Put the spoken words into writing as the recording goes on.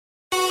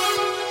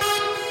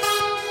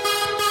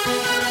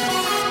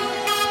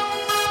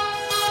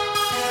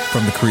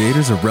From the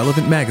creators of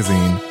Relevant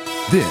Magazine,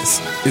 this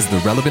is the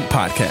Relevant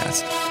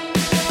Podcast.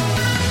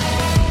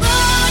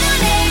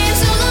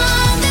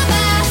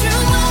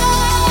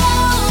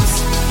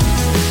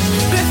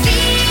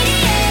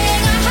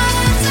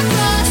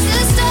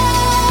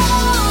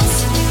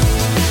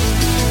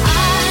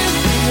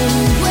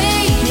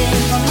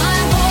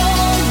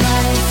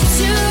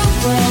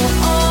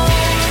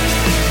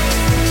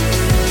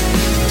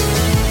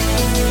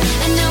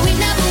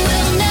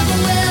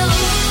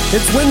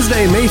 It's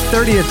Wednesday, May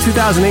 30th,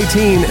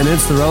 2018, and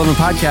it's the Relevant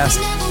Podcast.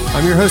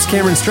 I'm your host,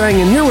 Cameron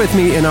Strang, and here with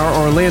me in our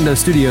Orlando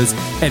studios,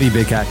 Eddie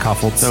Big Cat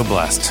Koffoltz. So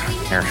blessed.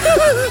 Here.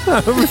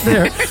 Over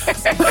there,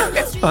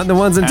 on the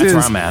ones and twos,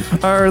 That's where I'm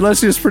at. our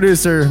illustrious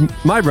producer,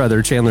 my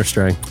brother, Chandler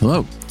Strang.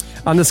 Hello.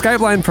 On the Skype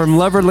line from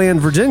Loverland,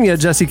 Virginia,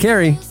 Jesse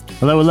Carey.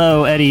 Hello,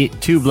 hello, Eddie.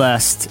 Too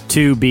blessed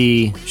to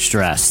be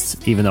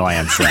stressed, even though I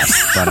am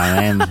stressed, but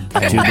I am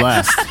too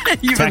blessed.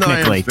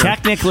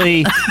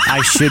 Technically,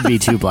 I should be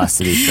too blessed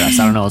to be stressed.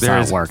 I don't know. It's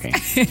not working.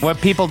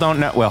 What people don't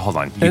know. Well, hold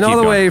on. And all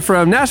the way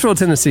from Nashville,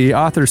 Tennessee,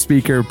 author,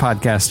 speaker,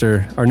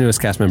 podcaster, our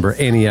newest cast member,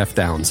 Annie F.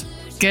 Downs.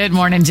 Good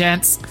morning,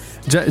 gents.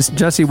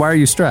 Jesse, why are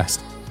you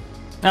stressed?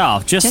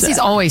 Oh, just Jesse's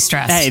always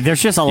stressed. Hey, there's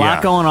just a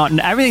lot going on.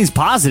 Everything's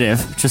positive,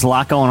 just a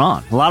lot going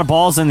on. A lot of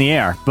balls in the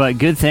air. But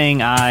good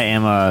thing I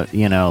am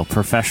a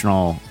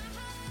professional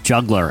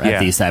juggler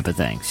at these type of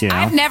things.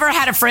 I've never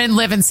had a friend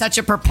live in such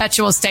a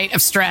perpetual state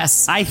of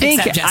stress. I think,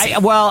 except Jesse.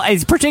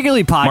 it's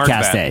particularly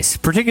podcast days.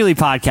 Particularly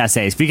podcast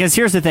days. Because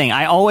here's the thing.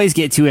 I always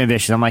get too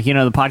ambitious. I'm like, the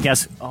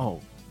podcast... Oh.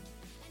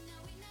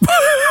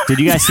 Did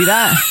you guys see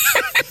that?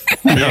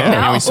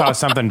 Yeah, we saw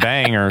something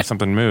bang or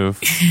something move.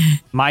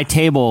 My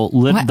table,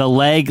 the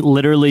leg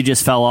literally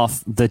just fell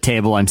off the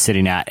table I'm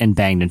sitting at and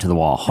banged into the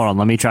wall. Hold on,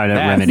 let me try to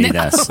remedy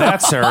this.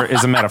 That, sir,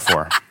 is a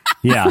metaphor.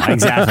 Yeah,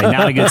 exactly.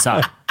 Not a good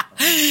sign.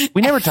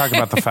 We never talk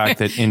about the fact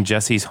that in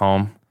Jesse's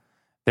home,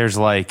 there's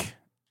like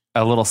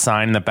a little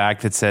sign in the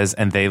back that says,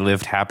 and they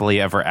lived happily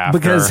ever after.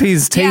 Because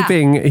he's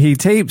taping,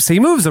 he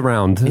moves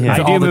around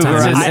all the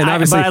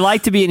time. But I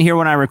like to be in here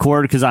when I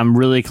record because I'm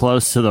really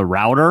close to the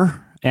router.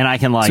 And I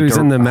can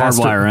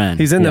hardwire in.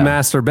 He's in the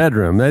master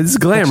bedroom. It's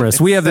glamorous.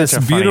 We have this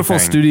beautiful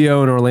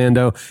studio in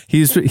Orlando.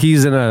 He's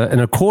in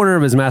a corner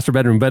of his master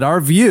bedroom, but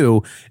our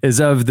view is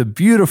of the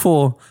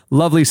beautiful,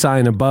 lovely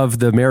sign above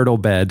the marital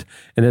bed,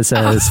 and it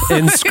says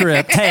in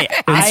script. Hey,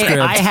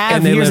 I have.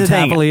 And they lived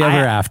happily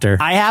ever after.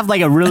 I have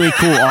like a really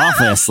cool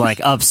office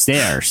like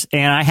upstairs,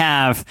 and I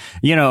have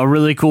a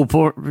really cool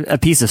a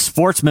piece of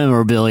sports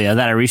memorabilia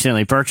that I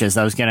recently purchased.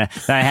 That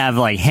I have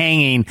like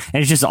hanging,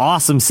 and it's just an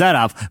awesome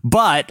setup,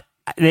 but.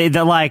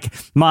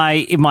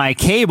 My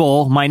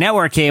cable, my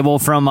network cable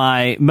from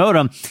my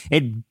modem,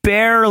 it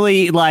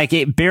barely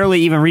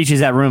even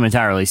reaches that room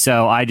entirely.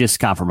 So I just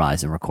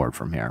compromise and record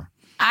from here.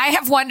 I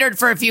have wondered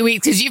for a few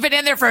weeks, because you've been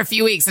in there for a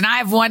few weeks, and I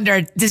have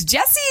wondered, does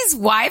Jesse's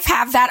wife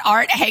have that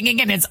art hanging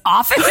in his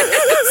office?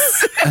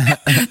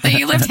 That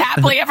you lived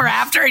happily ever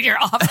after in your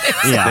office?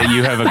 Yeah. That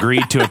you have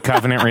agreed to a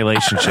covenant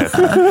relationship.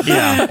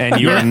 Yeah. And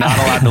you are not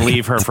allowed to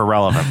leave her for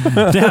Relevant.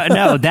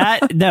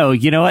 No,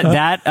 you know what?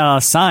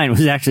 That sign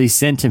was actually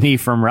sent to me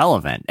from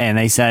Relevant, and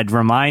they said,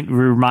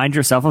 remind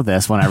yourself of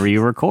this whenever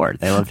you record.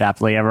 They lived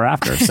happily ever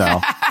after. So,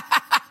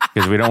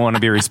 because we don't want to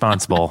be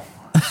responsible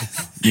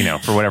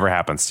for whatever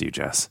happens to you,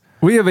 Jess.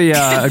 We have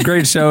a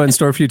great show in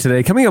store for you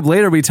today. Coming up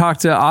later, we talk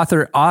to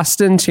author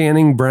Austin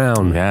Channing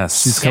Brown.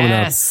 Yes. She's coming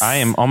up. I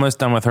am almost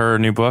done with her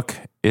new book.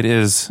 It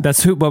is...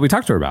 That's what we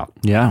talked to her about.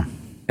 Yeah.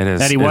 It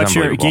is. Eddie,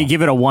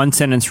 give it a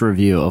one-sentence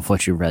review of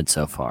what you read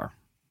so far.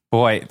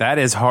 Boy, that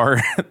is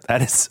hard.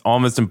 That is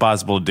almost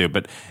impossible to do,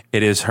 but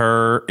it is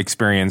her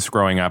experience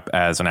growing up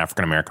as an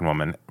African-American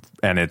woman,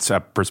 and it's a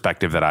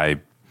perspective that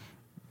I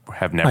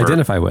have never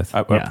identify with.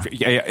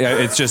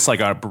 It's just like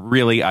a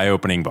really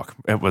eye-opening book.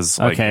 It was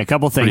a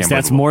couple things.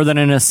 That's more than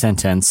in a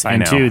sentence,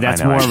 and two,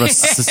 that's more of a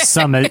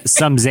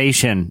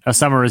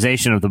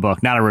summarization of the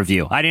book, not a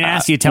review. I didn't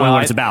ask you to tell me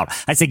what it's about.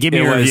 I said, give me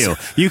a review.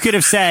 You could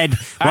have said,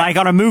 like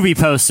on a movie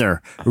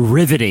poster,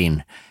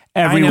 riveting.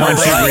 Everyone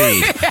should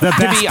read the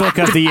best book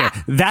of the year.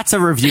 That's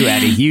a review,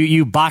 Eddie.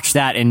 You botched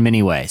that in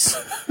many ways.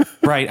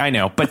 Right, I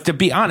know. But to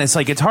be honest,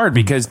 it's hard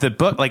because the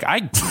book,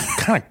 I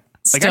kind of.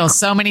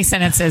 So many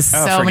sentences.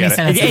 Forget it.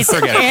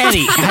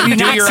 Eddie, have you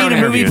not seen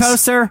a movie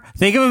poster?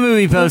 Think of a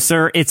movie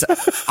poster. It's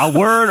a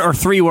word or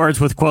three words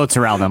with quotes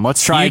around them.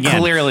 Let's try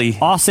again.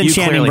 Austin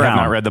Channing Brown.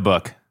 Have not read the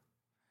book.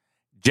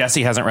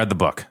 Jesse hasn't read the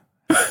book.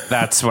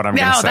 That's what I'm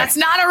going to say. No, that's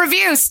not a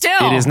review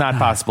still. It is not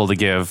possible to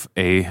give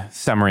a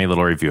summary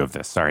little review of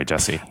this. Sorry,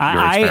 Jesse.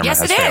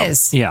 Yes, it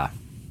is. Yeah.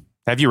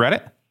 Have you read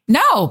it?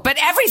 No, but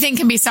everything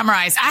can be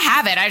summarized. I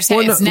have it. I just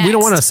it's next. We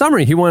don't want a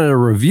summary. He wanted a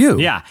review.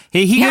 Yeah.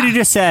 He could have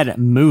just said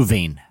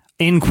moving,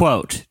 in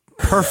quote.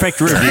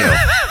 Perfect review.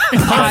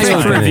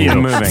 Perfect review.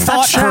 Moving.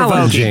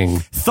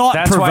 Thought-provoking.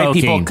 That's why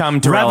people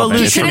come to Relevant.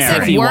 You should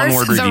have said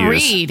worth the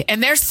reviews. read.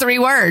 And there's three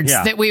words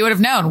that we would have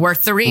known.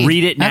 Worth the read.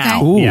 Read it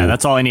now. Okay. Yeah,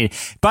 that's all I need.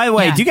 By the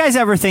way, do you guys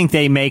ever think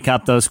they make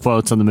up those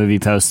quotes on the movie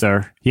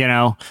poster?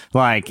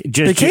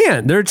 They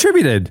can't. They're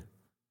attributed.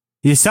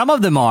 Yeah, some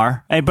of them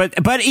are,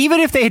 but even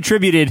if they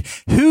attributed,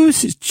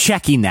 who's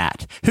checking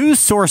that? Who's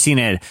sourcing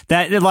it?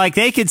 That like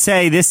they could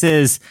say this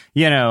is,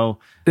 Stan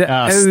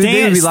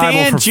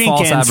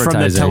Jenkins from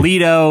the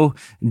Toledo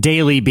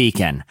Daily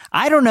Beacon.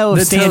 I don't know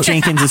if Stan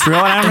Jenkins is real,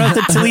 and I don't know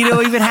if the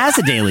Toledo even has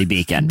a Daily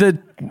Beacon.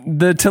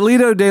 The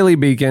Toledo Daily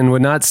Beacon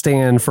would not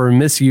stand for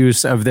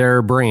misuse of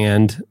their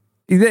brand.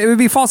 It would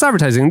be false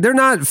advertising. They're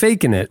not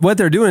faking it. What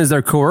they're doing is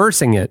they're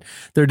coercing it.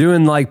 They're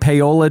doing like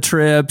payola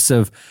trips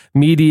of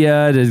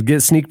media to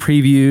get sneak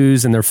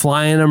previews, and they're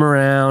flying them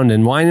around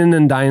and whining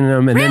and dining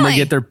them, and then they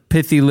get their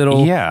pithy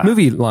little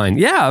movie line.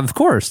 Yeah, of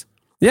course.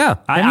 Yeah,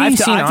 I've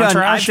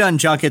done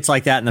junkets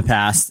like that in the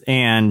past,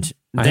 and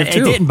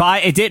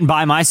it didn't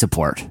buy my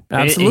support.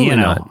 Absolutely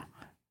not.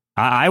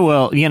 I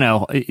will,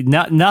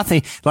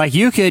 nothing like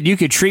you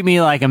could treat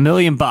me like $1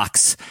 million,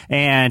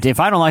 and if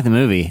I don't like the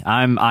movie,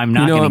 I'm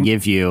not going to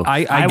give you.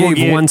 I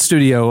gave one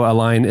studio a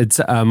line. It's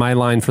my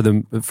line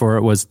for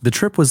it was the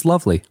trip was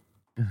lovely.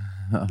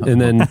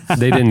 And then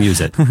they didn't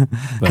use it.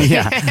 But.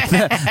 Yeah,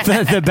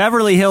 the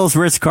Beverly Hills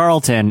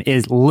Ritz-Carlton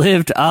is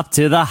lived up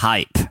to the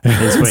hype.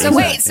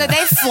 So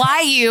they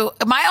fly you.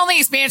 My only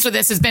experience with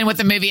this has been with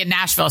the movie in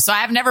Nashville. So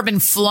I've never been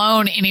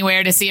flown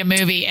anywhere to see a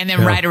movie and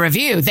then write a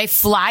review. They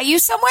fly you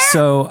somewhere?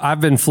 So I've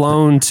been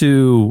flown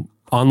to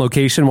on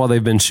location while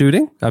they've been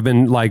shooting. I've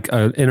been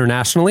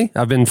internationally.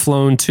 I've been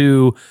flown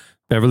to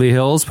Beverly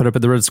Hills, put up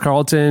at the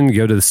Ritz-Carlton, you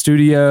go to the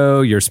studio,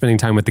 you're spending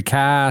time with the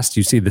cast,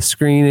 you see the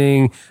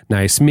screening,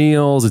 nice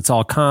meals, it's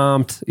all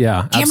comped.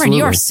 Yeah, Cameron, absolutely.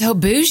 you are so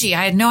bougie.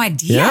 I had no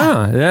idea.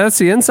 Yeah, that's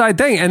the inside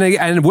thing.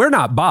 And we're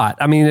not bought.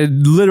 I mean, it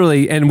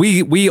literally, and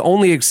we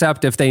only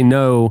accept if they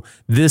know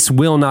this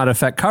will not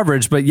affect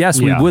coverage. But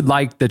yes, we would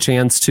like the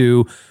chance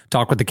to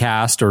talk with the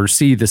cast or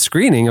see the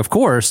screening, of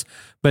course,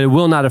 but it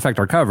will not affect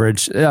our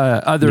coverage.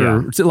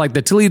 Like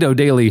the Toledo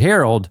Daily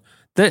Herald,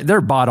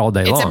 they're bought all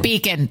day long. It's a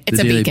beacon. It's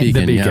a beacon.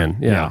 The beacon,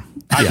 yeah.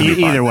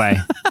 Either way.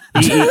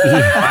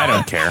 I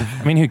don't care.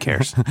 I mean, who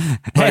cares?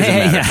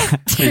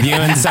 If you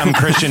in some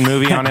Christian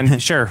movie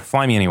sure,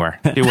 fly me anywhere.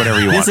 Do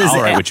whatever you want.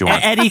 I'll write what you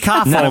want. Eddie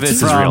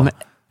Koffoltz from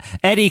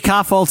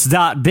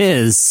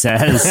EddieKoffoltz.biz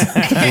says,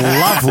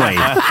 lovely.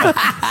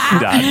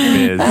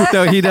 .biz.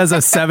 So he does a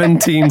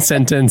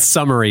 17-sentence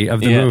summary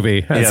of the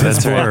movie. That's his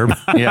blurb.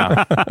 Right.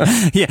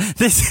 Yeah.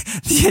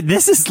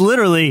 This is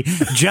literally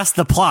just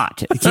the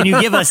plot. Can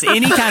you give us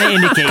any kind of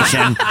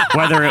indication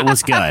whether it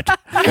was good?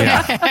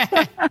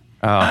 Yeah.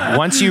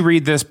 Once you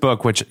read this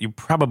book, which you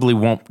probably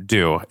won't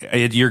do,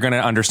 you're going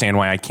to understand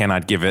why I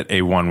cannot give it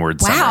a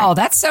one-word summary. Wow,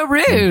 that's so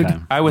rude. Okay.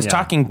 I was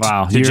talking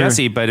to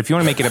Jesse, but if you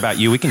want to make it about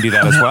you, we can do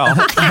that as well.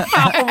 Go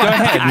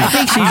ahead. I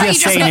think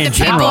she's just saying in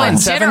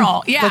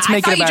general. Yeah, let's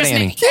make it about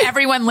Annie.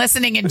 Everyone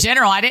listening in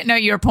general. I didn't know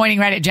you were pointing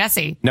right at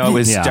Jesse. No, it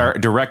was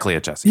directly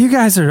at Jesse. You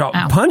guys are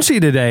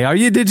punchy today. Are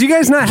you? Did you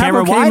guys not have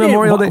a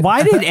Memorial Day?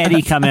 Why did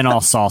Eddie come in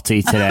all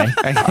salty today?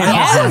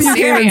 You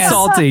came in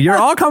salty. You're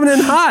all coming in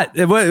hot.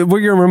 Were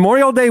your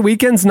Memorial Day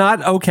weekends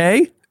not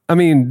okay? I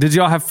mean, did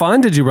y'all have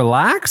fun? Did you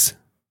relax?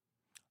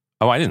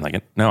 Oh, I didn't like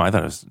it. No, I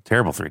thought it was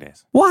terrible 3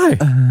 days. Why?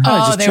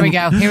 There we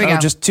go. Here we go.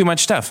 Just too much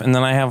stuff. And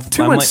then I have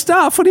too much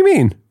stuff. What do you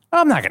mean?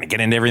 I'm not going to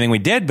get into everything we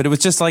did, but it was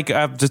just like,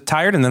 I'm just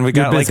tired. And then we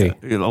got like a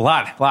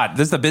lot.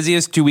 This is the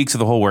busiest 2 weeks of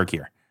the whole work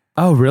year.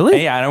 Oh,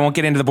 really? Yeah, I won't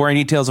get into the boring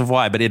details of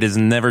why, but it is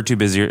never too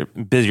busier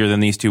than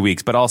these 2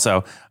 weeks. But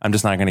also, I'm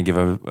just not going to give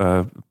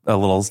a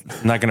little,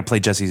 I'm not going to play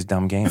Jesse's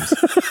dumb games.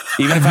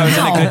 Even if I was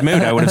in a good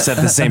mood, I would have said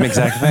the same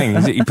exact thing.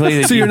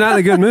 So you're not in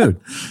a good mood?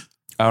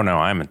 Oh, no,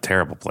 I'm in a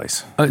terrible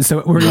place. So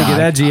we're going to get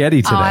edgy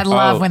Eddie today. I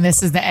love when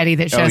this is the Eddie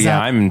that shows up. Oh, yeah,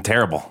 I'm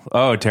terrible.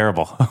 Oh,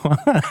 terrible.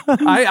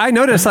 I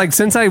noticed, like,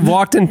 since I've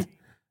walked into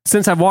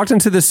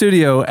the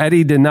studio,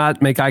 Eddie did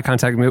not make eye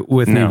contact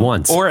with me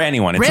once, or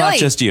anyone. It's not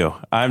just you.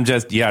 I'm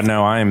just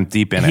I'm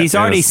deep in it. He's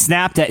already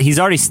snapped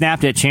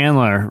at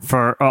Chandler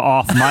for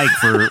off mic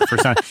for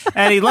some.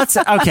 Eddie, guys.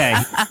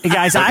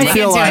 I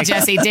feel like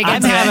Jesse,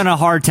 I'm having a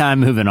hard time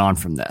moving on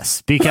from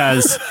this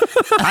because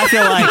I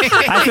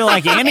feel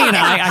like Annie and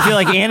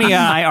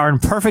I are in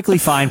perfectly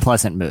fine,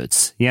 pleasant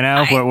moods. You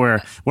know,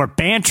 we're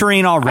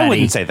bantering already. I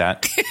wouldn't say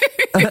that.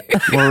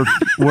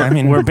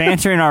 We're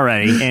bantering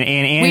already, and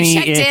Annie. We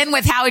checked in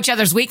with how each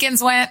other's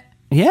weekends went.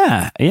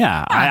 Yeah.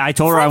 I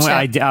told her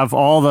of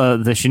all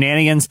the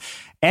shenanigans.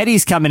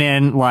 Eddie's coming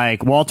in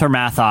like Walter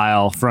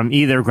Matthau from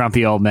either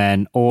Grumpy Old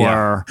Men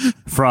or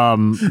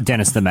from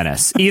Dennis the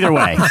Menace. Either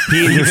way,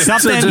 there's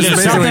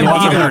something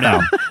bothering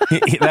him.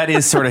 That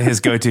is sort of his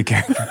go-to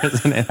character,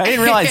 isn't it? I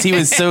didn't realize he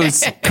was so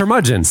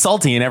curmudgeon,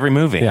 salty in every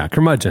movie. Yeah,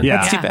 curmudgeon. Yeah.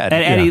 That's too bad.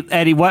 And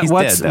Eddie, what's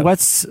got you?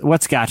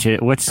 What's got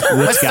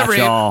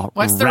y'all?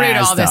 What's the root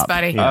of all this,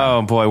 buddy? Yeah.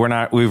 Oh boy,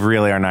 we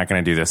really are not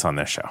going to do this on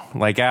this show.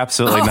 Like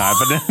absolutely not.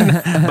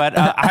 But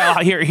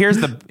here's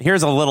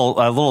a little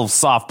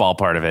softball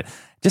part of it.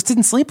 Just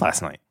didn't sleep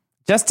last night.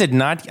 Just did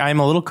not.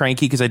 I'm a little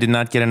cranky because I did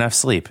not get enough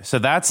sleep. So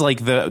that's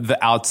like the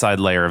outside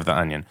layer of the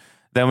onion.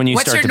 Then when you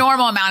what's your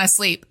normal amount of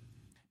sleep?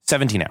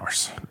 17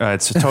 hours.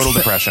 It's a total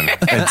depression.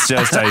 It's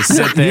just, I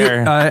sit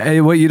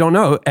there. What you don't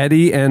know,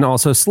 Eddie and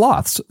also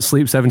sloths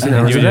sleep 17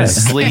 hours a day.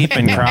 Sleep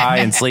and cry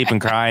and sleep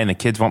and cry, and the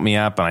kids want me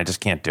up, and I just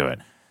can't do it.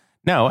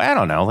 No, I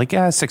don't know. Like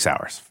 6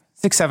 hours.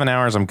 6-7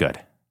 hours, I'm good.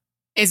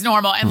 Is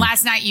normal. And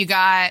last night you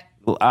got...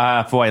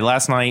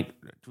 last night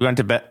we went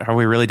to bed. Are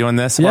we really doing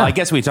this? Yeah. Well, I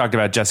guess we talked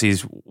about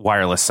Jesse's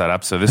wireless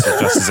setup, so this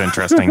is just as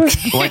interesting.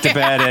 Went to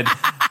bed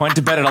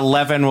at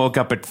 11, woke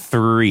up at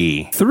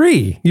 3.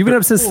 3? You've been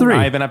up since 3?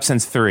 I've been up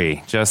since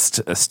 3. Just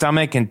a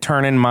stomach and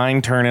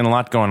mind turning, a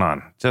lot going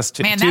on. That's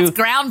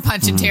ground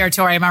punching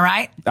territory, am I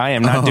right? I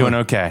am not doing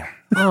okay.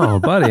 Oh,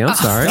 buddy, I'm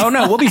sorry. Oh,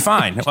 no, we'll be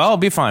fine. Well, we'll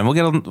be fine.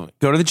 We'll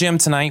go to the gym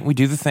tonight. We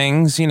do the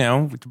things,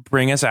 to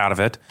bring us out of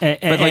it. But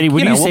Eddie,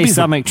 when you say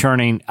stomach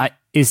churning,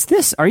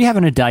 are you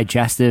having a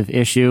digestive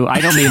issue?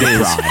 I don't mean to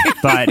cry,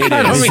 but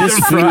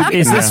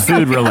is this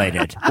food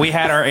related? We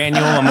had our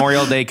annual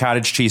Memorial Day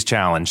cottage cheese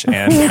challenge,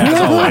 and as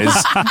always,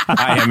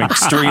 I am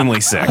extremely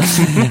sick.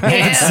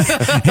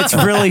 It's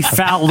really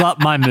fouled up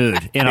my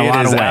mood in a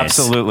lot of ways.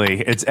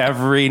 Absolutely. It's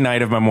every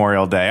night of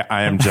Memorial Day.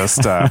 I am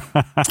just, I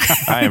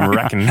am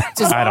wrecking.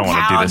 I don't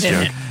want to do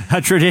this joke.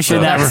 A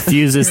tradition that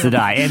refuses to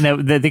die.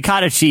 And the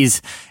cottage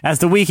cheese, as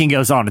the weekend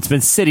goes on, it's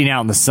been sitting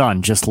out in the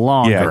sun just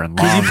longer and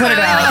longer. Because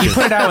you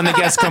put it out when the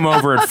guests come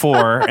over at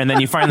 4, and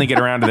then you finally get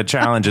around to the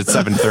challenge at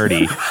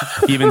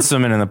 7:30. You've been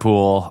swimming in the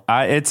pool.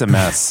 It's a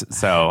mess.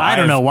 So I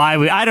don't know why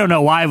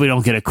we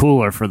don't get a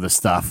cooler for the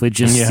stuff. We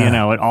just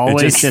it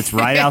always sits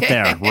right out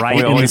there,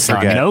 right in the sun.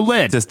 Forget. No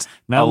lid. Just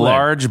a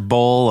large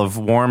bowl of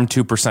warm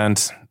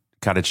 2%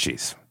 cottage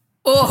cheese.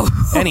 Oh.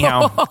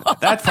 Anyhow,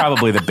 that's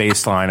probably the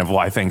baseline of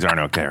why things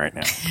aren't okay right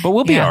now. But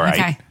we'll be all right.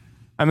 Okay.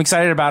 I'm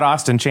excited about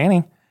Austin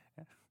Channing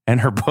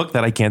and her book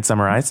that I can't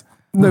summarize.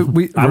 No,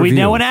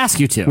 no one asked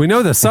you to. We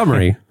know the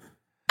summary.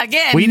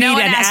 Again, we need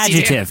an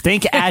adjective.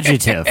 Think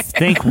adjective.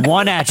 Think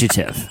one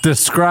adjective.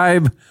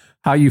 Describe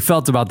how you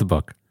felt about the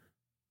book.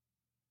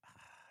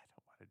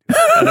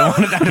 I don't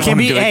want to. It can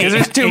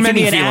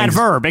be an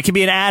adverb. It can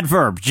be an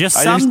adverb. Just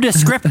some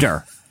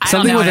descriptor.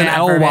 Something with an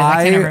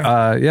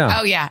ly. Yeah.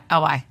 Oh yeah,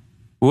 ly.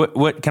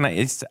 What can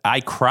I? I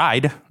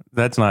cried.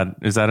 That's not.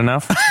 Is that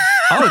enough?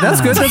 Oh,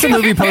 that's good. That's a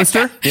movie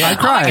poster. Yeah. I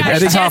cried.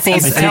 Eddie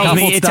Koffels.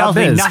 It tells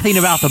me nothing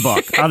about the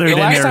book other than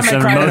there's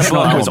some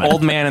emotional element. Was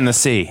Old Man in the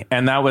Sea,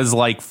 and that was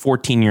like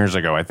 14 years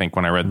ago, I think,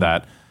 when I read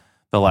that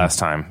the last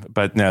time.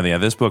 But no,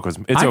 this book was.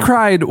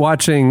 Cried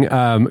watching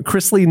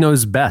Chris Lee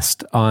Knows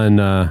Best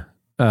on.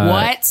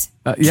 What?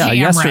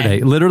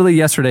 Yesterday. Literally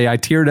yesterday, I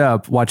teared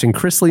up watching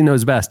Chris Lee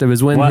Knows Best. It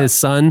was when his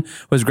son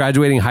was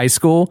graduating high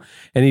school,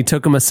 and he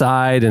took him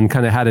aside and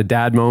kind of had a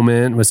dad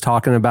moment, was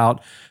talking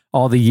about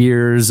all the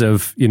years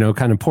of,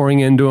 kind of pouring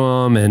into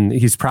him, and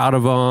he's proud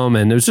of him.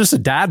 And it was just a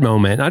dad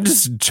moment. I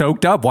just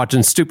choked up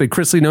watching stupid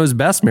Chris Lee Knows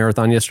Best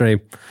marathon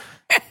yesterday.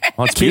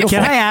 Well, it's beautiful.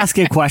 Can I ask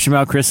a question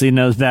about Chris Lee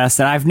Knows Best?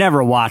 And I've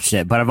never watched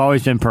it, but I've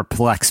always been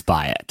perplexed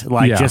by it,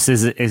 just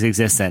his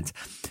existence.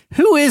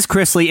 Who is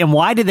Chris Lee, and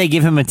why did they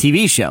give him a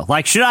TV show?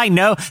 Like, should I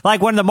know?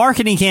 Like, when the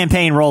marketing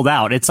campaign rolled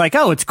out, it's like,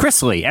 oh, it's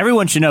Chris Lee.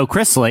 Everyone should know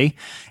Chris Lee.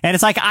 And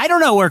it's like, I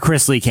don't know where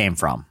Chris Lee came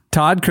from.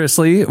 Todd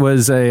Chrisley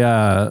was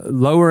a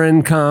lower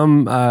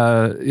income,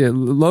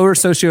 lower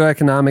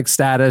socioeconomic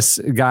status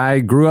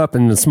guy, grew up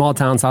in a small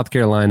town, South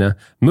Carolina,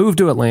 moved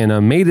to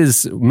Atlanta, made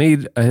his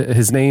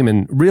name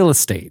in real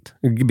estate,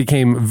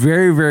 became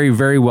very, very,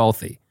 very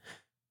wealthy,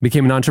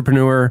 became an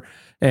entrepreneur,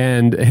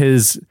 and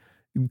his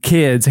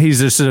kids,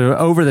 he's just an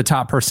over the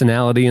top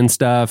personality and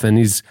stuff. And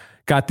he's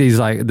got these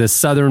this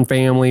Southern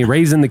family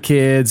raising the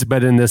kids,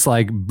 but in this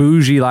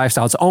bougie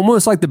lifestyle. It's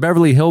almost like the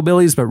Beverly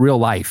Hillbillies, but real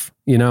life,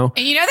 And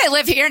they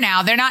live here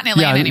now. They're not in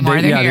Atlanta anymore.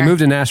 They're here. They moved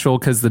to Nashville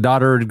because the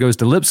daughter goes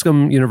to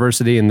Lipscomb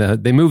University, and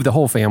they moved the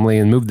whole family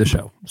and moved the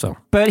show. So,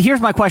 but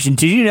here's my question: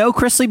 did you know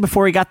Chris Lee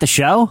before he got the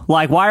show?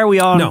 Like, why are we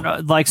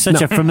on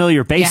such a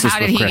familiar basis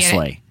with Chris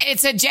Lee?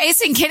 It's a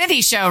Jason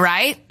Kennedy show,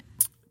 right?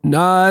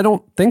 No, I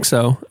don't think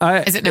so.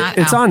 Is it not?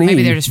 It's on E!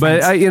 Maybe they're just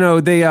friends. But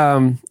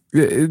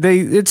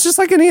it's just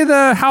like any of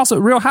the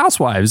Real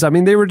Housewives. I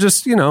mean, they were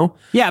just,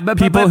 but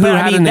people who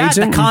had an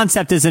agent. The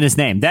concept isn't his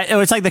name.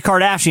 It's like the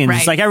Kardashians. Right.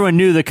 It's like everyone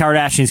knew the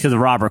Kardashians because of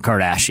Robert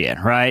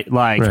Kardashian, right?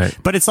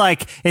 But it's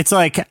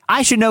like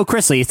I should know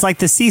Chris Lee. It's like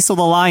the Cecil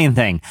the Lion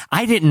thing.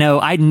 I didn't know.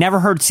 I'd never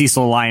heard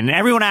Cecil the Lion, and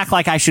everyone act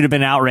like I should have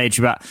been outraged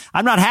about.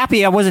 I'm not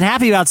happy. I wasn't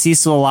happy about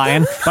Cecil the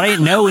Lion, but I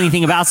didn't know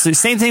anything about.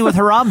 Same thing with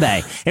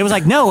Harambe. It was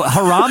like, no,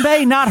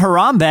 Harambe, not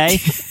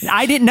Harambe.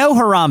 I didn't know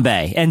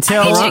Harambe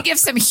until. I need you to give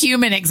some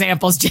human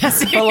examples,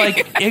 Jesse.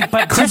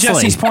 But to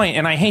Jesse's point,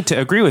 and I hate to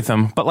agree with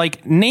him,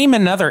 but name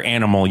another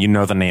animal you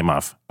know the name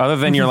of, other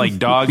than your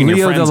dog and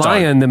your friend's dog. Leo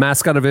the lion, the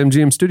mascot of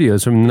MGM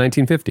Studios from the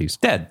 1950s.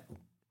 Dead.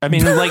 I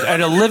mean,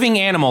 a living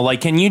animal.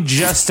 Can you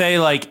just say,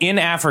 in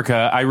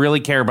Africa, I really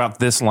care about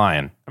this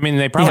lion? I mean,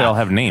 they probably all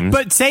have names.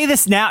 But say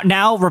this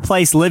now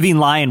replace living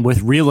lion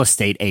with real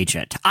estate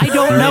agent. I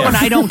don't know and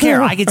I don't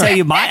care. I can tell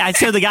you I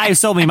saw the guy who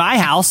sold me my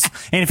house,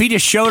 and if he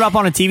just showed up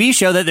on a TV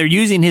show that they're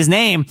using his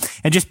name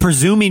and just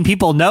presuming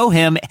people know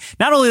him,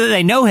 not only that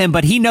they know him,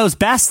 but he knows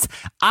best,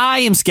 I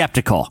am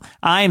skeptical.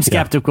 I am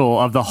skeptical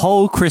of the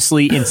whole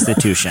Chrisley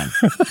institution.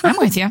 I'm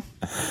with you.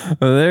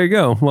 Well, there you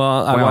go.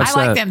 Well, I watched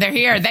like that. them. They're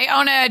here. They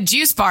own a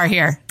juice bar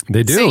here.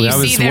 They do. So that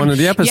was one of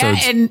the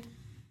episodes. Yeah, and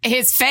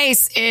his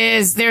face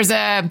there's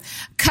a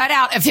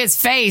cutout of his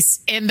face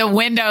in the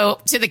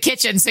window to the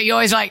kitchen. So you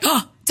always are like,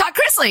 oh, Todd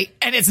Chrisley.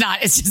 And it's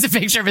not. It's just a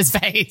picture of his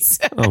face.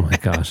 Oh, my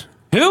gosh.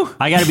 Who?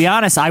 I got to be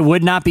honest, I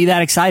would not be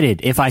that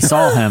excited if I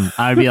saw him.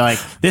 I would be like,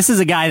 this is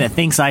a guy that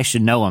thinks I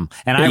should know him.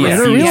 And I And a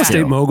refuse real to.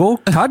 estate mogul,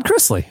 Todd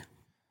Chrisley.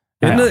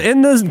 In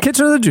the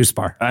kitchen of the juice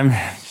bar.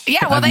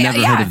 Yeah, well, I've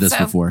never heard of this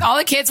before. All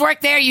the kids work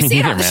there. You see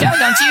it on the show,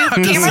 don't you?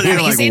 I'm just Cameron, sitting have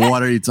here you seen like, it?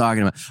 what are you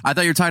talking about? I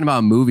thought you were talking about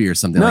a movie or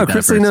something No, like that.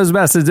 Chrisley knows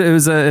best.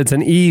 It's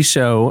an E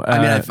show. I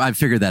mean, I've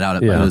figured that out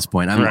at this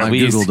point. I've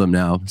Googled him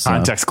now. So.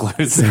 Context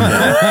clues. So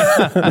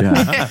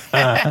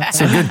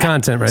good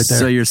content right there.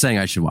 So you're saying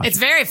I should watch It's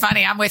very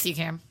funny. I'm with you,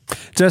 Cam.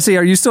 Jesse,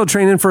 are you still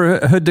training for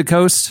Hood to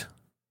Coast?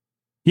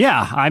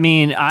 Yeah, I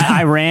mean,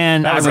 I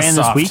ran That was a this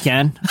soft.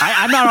 weekend.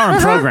 I'm not on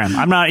a program.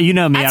 I'm not. You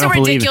know me. That's I don't a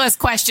believe. ridiculous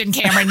question,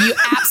 Cameron. You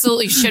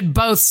absolutely should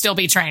both still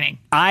be training.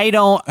 I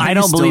don't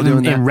still believe doing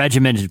in that?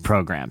 regimented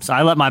programs.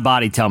 I let my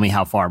body tell me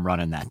how far I'm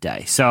running that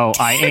day. So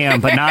I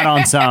am, but not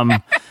on some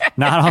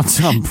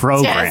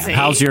program. Jesse.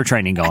 How's your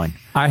training going?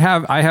 I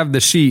have the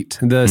sheet,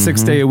 the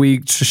 6 day a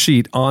week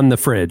sheet on the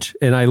fridge,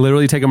 and I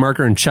literally take a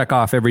marker and check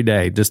off every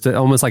day, just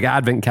almost like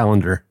advent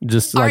calendar.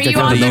 Just Are like you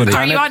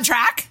accountability. on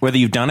track? Whether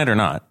you've done it or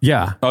not.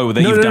 Yeah. Oh,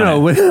 that you've done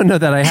it. No,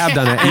 that I have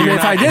done it. And You're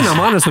if I not- didn't, I'm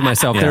honest with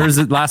myself. Yeah. There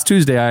was last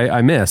Tuesday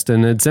I missed,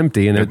 and it's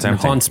empty, and It's it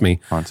empty. haunts me.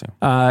 Haunts you.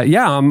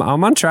 Yeah, I'm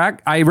on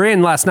track. I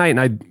ran last night, and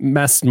I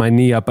messed my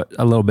knee up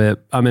a little bit.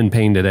 I'm in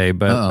pain today,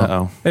 but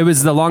Uh-oh. it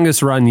was the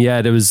longest run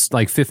yet. It was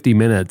like 50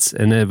 minutes,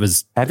 and it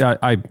was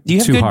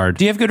too hard.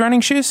 Do you have good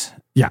running shoes?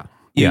 Yeah.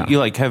 You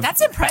like have. That's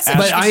impressive.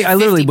 But Just I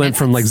literally 50 went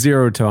from like minutes.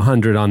 0 to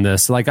 100 on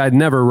this. Like I'd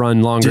never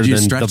run longer Did you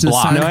than stretch the this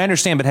block. time? No, I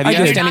understand, but have you I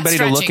asked did. anybody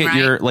to Not look at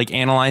stretching, your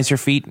analyze your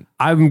feet?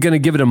 I'm going to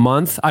give it a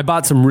month. I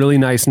bought some really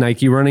nice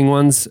Nike running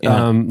ones,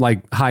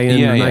 like high end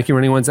Yeah, yeah. Nike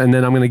running ones. And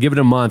then I'm going to give it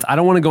a month. I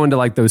don't want to go into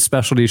like those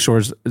specialty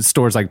stores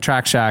like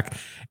Track Shack.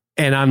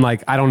 And I'm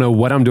like, I don't know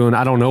what I'm doing.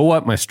 I don't know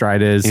what my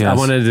stride is. Yes. I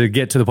wanted to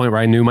get to the point where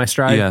I knew my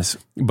stride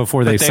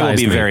before they But they will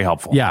sized be me. very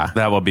helpful. Yeah.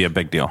 That will be a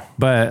big deal.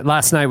 But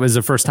last night was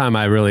the first time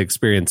I really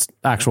experienced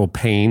actual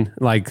pain.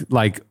 Like,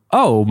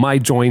 oh, my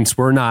joints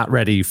were not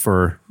ready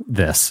for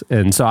this.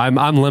 And so I'm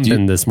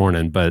limping this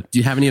morning, but Do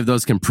you have any of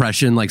those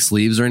compression like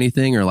sleeves or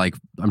anything? Or like,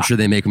 I'm sure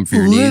they make them for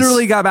your knees.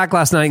 literally got back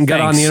last night and got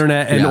on the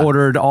internet and Yeah.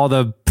 ordered all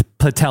the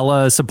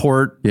patella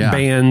support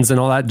bands and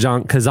all that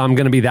junk because I'm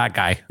going to be that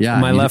guy. Yeah,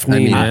 My left I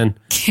knee, mean, man.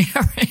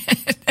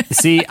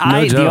 See,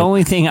 the joke.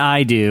 only thing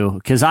I do,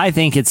 because I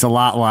think it's a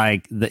lot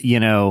like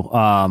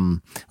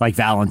like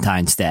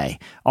Valentine's Day.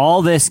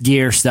 All this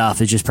gear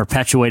stuff is just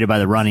perpetuated by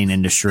the running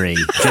industry.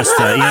 Just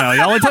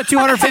you only put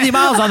 250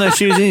 miles on those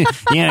shoes. You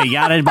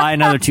got to buy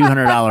another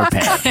 $200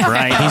 pair,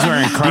 right? He's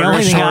wearing the Carter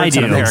only thing I shorts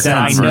and do a pair of that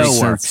I know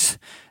Converse. works.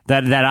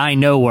 That I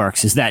know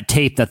works is that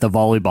tape that the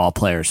volleyball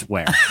players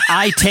wear.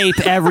 I tape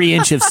every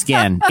inch of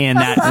skin in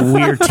that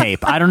weird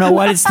tape. I don't know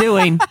what it's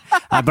doing,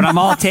 but I'm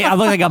all tape. I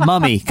look like a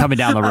mummy coming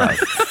down the road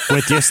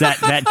with just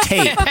that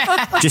tape.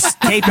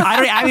 Just tape.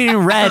 I haven't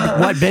even read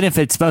what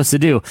benefit it's supposed to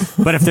do.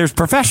 But if there's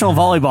professional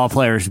volleyball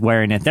players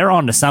wearing it, they're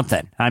on to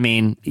something. I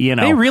mean,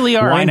 They really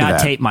are Why into not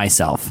that. tape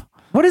myself?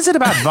 What is it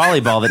about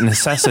volleyball that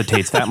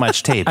necessitates that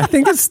much tape? I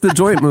think it's the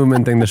joint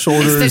movement thing, the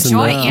shoulders It's the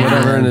joint, and the yeah.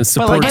 whatever, and it's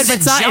But, like, supports.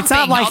 it's not- it's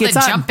not like- all the it's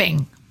not-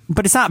 jumping.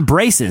 But it's not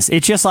braces.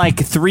 It's just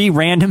like three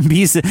random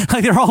pieces.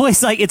 Like they're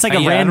always like it's like a Yeah,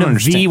 I don't random V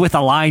understand. with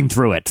a line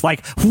through it.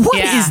 Like what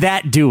is Yeah.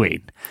 that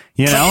doing?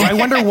 You know? I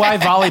wonder why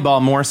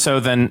volleyball more so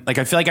than I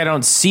feel like I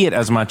don't see it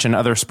as much in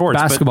other sports.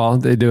 but- Basketball,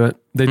 they do it.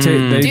 They take.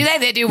 Do they?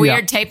 They do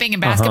weird taping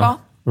in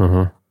basketball?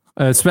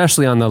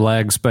 especially on the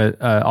legs,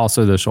 but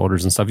also the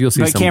shoulders and stuff. You'll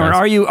see But some Cameron,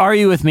 guys. are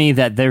you with me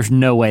that there's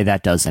no way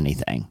that does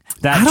anything?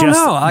 That I don't just-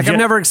 know. Like I've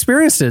never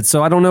experienced it,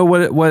 so I don't know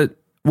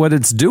what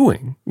it's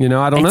doing. You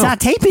know, I don't It's know. not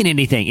taping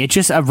anything. It's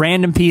just a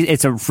random piece.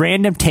 It's a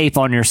random tape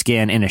on your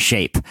skin in a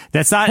shape.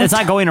 That's not. It's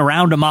not going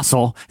around a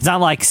muscle. It's not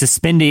like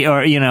suspending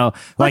or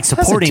like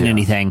supporting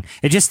anything.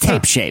 It just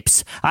tape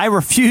shapes. I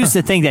refuse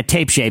to think that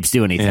tape shapes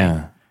do anything.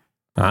 Yeah.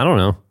 I don't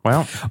know.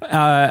 Well,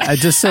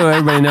 Just so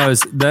everybody knows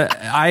that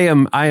I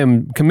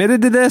am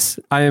committed to this.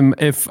 I am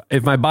if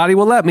my body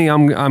will let me.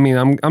 I'm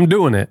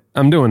doing it.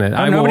 I'm doing it.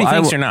 nobody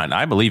thinks you're not.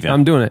 I believe you.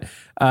 I'm doing it.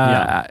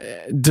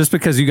 Just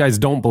because you guys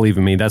don't believe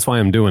in me, that's why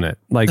I'm doing it.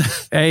 Like,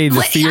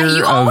 the fear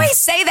You of always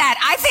say that.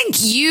 I think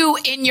you,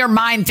 in your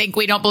mind, think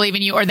we don't believe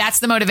in you, or that's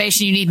the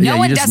motivation you need. No Yeah, you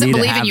one just doesn't need to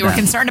believe in have you. We're that.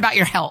 concerned about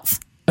your health.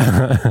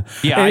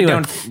 Yeah,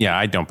 Anyway.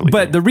 I don't believe.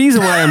 But you. the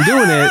reason why I'm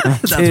doing it where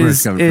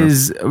it's coming from.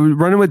 is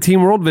running with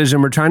Team World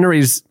Vision. We're trying to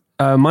raise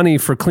money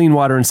for clean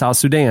water in South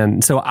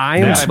Sudan. So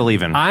I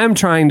believe in. I am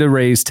trying to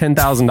raise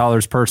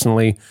 $10,000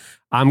 personally.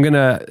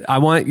 I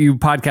want you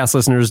podcast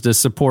listeners to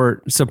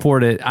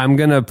support it. I'm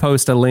going to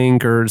post a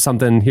link or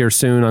something here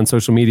soon on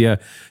social media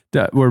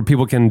where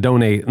people can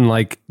donate and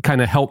like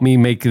kind of help me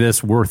make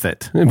this worth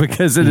it,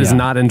 because it is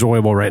not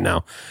enjoyable right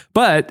now.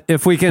 But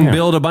if we can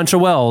build a bunch of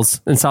wells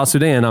in South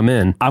Sudan, I'm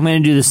in. I'm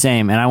going to do the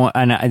same.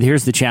 And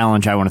here's the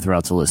challenge I want to throw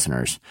out to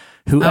listeners.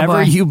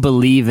 Whoever you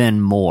believe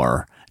in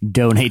more,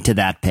 donate to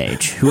that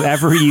page.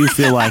 Whoever you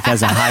feel like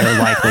has a higher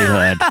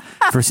likelihood.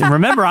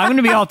 Remember, I'm going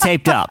to be all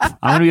taped up.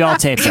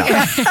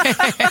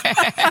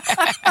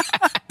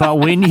 But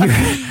when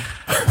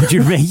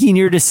you're making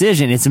your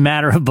decision, it's a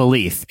matter of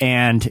belief.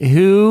 And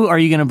who are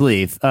you going to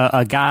believe?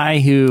 A guy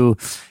who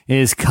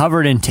is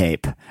covered in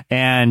tape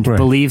and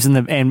believes in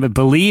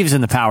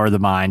the power of the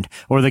mind,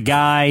 or the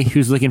guy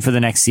who's looking for the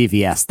next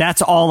CVS?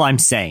 That's all I'm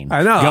saying.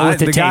 I know. Go with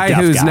the guy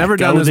who's never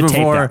done this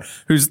before,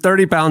 who's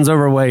 30 pounds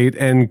overweight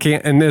and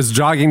is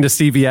jogging to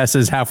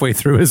CVS's halfway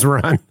through his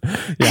run.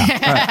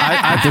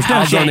 Yeah, there's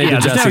no shame in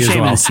well.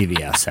 the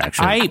CVS.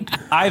 Actually,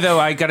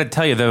 I got to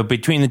tell you though,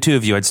 between the two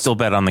of you, I'd still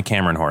bet on the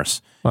Cameron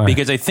horse,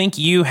 because I think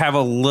you have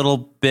a little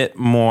bit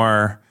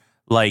more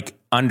like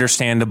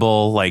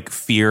understandable like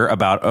fear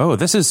about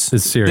this is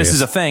serious. This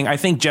is a thing. I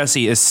think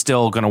Jesse is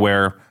still going to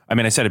wear. I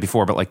mean, I said it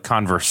before, but like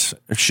Converse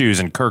shoes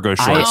and cargo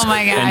shorts, oh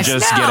my gosh, and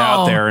just get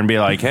out there and be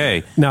like,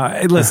 hey.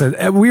 No,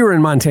 listen, we were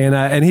in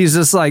Montana and he's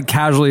just like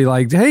casually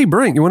like, hey,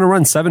 Brent, you want to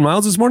run 7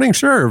 miles this morning?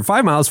 Sure.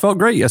 5 miles felt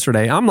great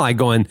yesterday. I'm like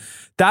going,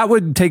 that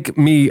would take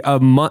me a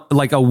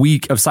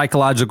week of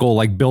psychological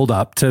like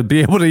buildup to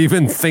be able to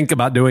even think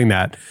about doing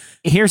that.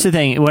 Here's the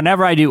thing.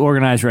 Whenever I do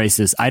organized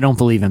races, I don't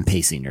believe in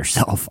pacing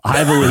yourself.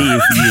 I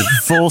believe you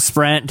full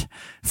sprint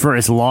for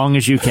as long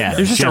as you can.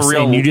 There's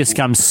you just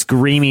come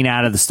screaming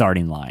out of the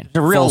starting line. A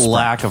real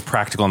lack of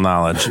practical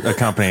knowledge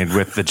accompanied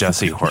with the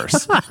Jesse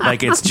horse.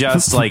 Like it's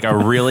just like a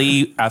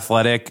really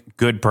athletic,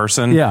 good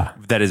person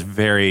that is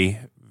very,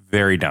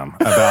 very dumb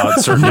about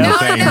certain things.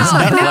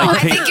 I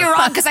think you're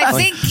wrong, because I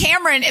think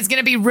Cameron is going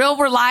to be real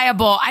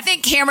reliable. I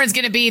think Cameron's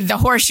going to be the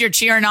horse you're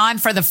cheering on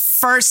for the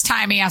first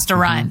time he has to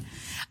run.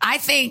 I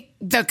think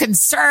the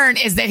concern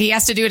is that he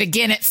has to do it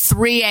again at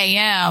 3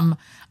 a.m.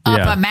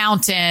 up a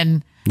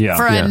mountain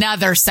for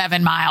another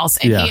 7 miles.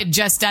 And he had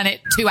just done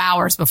it 2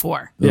 hours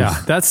before. Yeah,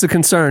 that's the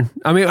concern.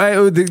 I mean,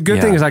 the good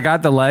thing is I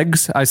got the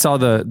legs. I saw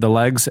the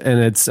legs,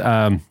 and it's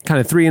kind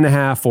of 3.5,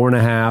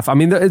 4.5. I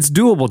mean, it's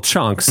doable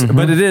chunks,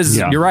 but it is,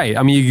 you're right.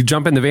 I mean, you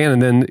jump in the van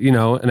and then, an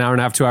hour and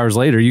a half, 2 hours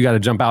later, you got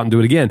to jump out and do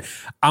it again.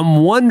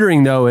 I'm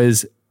wondering though,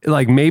 is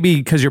like maybe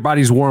because your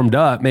body's warmed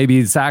up, maybe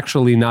it's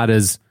actually not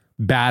as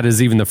bad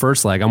as even the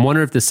first leg. I'm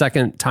wondering if the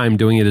second time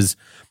doing it is,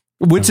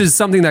 which is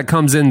something that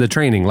comes in the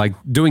training, like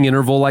doing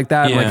interval like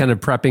that, like kind of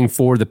prepping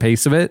for the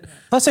pace of it.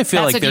 Plus, I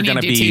feel That's like they're going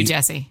to be too,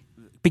 Jesse.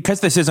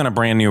 Because this isn't a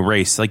brand new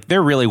race. Like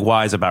they're really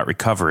wise about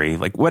recovery.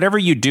 Like whatever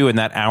you do in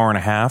that hour and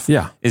a half,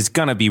 is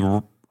going to be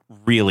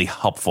really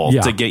helpful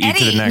to get you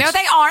to the next. No,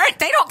 they aren't.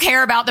 They don't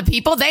care about the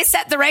people. They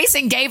set the race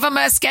and gave them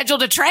a schedule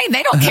to train.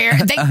 They don't care.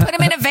 They put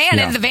them in a van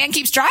and the van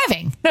keeps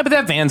driving. No, but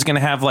that van's going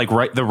to have like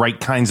the right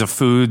kinds of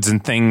foods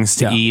and things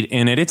to eat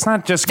in it. It's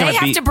not just going to be.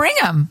 They have to bring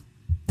them.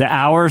 The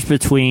hours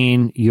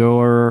between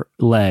your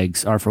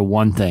legs are for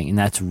one thing, and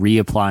that's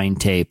reapplying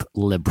tape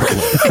liberally.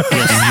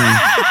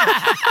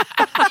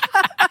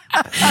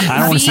 I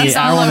don't want to see it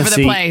all over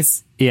the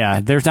place.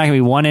 Yeah, there's not going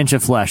to be 1 inch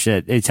of flesh.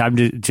 It's time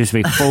to just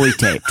be fully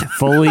taped,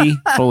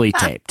 fully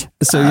taped.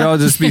 So y'all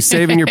just be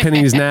saving your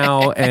pennies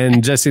now,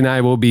 and Jesse and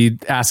I will be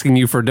asking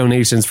you for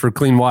donations for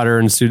clean water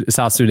in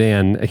South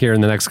Sudan here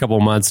in the next couple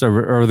of months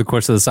over the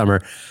course of the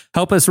summer.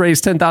 Help us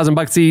raise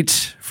 $10,000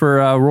 each for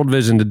World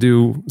Vision to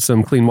do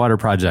some clean water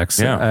projects.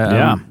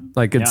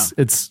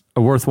 It's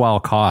a worthwhile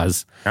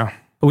cause. Yeah.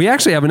 We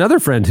actually have another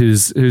friend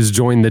who's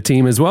joined the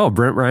team as well,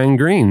 Brent Ryan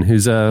Green,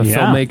 who's a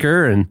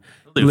filmmaker and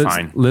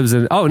lives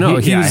in. Oh no,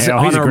 he's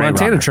on our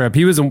Montana trip.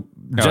 He was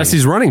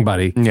Jesse's running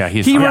buddy. Yeah,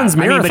 he runs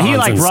marathons, but he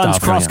like runs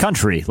stuff. cross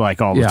country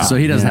like all the time. So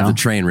he doesn't have to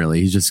train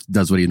really. He just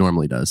does what he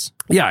normally does.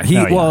 Yeah,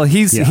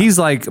 he's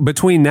like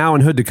between now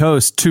and Hood to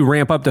Coast to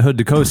ramp up to Hood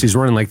to Coast. He's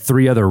running like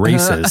 3 other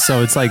races,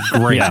 so it's like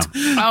great.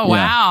 Oh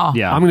wow!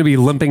 Yeah, I'm going to be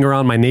limping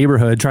around my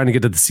neighborhood trying to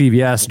get to the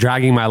CVS,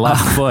 dragging my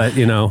left foot.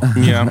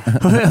 Yeah,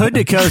 Hood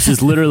to Coast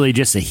is literally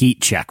just a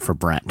heat check for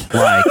Brent.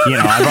 Like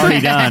I've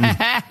already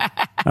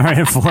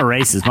done 4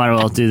 races. Might as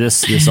well do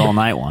this all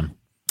night one.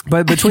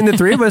 But between the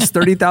three of us,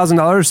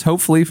 $30,000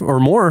 hopefully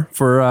or more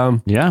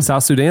for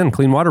South Sudan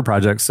Clean Water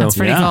Project. So that's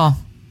pretty cool.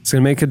 It's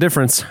going to make a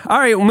difference. All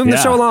right, we'll move the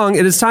show along.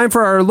 It is time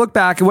for our look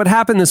back at what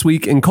happened this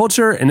week in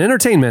culture and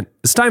entertainment.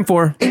 It's time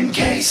for In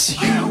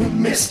Case You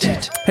Missed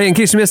It. Hey, in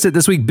case you missed it,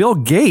 this week, Bill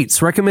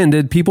Gates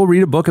recommended people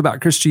read a book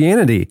about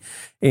Christianity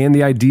and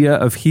the idea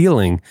of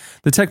healing.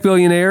 The tech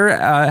billionaire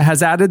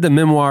has added the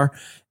memoir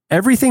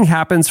Everything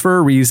Happens for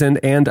a Reason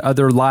and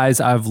Other Lies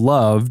I've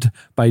Loved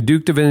by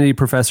Duke Divinity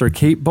professor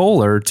Kate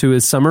Bowler to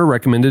his summer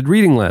recommended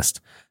reading list.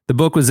 The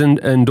book was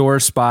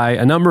endorsed by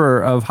a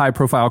number of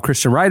high-profile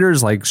Christian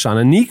writers like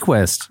Shauna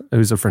Niequist,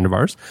 who's a friend of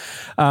ours.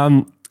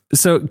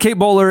 So Kate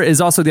Bowler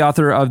is also the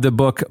author of the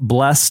book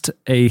Blessed,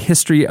 A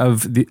History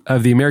of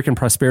the American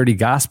Prosperity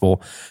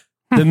Gospel.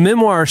 The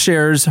memoir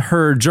shares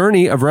her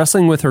journey of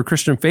wrestling with her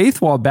Christian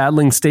faith while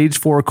battling stage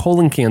 4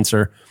 colon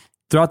cancer.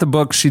 Throughout the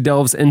book, she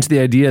delves into the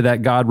idea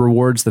that God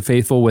rewards the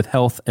faithful with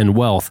health and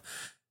wealth.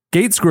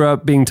 Gates grew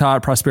up being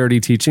taught prosperity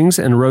teachings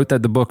and wrote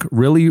that the book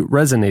really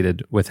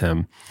resonated with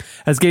him.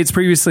 As Gates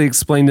previously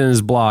explained in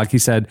his blog, he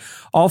said,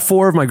 "All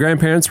 4 of my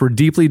grandparents were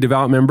deeply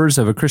devout members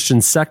of a Christian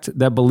sect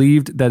that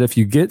believed that if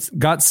you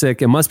got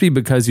sick, it must be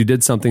because you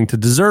did something to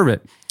deserve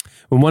it.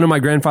 When one of my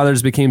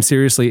grandfathers became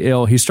seriously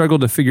ill, he struggled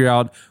to figure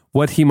out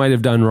what he might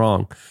have done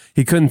wrong.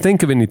 He couldn't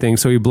think of anything,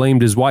 so he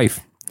blamed his wife.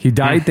 He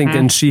died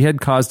thinking she had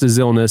caused his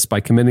illness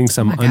by committing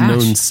some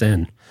unknown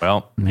sin."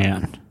 Well,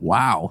 Man.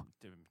 Wow.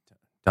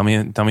 tell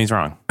me he's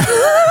wrong.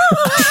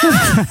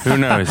 Who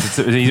knows?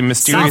 He's a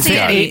mysterious Salty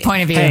guy. Eddie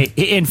point of view. Hey,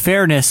 in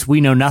fairness,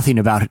 we know nothing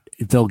about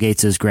Bill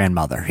Gates'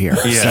 grandmother here.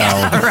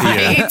 Yeah.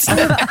 Right.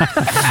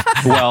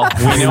 Well,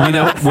 We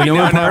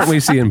know in part, we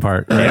see in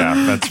part. Right?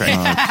 Yeah, that's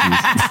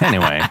right.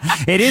 Anyway,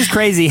 It is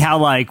crazy how,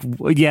 like,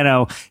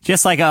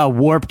 just like a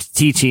warped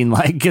teaching,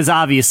 like, because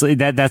obviously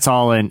that's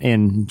all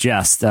in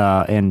jest,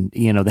 and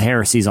the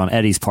heresies on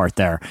Eddie's part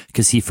there,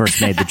 because he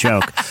first made the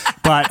joke.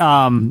 But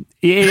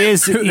it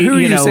is. Who are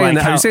you saying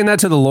that? Are you saying that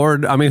to the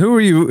Lord? I mean, who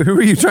are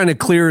you trying to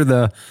clear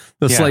the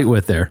slate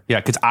with there? yeah,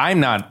 because I'm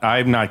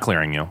not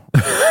clearing you.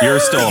 You're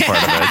still a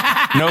part of it.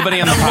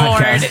 Nobody on the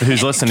podcast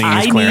who's listening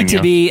is clearing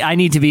you. I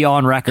need to be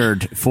on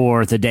record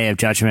for the Day of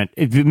Judgment.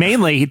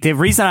 Mainly, the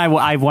reason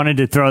I wanted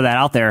to throw that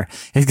out there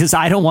is because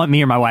I don't want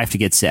me or my wife to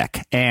get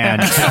sick,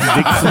 and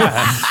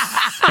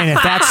and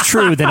if that's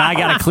true, then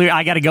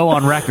I got to go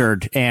on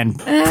record and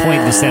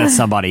point the sin at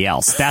somebody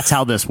else. That's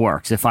how this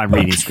works. If I'm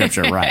reading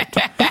scripture right.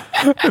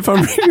 If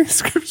I'm reading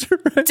scripture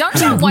right.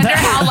 Don't you wonder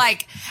how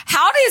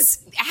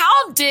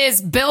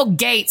does Bill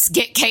Gates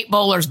get Kate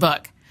Bowler's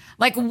book?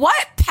 Like, what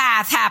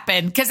path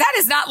happened? Because that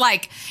is not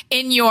like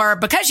in your,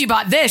 because you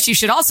bought this, you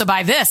should also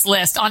buy this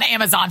list on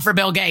Amazon for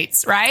Bill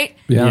Gates, right?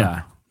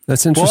 Yeah.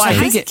 That's interesting. Well, I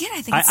think it's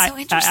so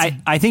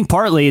interesting. I think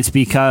partly it's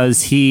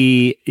because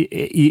he,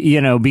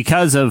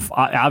 because of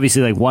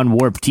obviously like one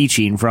warped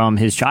teaching from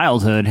his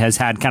childhood has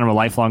had kind of a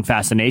lifelong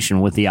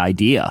fascination with the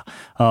idea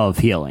of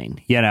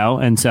healing,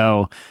 and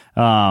so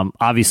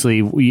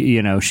obviously,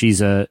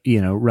 she's a,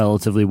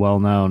 relatively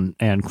well-known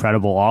and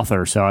credible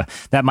author. So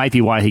that might be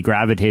why he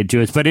gravitated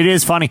to it. But it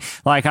is funny.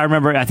 Like, I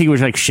remember, I think it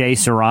was like Shea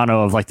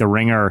Serrano of like The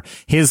Ringer,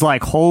 his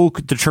like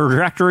the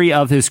trajectory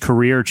of his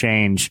career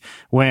change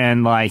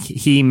when like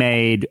he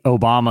made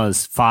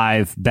Obama's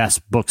 5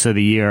 best books of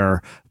the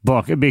year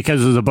book,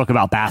 because it was a book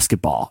about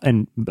basketball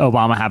and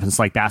Obama happens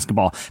to like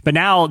basketball. But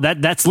now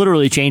that's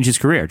literally changed his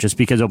career just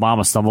because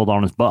Obama stumbled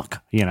on his book,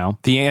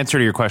 The answer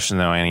to your question,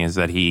 though, Annie, is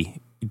that he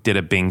did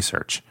a Bing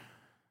search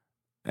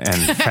and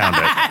found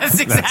it. That's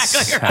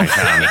exactly right.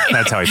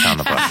 That's how he found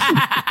the book.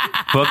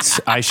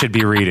 Books I should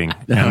be reading.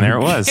 And there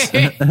it was.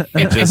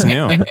 It just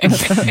knew.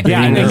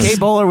 Yeah, and Kate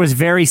Bowler was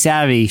very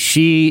savvy.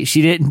 She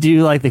didn't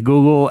do like the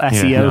Google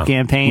SEO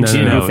campaign. She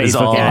didn't do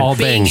Facebook ads. All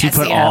Bing. She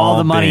put all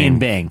the money in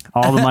Bing.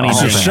 All the money in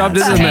Bing. Shoved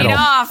it in the Paid middle.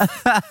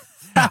 off.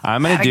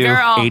 I'm going to do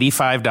Girl.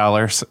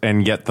 $85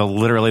 and get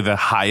literally the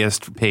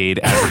highest paid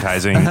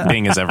advertising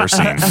Bing has ever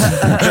seen.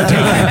 That's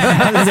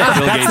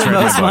the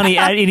most money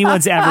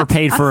anyone's ever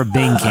paid for a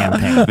Bing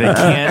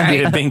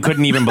campaign. Bing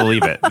couldn't even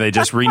believe it. They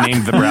just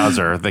renamed the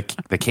browser the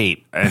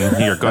Kate. And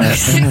here, go ahead.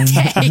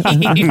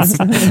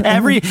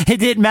 It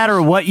didn't matter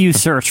what you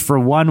searched for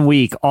 1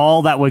 week.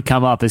 All that would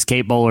come up is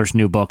Kate Bowler's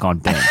new book on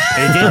Bing.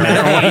 It didn't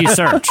matter what you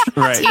searched.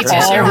 Right. Teach us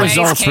All your ways,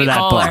 results for Kate that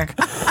Bowler. book.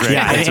 Right,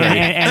 Yeah, that's right.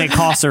 and it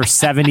costs her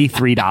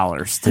 $73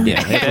 to do.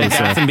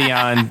 Bath and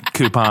Beyond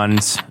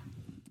coupons,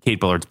 Kate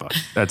Bullard's book.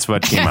 That's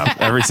what came up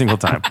every single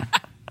time.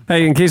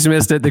 Hey, in case you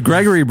missed it, the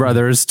Gregory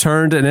brothers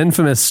turned an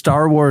infamous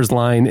Star Wars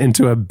line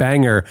into a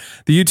banger.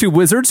 The YouTube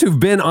wizards, who've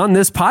been on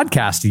this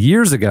podcast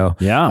years ago,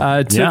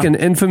 took an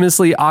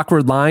infamously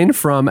awkward line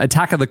from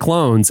Attack of the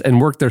Clones and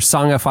worked their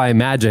songify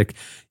magic.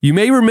 You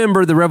may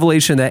remember the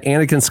revelation that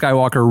Anakin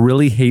Skywalker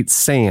really hates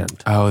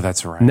sand. Oh,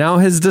 that's right. Now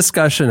his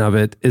discussion of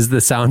it is the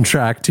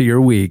soundtrack to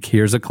your week.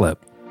 Here's a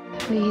clip.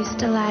 We used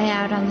to lie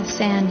out on the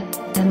sand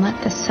and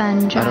let the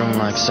sun dry I don't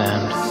like us.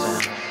 sand.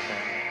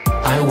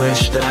 I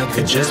wish that I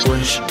could just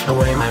wish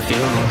away my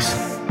feelings,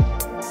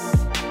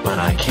 but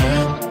I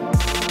can't.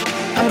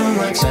 I don't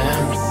like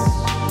sand.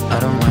 I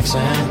don't like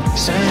sand.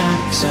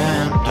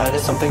 Sand. That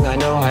is something I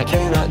know I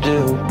cannot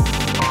do.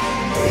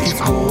 It's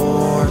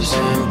coarse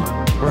and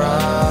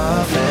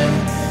rough,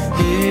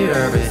 and here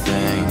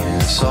everything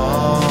is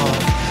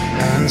soft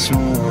and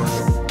smooth.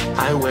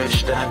 I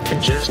wish that I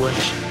could just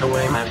wish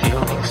away my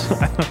feelings.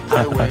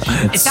 I wish.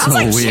 It sounds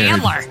like weird.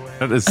 Chandler.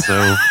 That is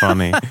so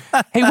funny.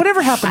 Hey,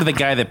 whatever happened to the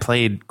guy that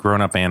played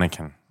grown-up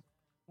Anakin?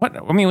 What?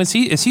 I mean, is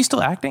he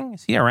still acting?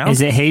 Is he around? Is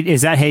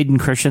that Hayden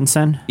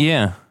Christensen?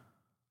 Yeah.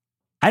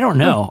 I don't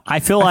know. I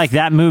feel like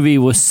that movie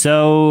was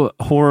so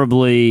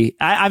horribly.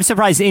 I'm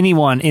surprised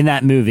anyone in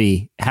that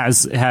movie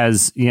has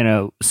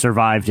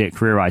survived it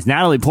career wise.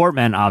 Natalie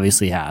Portman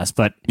obviously has,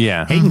 but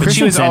Yeah. Hayden But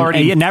she was Christensen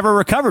already- never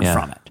recovered Yeah.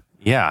 from it.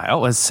 Yeah, it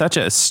was such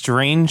a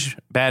strange,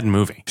 bad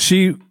movie.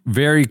 She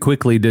very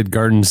quickly did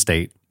Garden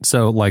State.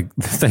 So, like,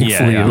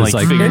 thankfully, Yeah, it was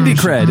like, like figured- indie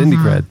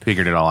cred.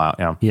 Figured it all out.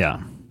 Yeah. Yeah.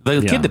 The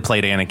Yeah. kid that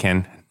played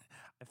Anakin,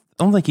 I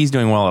don't think he's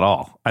doing well at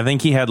all. I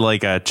think he had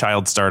like a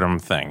child stardom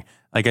thing.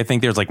 Like, I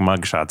think there's like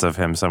mugshots of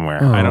him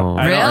somewhere. I don't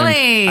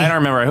Really? I don't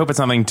remember. I hope it's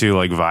nothing too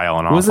like vile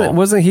and awful.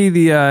 Wasn't he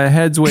the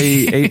heads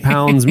weigh 8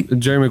 pounds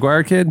Jerry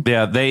Maguire kid?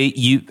 Yeah,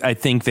 I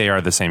think they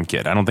are the same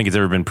kid. I don't think it's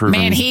ever been proven.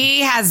 Man,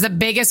 he has the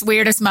biggest,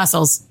 weirdest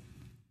muscles.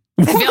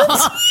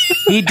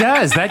 He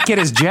does. That kid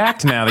is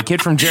jacked now. The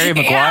kid from Jerry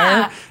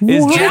Maguire Yeah.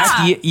 is What?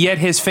 jacked, yet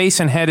his face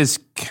and head is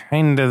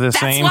kind of the That's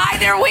same. why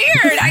they're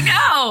weird. I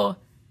know.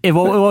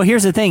 Well,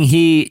 here's the thing.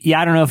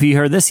 I don't know if you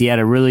heard this. He had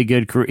a really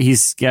good career.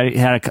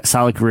 Had a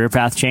solid career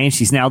path change.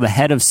 He's now the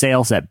head of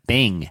sales at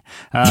Bing.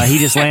 He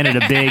just landed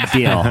a big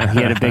deal.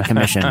 He had a big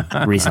commission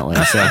recently.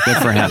 So good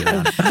for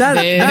him.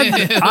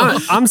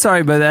 I'm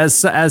sorry, but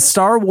as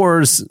Star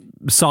Wars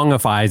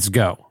songifies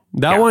go,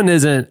 that one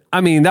isn't.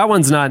 I mean, that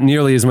one's not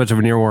nearly as much of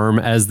an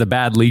earworm as the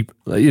bad lip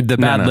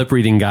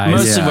reading guys.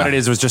 Mostly what it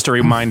is was just a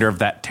reminder of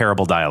that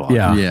terrible dialogue.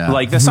 Yeah.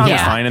 Like the song was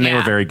Yeah. fine and they Yeah.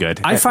 were very good.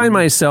 I find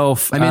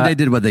myself. I mean, they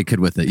did what they could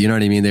with it. You know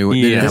what I mean? They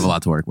didn't have a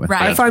lot to work with.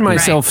 Right. I find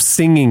myself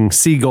singing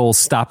 "Seagull,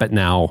 Stop It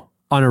Now"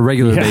 on a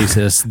regular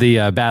basis.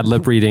 The bad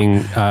lip reading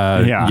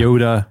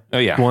Yoda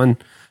one.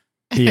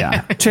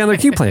 Yeah. Chandler,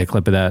 can you play a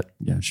clip of that?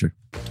 Yeah, sure.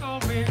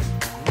 Told me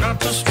not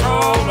to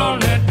stroll on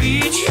that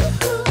beach.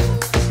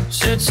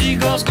 Said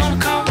seagulls gonna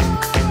come.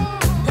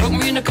 Put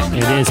me in the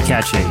coconut. It is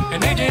catchy.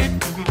 And they did.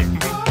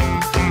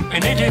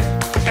 And they did.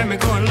 Had me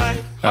going like.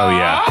 Oh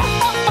yeah.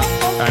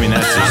 I mean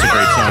that's just a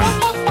great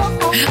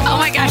song. Oh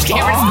my gosh,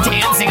 Cameron's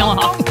dancing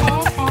along.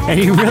 And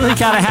you really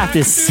kind of have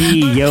to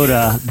see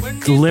Yoda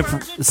lip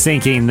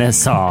syncing this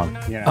song.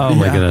 Oh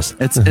my goodness,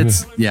 It's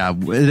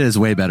it is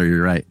way better.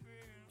 You're right.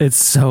 it's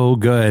so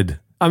good.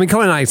 I mean,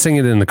 Cohen and I sing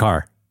it in the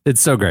car.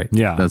 It's so great.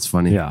 Yeah. That's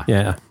funny. Yeah.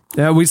 Yeah.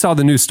 We saw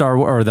the new Star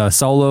Wars or the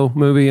Solo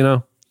movie,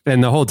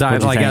 and the whole time,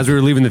 What'd you like think? as we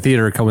were leaving the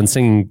theater, Cohen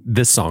singing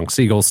this song,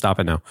 "Seagull, Stop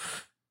It Now."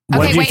 What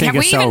Okay, did you wait, think have of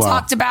we even Solo?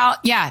 talked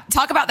about,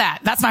 talk about that.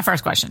 That's my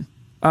first question.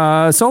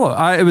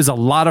 Solo. It was a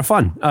lot of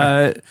fun.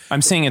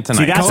 I'm seeing it tonight.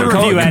 See, that's a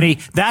review, Eddie.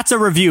 That's a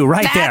review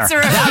right That's there.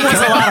 a review. That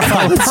was a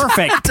lot of fun.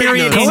 Perfect.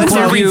 Period. Cohen's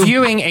Cohen's review-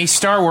 reviewing a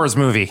Star Wars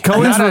movie.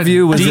 Cohen's Not a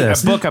review was deep-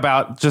 this. a book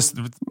about just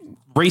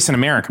race in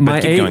America. But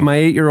my keep going.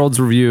 8-year-old's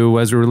review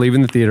as we were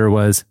leaving the theater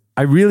was,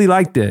 I really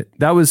liked it.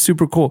 That was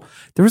super cool.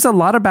 There was a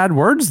lot of bad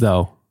words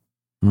though.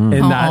 And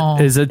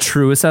that is a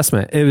true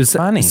assessment. It was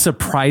Funny.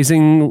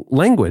 surprising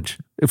language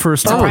for a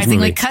Star Wars Surprisingly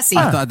movie. cussy.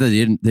 I thought that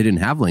they didn't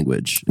have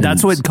language.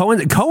 That's what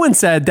Cohen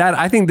said. That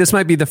I think this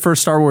might be the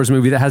first Star Wars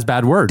movie that has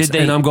bad words. Did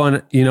they- and I'm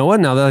going, you know what?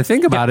 Now that I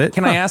think about it,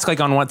 Can I ask,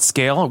 like, on what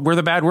scale were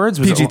the bad words?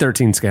 Was it-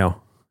 PG-13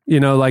 scale.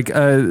 Like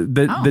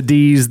the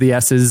D's, the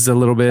S's a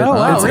little bit. Oh,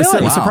 wow, it's,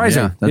 really? it's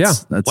surprising. Yeah,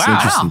 that's Wow.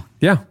 interesting.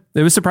 Yeah,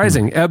 it was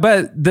surprising.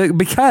 But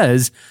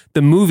because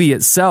the movie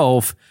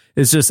itself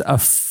is just a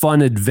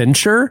fun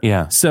adventure.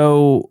 Yeah.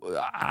 So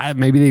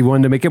maybe they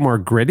wanted to make it more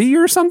gritty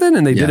or something,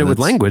 and they did it with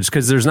that's- language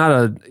because there's not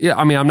a. Yeah,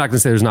 I mean, I'm not going to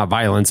say there's not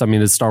violence. I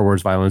mean, it's Star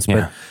Wars violence,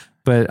 Yeah.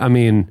 but I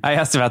mean, I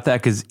asked about that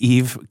because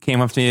Eve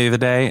came up to me the other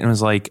day and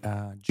was like,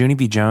 Junie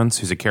B. Jones,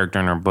 who's a character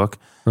in our book,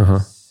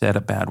 said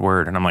a bad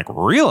word. And I'm like,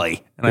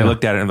 really? And I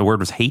looked at it and the word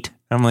was hate.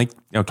 I'm like,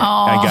 okay,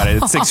 I got it.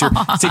 It's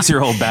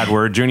 6-year-old bad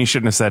word. Junie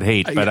shouldn't have said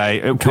hate,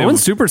 but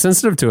Cohen's super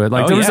sensitive to it.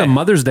 Like Oh, there was yeah. a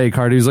Mother's Day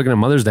card. He was looking at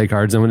Mother's Day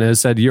cards, and when it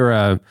said you're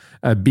a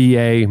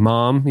BA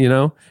mom,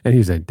 and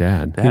he's like,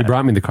 Dad. He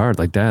brought me the card.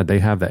 Like, Dad, they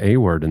have the A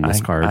word in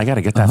this card. I got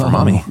to get that for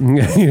mommy.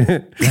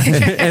 and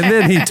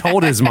then he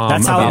told his mom.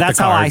 That's about how the I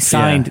cards.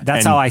 signed. Yeah.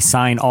 That's And- how I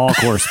sign all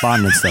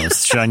correspondence. Though,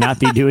 should I not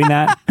be doing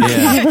that?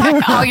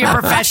 Yeah. All your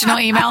professional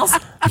emails.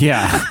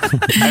 Yeah,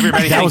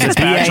 Everybody that was thinks a it's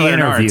Bachelor BA in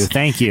interview. Arts.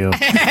 Thank you,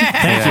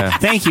 Yeah.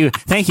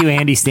 thank you,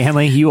 Andy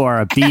Stanley. You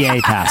are a BA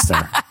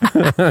pastor.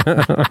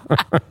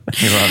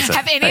 He loves it.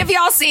 Have any of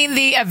y'all seen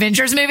the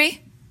Avengers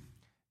movie?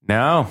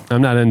 No.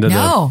 I'm not into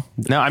No.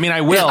 No, I mean,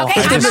 I will. Okay,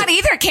 I I'm just- not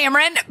either,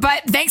 Cameron,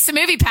 but thanks to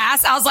Movie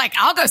Pass, I was like,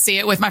 I'll go see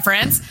it with my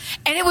friends.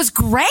 And it was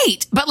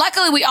great. But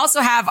luckily, we also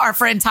have our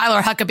friend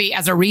Tyler Huckabee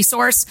as a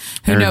resource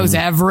who knows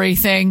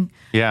everything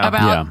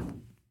about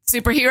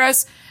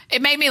superheroes.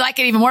 It made me like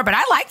it even more, but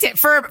I liked it.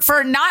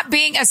 For not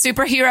being a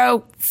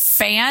superhero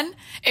fan,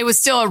 it was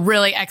still a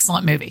really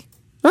excellent movie.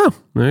 Oh,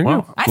 there you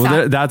go. I Well,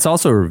 thought- that's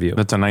also a review.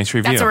 That's a nice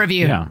review. That's a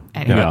review. Yeah.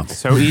 Anyway. Yeah.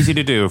 So easy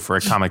to do for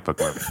a comic book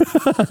movie.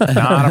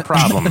 Not a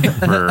problem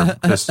for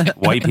just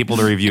white people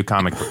to review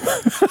comic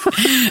books.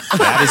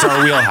 That is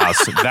our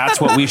wheelhouse.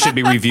 That's what we should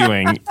be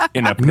reviewing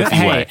in a pithy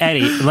Hey, way.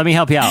 Eddie, let me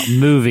help you out.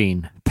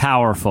 Moving,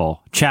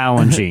 powerful,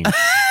 challenging,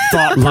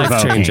 thought-provoking.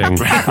 Life-changing.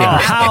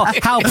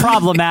 How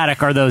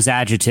problematic are those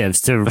adjectives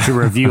to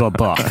review a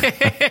book?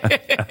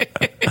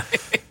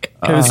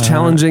 It was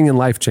challenging and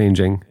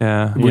life-changing.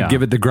 Yeah. Would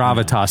give it the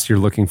gravitas you're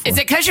looking for. Is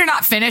it because you're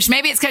not finished?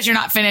 Maybe it's because you're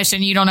not finished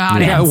and you don't know how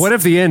it ends. What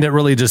if the end, it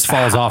really just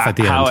falls off at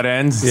the end? How it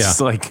ends? Yeah.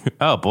 It's like,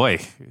 oh boy,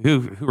 who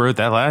wrote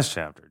that last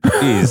chapter?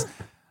 Jeez.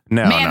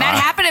 No, Man, that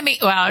happened to me.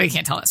 Well, you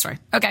can't tell that story.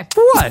 Okay.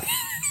 What?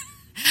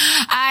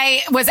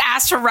 I was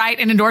asked to write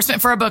an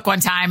endorsement for a book one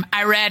time.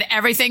 I read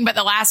everything but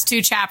the last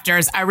 2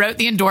 chapters. I wrote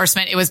the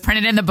endorsement. It was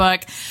printed in the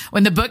book.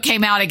 When the book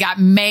came out, it got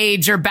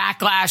major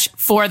backlash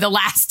for the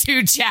last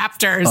 2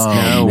 chapters.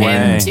 No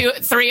way.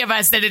 And 3 of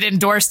us that had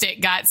endorsed it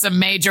got some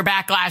major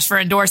backlash for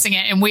endorsing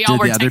it. And we all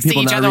were Did the other texting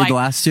people each not other read like, the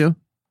last 2?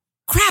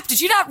 crap,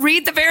 did you not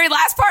read the very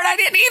last part? I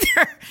didn't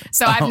either.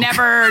 So I've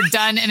never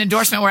done an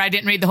endorsement where I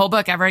didn't read the whole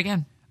book ever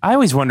again. I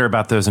always wonder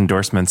about those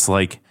endorsements,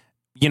 like,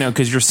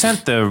 because you're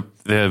sent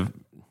the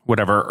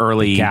whatever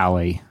early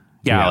galley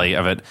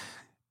of it.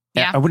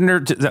 Yeah. I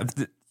wonder,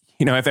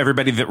 if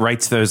everybody that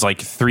writes those like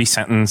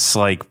 3-sentence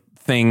like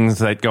things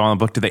that go on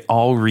the book, do they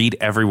all read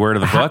every word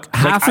of the book?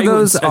 Half of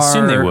those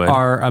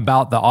are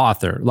about the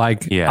author.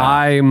 Like, Yeah.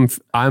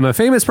 I'm a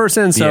famous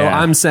person, so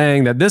I'm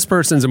saying that this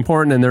person's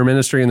important and their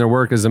ministry and their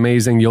work is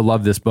amazing. You'll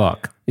love this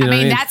book. You know what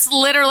I mean? That's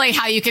literally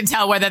how you can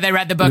tell whether they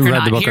read the book or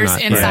not. Here's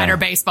insider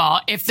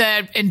baseball. If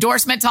the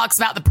endorsement talks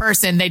about the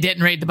person, they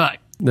didn't read the book.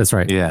 That's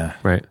right. Yeah.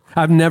 Right.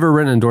 I've never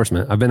written an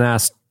endorsement. I've been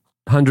asked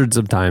hundreds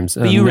of times.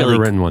 And But I've never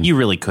written one. You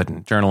really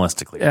couldn't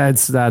journalistically.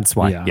 That's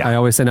why. Yeah. I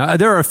always say no.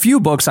 There are a few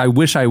books I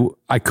wish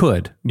I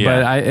could,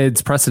 but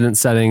it's precedent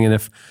setting. And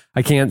if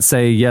I can't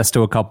say yes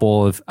to a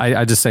couple,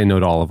 I just say no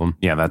to all of them.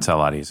 Yeah, that's a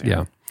lot easier.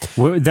 Yeah.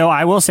 Though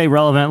I will say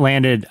Relevant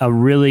landed a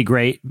really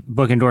great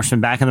book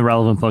endorsement back in the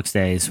Relevant Books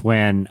days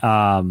when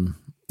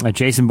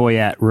Jason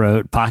Boyette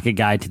wrote Pocket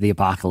Guide to the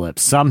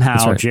Apocalypse.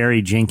 Somehow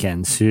Jerry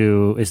Jenkins,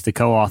 who is the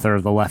co-author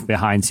of the Left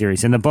Behind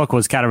series, and the book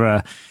was kind of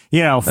a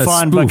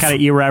fun but kind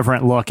of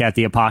irreverent look at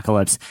the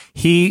apocalypse.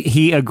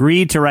 He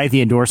agreed to write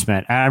the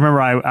endorsement. I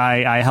remember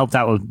I helped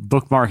out with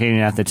book marketing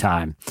at the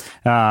time,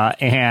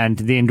 and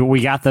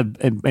we got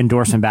the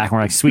endorsement back. And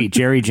we're like, sweet,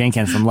 Jerry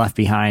Jenkins from Left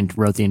Behind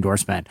wrote the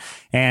endorsement,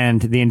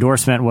 and the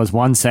endorsement was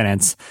one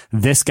sentence: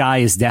 "This guy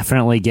is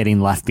definitely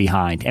getting left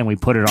behind," and we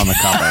put it on the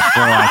cover.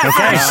 We're like,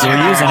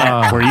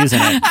 okay, we're using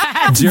it.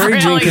 Jerry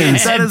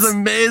Jenkins. That is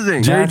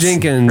amazing. Jerry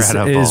Jenkins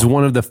is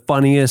one of the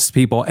funniest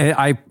people. And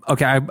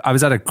I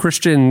was at a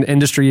Christian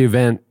industry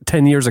event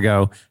 10 years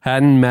ago,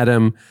 hadn't met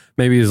him,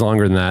 maybe it was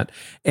longer than that.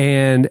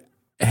 And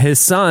his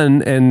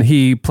son and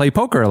he play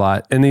poker a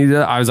lot. And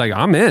I was like,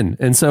 I'm in.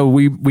 And so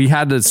we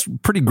had this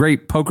pretty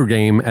great poker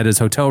game at his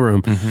hotel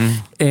room. Mm-hmm.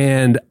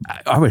 And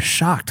I was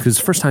shocked because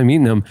first time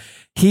meeting him,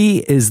 he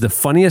is the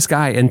funniest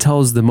guy and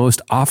tells the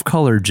most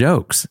off-color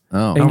jokes.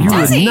 Oh, and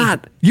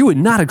you would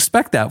not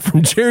expect that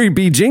from Jerry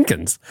B.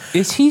 Jenkins.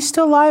 Is he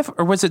still alive,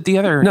 or was it the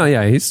other? No,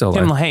 yeah, he's still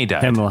alive. Tim LaHaye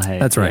died. Tim LaHaye.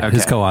 That's right,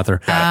 his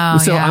co-author.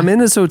 So I'm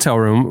in his hotel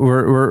room.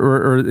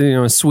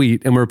 We're a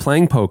suite, and we're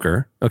playing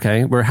poker.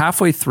 Okay, we're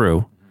halfway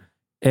through,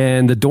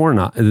 and the door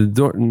knock at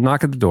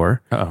the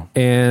door. Uh-oh.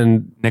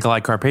 And Nikolai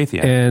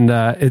Carpathian. And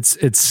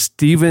it's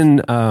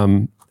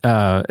Stephen.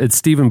 It's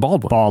Stephen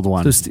Baldwin. Of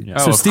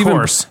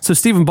course. So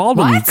Stephen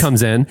Baldwin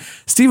comes in.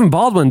 Stephen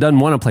Baldwin doesn't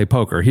want to play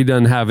poker. He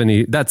doesn't have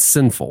any. That's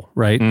sinful,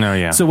 right? No,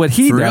 yeah. So what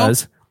he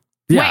does?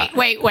 Yeah.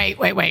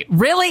 Wait.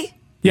 Really?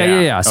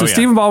 Yeah. So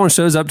Stephen Baldwin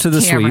shows up to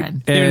the suite.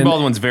 Stephen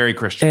Baldwin's very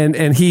Christian.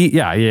 And he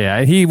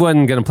he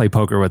wasn't going to play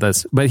poker with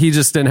us, but he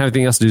just didn't have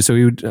anything else to do, so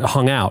he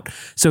hung out.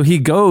 So he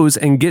goes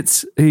and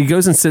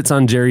sits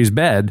on Jerry's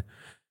bed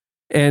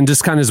and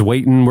just kind of is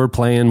waiting. We're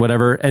playing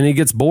whatever, and he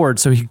gets bored,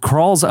 so he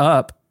crawls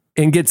up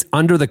and gets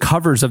under the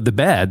covers of the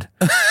bed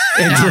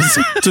and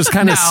just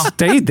kind of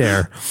stayed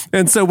there.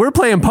 And so we're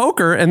playing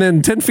poker, and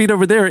then 10 feet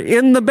over there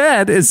in the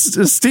bed is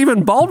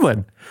Stephen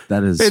Baldwin.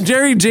 That is, and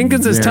Jerry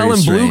Jenkins is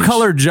telling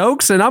blue-collar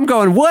jokes, and I'm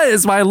going, what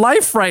is my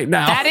life right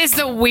now? That is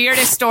the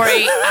weirdest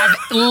story I've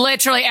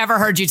literally ever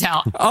heard you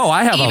tell. Oh,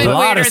 I have a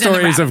lot of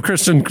stories of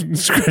Christian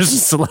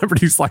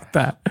celebrities like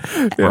that.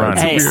 Yeah,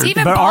 hey,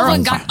 Stephen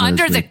Baldwin got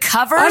under the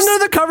covers?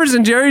 Under the covers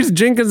in Jerry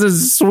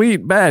Jenkins'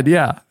 sweet bed,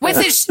 yeah. With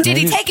did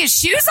he take his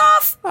shoes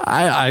off?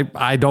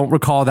 I don't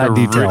recall that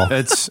detail.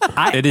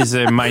 It is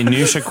a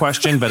minutia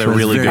question, but a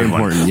really good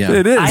one. Yeah.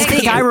 It is. I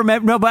think I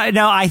remember.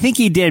 I think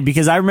he did,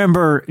 because I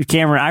remember,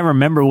 Cameron, I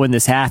remember when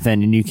this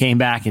happened and you came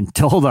back and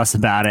told us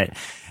about it.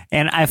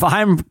 And if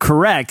I'm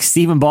correct,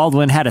 Stephen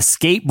Baldwin had a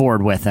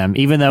skateboard with him,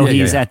 even though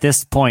he's at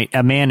this point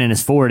a man in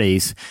his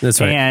 40s. That's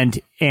right.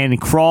 And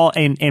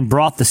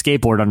brought the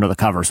skateboard under the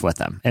covers with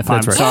him.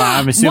 So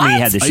I'm assuming he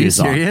had the shoes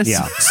on.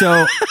 Yeah.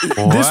 So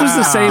this was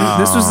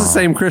the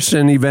same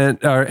Christian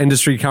event or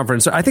industry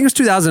conference. I think it was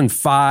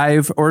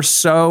 2005 or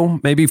so,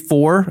 maybe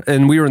 4,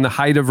 and we were in the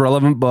height of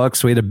Relevant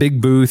Books. We had a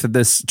big booth at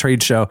this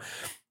trade show.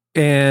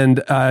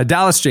 And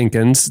Dallas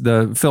Jenkins,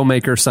 the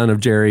filmmaker, son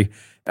of Jerry,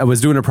 was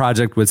doing a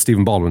project with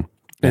Stephen Baldwin.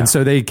 And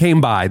so they came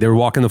by. They were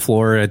walking the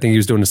floor. I think he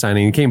was doing a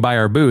signing. He came by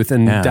our booth,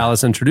 and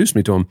Dallas introduced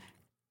me to him.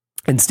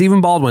 And Stephen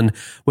Baldwin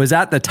was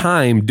at the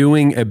time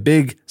doing a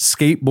big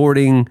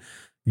skateboarding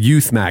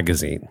youth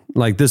magazine.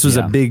 Like this was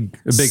a big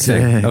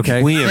thing.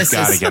 Okay. We have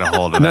got to get a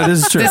hold of No, that.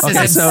 this is true. This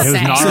Okay, is so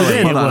insane.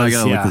 Hold on, I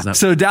gotta look this up.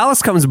 so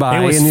Dallas comes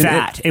by. It was and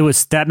fat.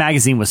 That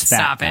magazine was fat.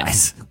 Stop it.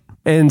 Guys.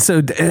 And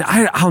so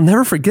I'll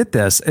never forget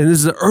this. And this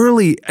is the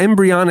early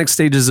embryonic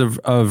stages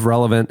of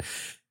Relevant.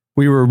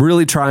 We were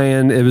really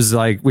trying. It was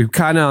like we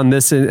kind of on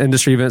this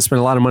industry event spent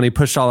a lot of money,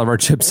 pushed all of our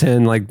chips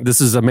in. Like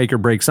this is a make or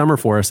break summer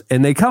for us.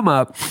 And they come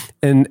up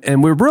and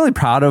we're really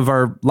proud of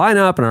our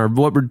lineup and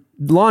what we're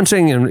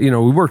launching. And, we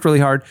worked really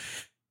hard.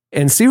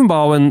 And Stephen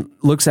Baldwin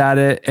looks at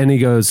it and he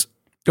goes,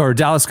 or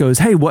Dallas goes,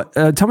 hey,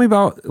 tell him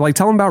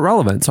about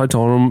Relevant. So I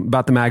told him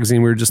about the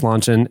magazine we were just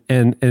launching.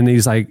 And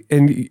he's like,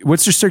 and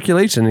what's your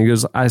circulation? And he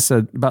goes, I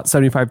said about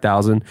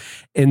 75,000.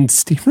 And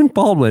Stephen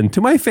Baldwin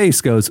to my face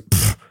goes,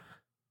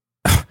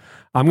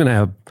 I'm gonna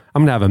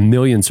have 1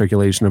 million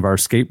circulation of our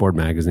skateboard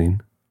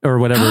magazine or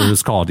whatever it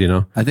was called.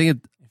 I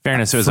think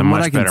Fairness, it was a from what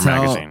much I can better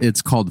tell, magazine.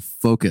 it's called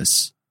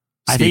Focus.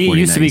 I think it Skateboarding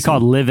used to be magazine.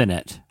 called Live in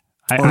It.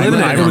 Living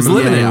It. It was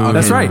Living It. Yeah,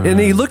 That's okay. right. And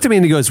he looked at me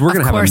and he goes, we're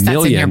gonna have 1 course,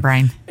 million. that's in your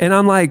brain. And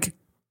I'm like,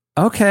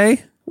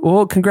 okay.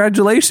 Well,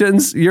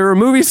 congratulations. You're a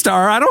movie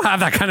star. I don't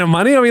have that kind of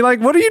money. I mean, like,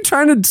 what are you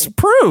trying to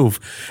prove?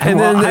 And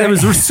then it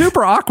was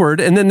super awkward.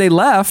 And then they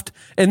left.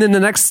 And then the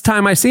next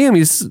time I see him,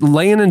 he's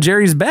laying in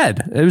Jerry's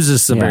bed. It was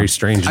just a very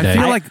strange day. I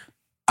feel like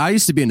I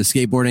used to be into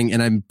skateboarding,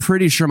 and I'm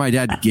pretty sure my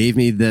dad gave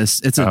me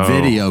this. It's a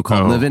video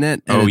called "Live in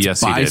It," and it's yes,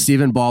 he by did.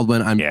 Stephen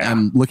Baldwin.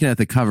 I'm looking at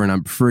the cover, and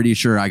I'm pretty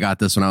sure I got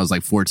this when I was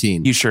like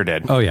 14. You sure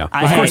did. Oh, yeah.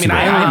 I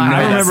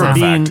remember that's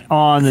being fact.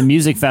 on the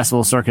music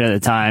festival circuit at the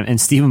time,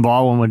 and Stephen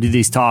Baldwin would do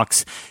these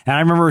talks, and I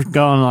remember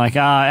going like,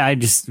 I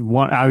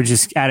was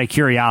just out of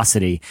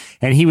curiosity,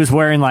 and he was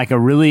wearing like a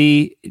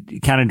really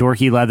kind of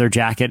dorky leather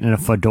jacket and a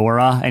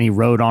fedora, and he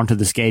rode onto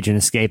the stage in a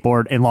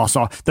skateboard and lost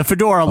all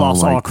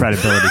all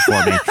credibility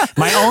for me.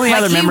 My only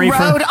other memory he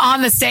from rode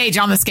on the stage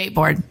on the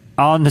skateboard.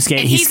 on the skate,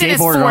 And he he's in his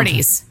skateboarded on-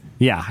 40s.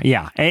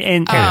 Yeah.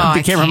 And I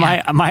the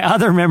camera, my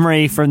other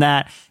memory from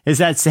that is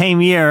that same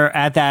year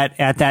at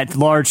that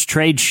large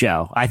trade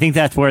show. I think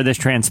that's where this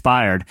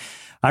transpired.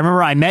 I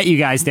remember I met you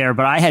guys there,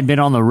 but I had been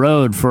on the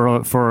road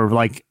for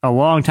like a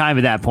long time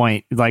at that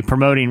point, like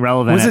promoting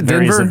Relevant Was at it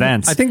various Denver?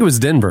 events. I think it was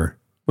Denver.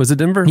 Was it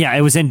Denver? Yeah,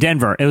 it was in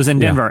Denver.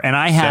 And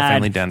I had,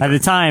 Definitely Denver. at the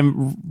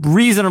time,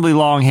 reasonably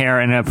long hair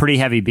and a pretty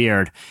heavy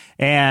beard.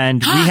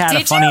 And we had a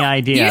Did funny you?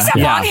 idea. You used to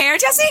have long hair,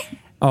 Jesse?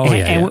 Oh,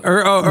 yeah. And-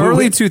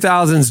 Early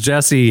 2000s,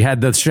 Jesse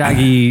had the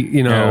shaggy,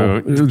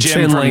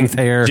 chin length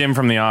hair. Jim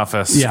from The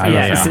Office.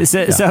 Yeah.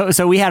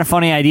 So we had a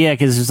funny idea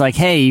because it was like,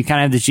 hey, you kind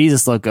of have the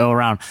Jesus look go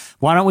around.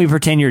 Why don't we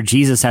pretend you're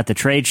Jesus at the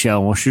trade show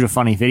and we'll shoot a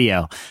funny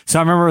video? So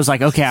I remember it was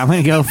like, okay, I'm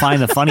going to go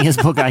find the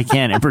funniest book I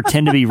can and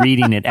pretend to be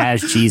reading it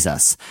as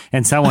Jesus.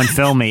 And someone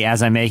film me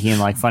as I'm making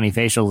like funny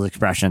facial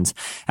expressions.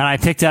 And I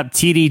picked up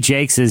T.D.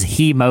 Jakes'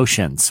 He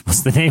Motions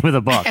was the name of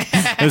the book.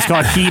 It was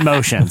called He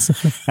Motions.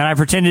 And I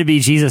pretended to be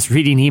Jesus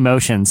reading He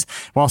Motions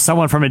while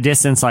someone from a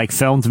distance like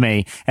filmed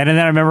me. And then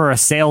I remember a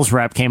sales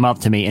rep came up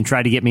to me and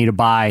tried to get me to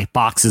buy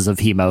boxes of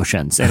He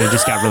Motions. And it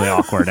just got really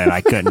awkward and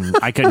I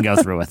couldn't go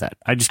through with it.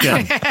 I just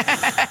couldn't.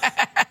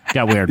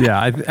 Got weird. Yeah,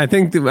 I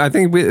think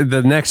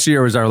the next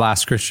year was our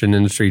last Christian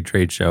industry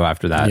trade show.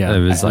 After that, Yeah. it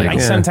was like I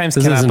sometimes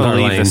this cannot isn't our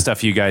believe lane. the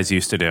stuff you guys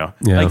used to do.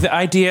 Yeah. Like the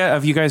idea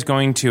of you guys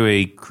going to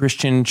a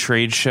Christian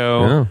trade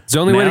show. Yeah. It's the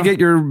only way to now. get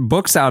your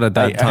books out at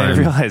that I time.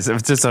 realize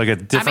it's just like a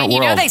different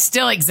world. they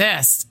still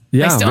exist.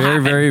 Yeah, they still very,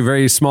 happen. very,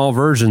 very small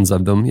versions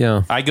of them.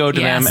 Yeah. I go to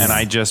them Yes. and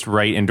I just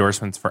write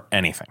endorsements for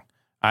anything.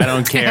 I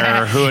don't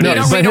care who it You is.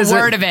 don't but read a his-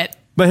 word of it.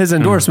 But his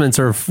endorsements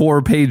are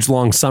 4-page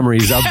long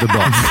summaries of the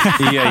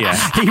book. Yeah.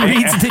 He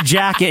reads the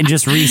jacket and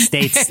just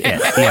restates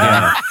it.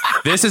 Yeah.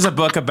 This is a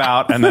book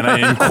about, and then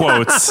in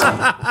quotes,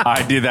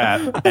 I do that.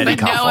 Eddie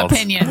But no Kaufholz.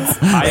 opinions.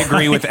 I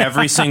agree with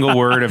every single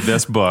word of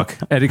this book.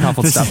 Eddie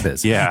Kaufholz Stuff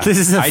Biz. Yeah. This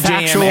is a IJM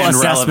factual and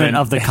assessment Relevant.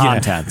 of the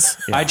contents.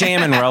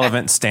 IJM and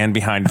Relevant stand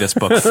behind this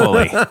book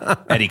fully.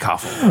 Eddie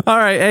Kaufholz. All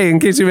right. Hey, in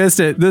case you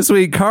missed it, this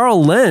week,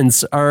 Carl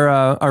Lentz,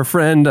 our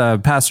friend,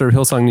 pastor of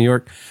Hillsong, New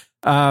York,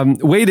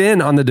 weighed in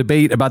on the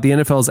debate about the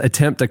NFL's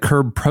attempt to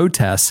curb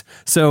protests.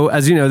 So,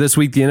 as you know, this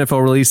week, the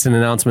NFL released an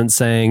announcement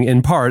saying,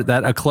 in part,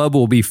 that a club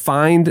will be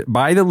fined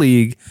by the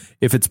league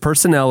if its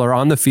personnel are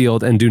on the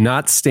field and do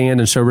not stand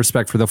and show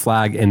respect for the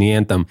flag and the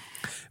anthem,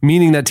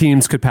 meaning that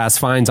teams could pass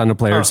fines on the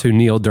players who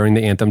kneel during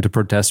the anthem to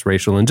protest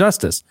racial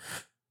injustice.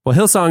 Well,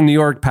 Hillsong New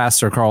York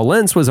pastor Carl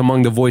Lentz was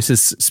among the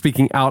voices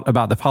speaking out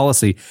about the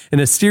policy. In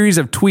a series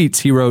of tweets,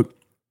 he wrote,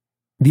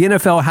 "The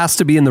NFL has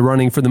to be in the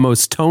running for the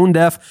most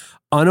tone-deaf,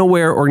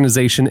 unaware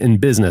organization in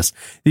business.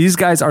 These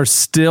guys are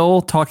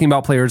still talking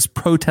about players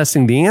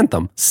protesting the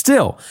anthem.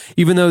 Still,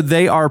 even though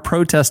they are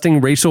protesting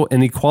racial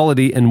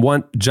inequality and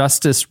want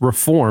justice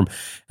reform,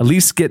 at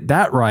least get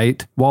that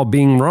right while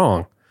being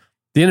wrong.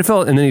 The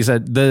NFL," and then he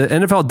said, "the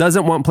NFL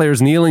doesn't want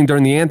players kneeling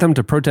during the anthem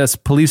to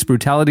protest police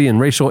brutality and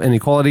racial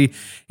inequality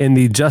in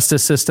the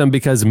justice system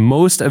because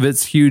most of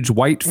its huge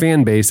white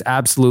fan base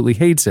absolutely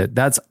hates it.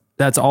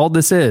 That's all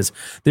this is.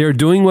 They are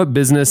doing what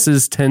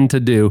businesses tend to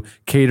do,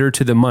 cater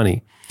to the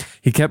money."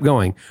 He kept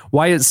going.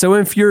 Why it's so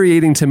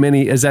infuriating to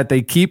many is that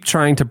they keep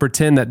trying to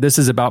pretend that this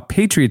is about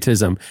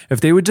patriotism.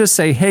 If they would just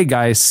say, hey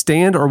guys,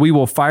 stand or we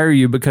will fire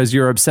you because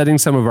you're upsetting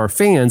some of our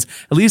fans,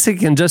 at least it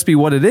can just be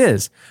what it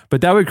is.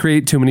 But that would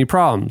create too many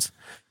problems.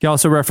 He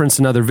also referenced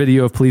another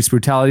video of police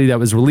brutality that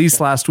was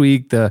released last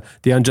week, the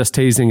unjust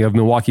tasing of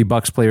Milwaukee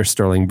Bucks player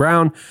Sterling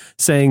Brown,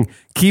 saying,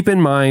 keep in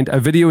mind, a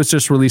video was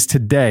just released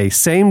today,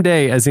 same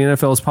day as the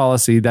NFL's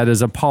policy that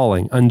is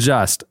appalling,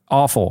 unjust,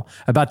 awful,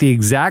 about the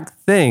exact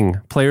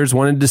thing players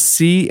wanted to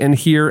see and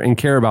hear and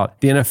care about.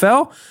 The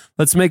NFL,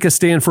 let's make a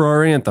stand for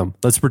our anthem.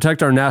 Let's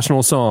protect our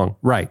national song.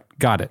 Right,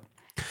 got it.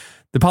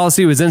 The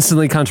policy was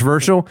instantly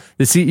controversial.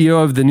 The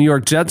CEO of the New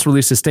York Jets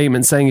released a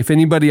statement saying if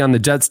anybody on the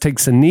Jets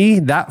takes a knee,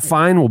 that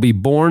fine will be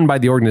borne by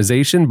the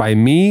organization, by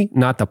me,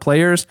 not the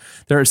players.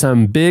 There are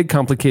some big,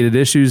 complicated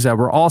issues that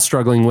we're all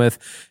struggling with,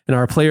 and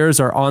our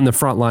players are on the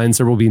front lines.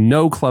 There will be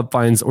no club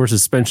fines or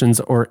suspensions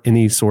or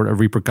any sort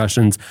of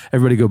repercussions.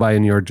 Everybody go buy a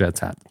New York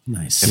Jets hat.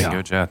 Nice.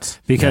 Go Jets.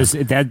 Because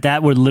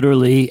that would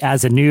literally,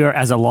 as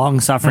a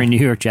long-suffering New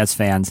York Jets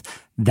fans,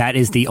 that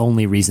is the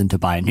only reason to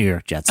buy a New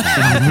York Jets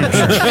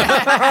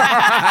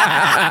hat.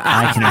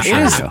 I can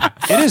assure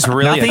you. It is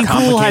really nothing a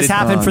complicated... cool has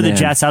happened for the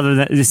Jets other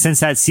than since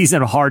that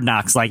season of Hard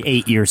Knocks like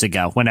 8 years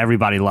ago when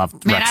everybody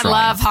loved Man, Rex I Ryan.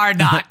 love Hard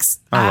Knocks.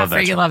 I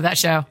freaking love that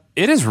show.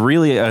 It is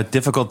really a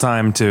difficult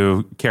time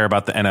to care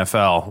about the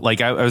NFL.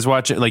 Like I was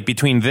watching, like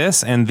between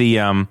this and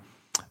the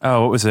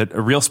what was it?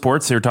 Real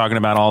Sports. They were talking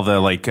about all the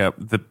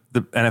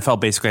the NFL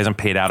basically hasn't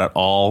paid out at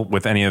all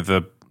with any of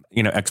the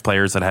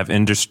ex-players that have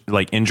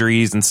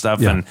injuries and stuff.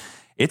 Yeah. And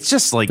it's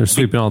just like they're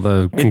sweeping all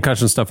the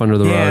concussion stuff under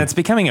the rug. Yeah, it's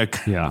becoming a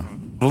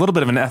little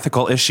bit of an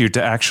ethical issue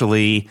to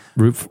actually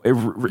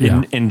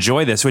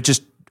enjoy this, which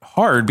is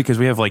hard because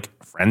we have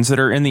friends that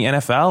are in the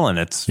NFL and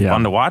it's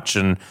fun to watch.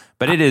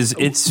 But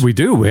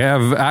we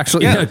have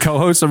actually a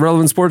co-host of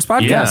Relevant Sports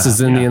Podcast is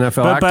in the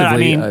NFL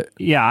actively. But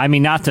I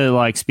mean, not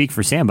to speak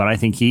for Sam, but I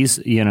think he's,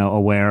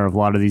 aware of a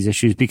lot of these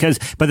issues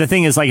but the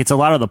thing is it's a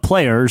lot of the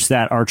players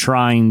that are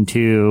trying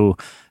to,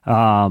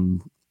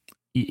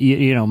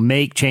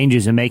 make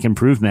changes and make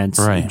improvements,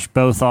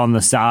 both on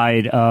the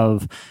side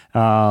of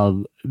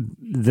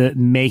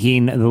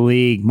making the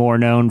league more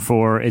known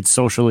for its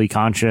socially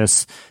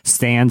conscious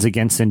stands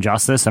against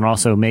injustice and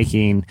also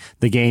making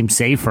the game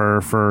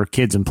safer for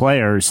kids and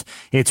players.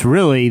 It's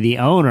really the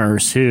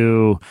owners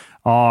who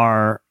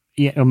are.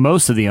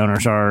 Most of the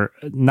owners are,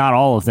 not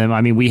all of them. I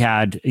mean, we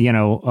had,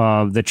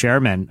 the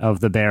chairman of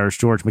the Bears,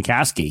 George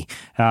McCaskey,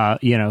 the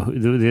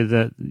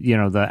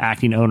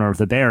acting owner of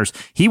the Bears.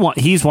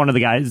 He's one of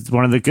the guys,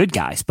 one of the good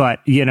guys. But,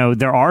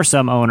 there are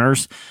some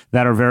owners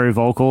that are very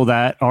vocal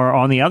that are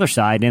on the other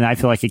side. And I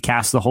feel like it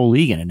casts the whole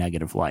league in a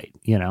negative light,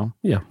 Yeah.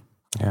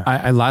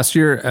 I last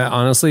year,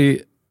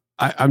 honestly,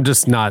 I'm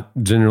just not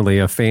generally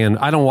a fan.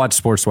 I don't watch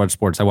sports to watch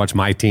sports. I watch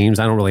my teams.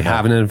 I don't really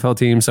have an NFL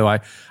team. So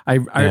I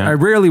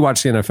rarely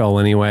watch the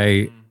NFL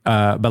anyway.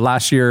 But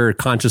last year,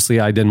 consciously,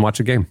 I didn't watch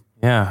a game.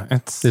 Yeah.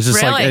 It's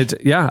just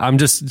really? I'm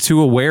just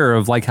too aware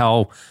of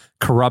how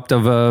corrupt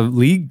of a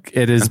league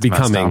it is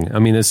becoming. I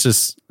mean, it's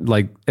just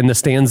in the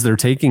stands they're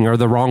taking are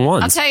the wrong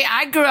ones. I'll tell you,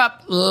 I grew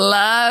up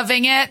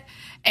loving it.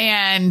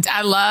 And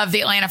I love the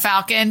Atlanta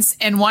Falcons.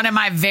 And one of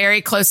my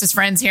very closest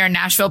friends here in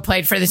Nashville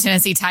played for the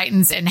Tennessee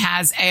Titans and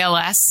has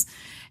ALS.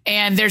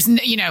 And there's,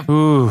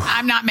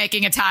 I'm not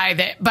making a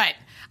tie but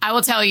I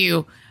will tell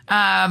you,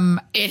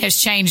 it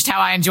has changed how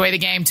I enjoy the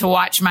game to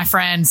watch my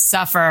friends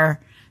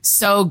suffer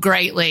so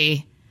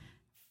greatly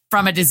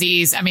from a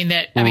disease. I mean,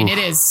 it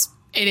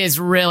is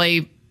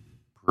really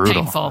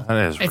brutal. Painful.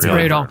 It's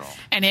really brutal.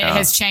 And it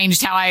has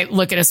changed how I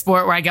look at a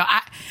sport where I go,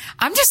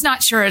 I'm just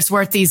not sure it's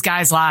worth these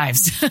guys'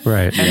 lives.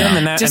 Right. And then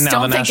the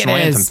national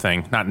anthem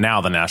thing, not now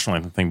the national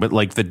anthem thing, but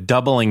the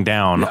doubling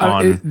down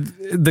on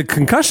the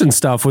concussion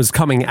stuff was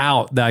coming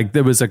out.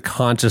 There was a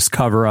conscious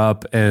cover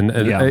up and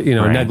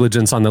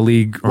negligence on the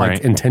league,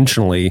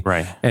 intentionally.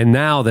 Right. And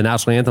now the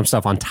national anthem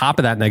stuff on top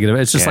of that negative,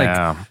 it's just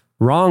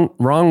wrong.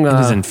 It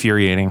is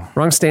infuriating.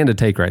 Wrong stand to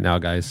take right now,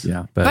 guys.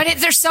 Yeah. But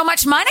there's so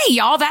much money,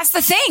 y'all. That's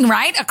the thing,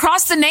 right?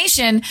 Across the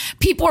nation,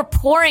 people are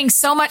pouring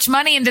so much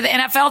money into the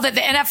NFL that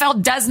the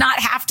NFL does not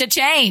have to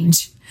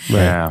change.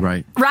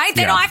 Right.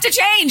 They don't have to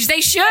change.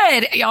 They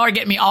should. Y'all are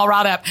getting me all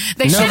riled up.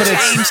 They should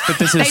change.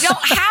 They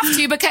don't have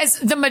to because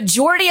the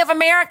majority of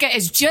America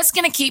is just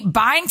going to keep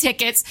buying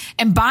tickets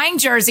and buying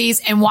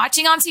jerseys and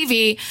watching on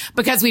TV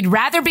because we'd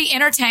rather be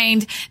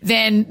entertained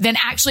than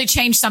actually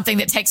change something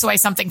that takes away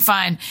something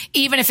fun,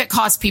 even if it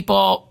costs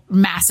people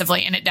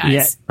massively, and it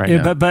does.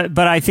 Yeah,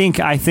 but I think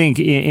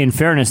in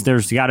fairness,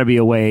 there's got to be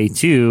a way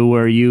too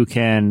where you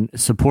can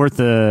support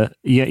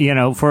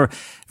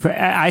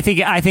I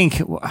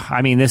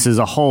mean, this is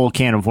a whole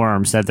can of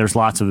worms that there's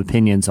lots of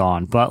opinions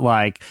on, but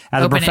at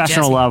the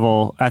professional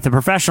level, I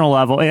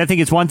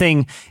think it's one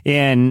thing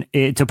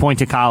to point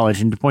to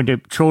college and to point to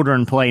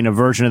children playing a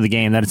version of the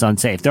game that is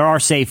unsafe. There are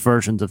safe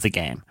versions of the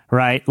game,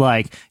 right?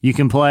 You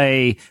can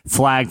play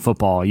flag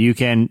football, you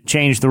can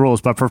change the rules,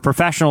 but for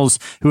professionals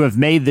who have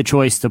made the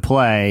choice to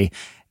play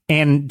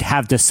and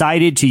have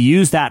decided to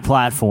use that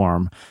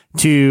platform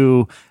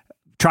to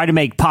try to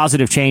make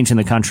positive change in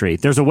the country.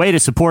 There's a way to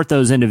support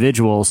those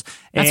individuals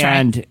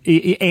and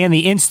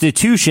the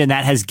institution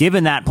that has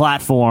given that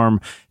platform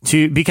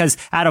because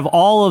out of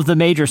all of the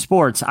major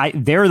sports,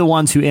 they're the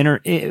ones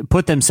who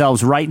put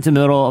themselves right into the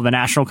middle of a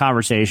national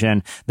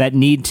conversation that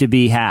need to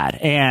be had.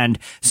 And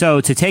so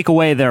to take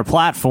away their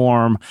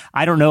platform,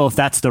 I don't know if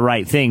that's the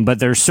right thing, but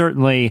there's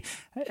certainly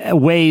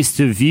ways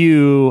to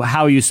view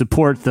how you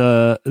support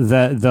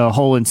the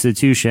whole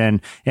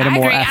institution in a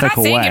more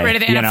ethical way. I'm not saying get rid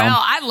of the NFL.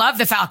 I love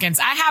the Falcons.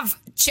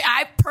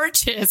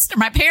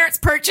 My parents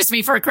purchased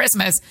me for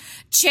Christmas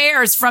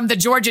chairs from the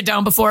Georgia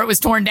Dome before it was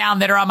torn down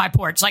that are on my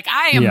porch. Like,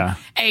 I am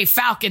a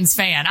Falcons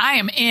fan.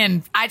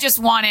 I just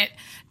want it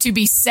to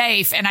be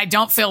safe. And I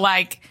don't feel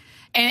like,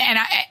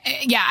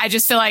 I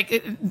just feel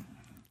like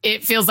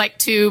it feels like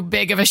too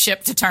big of a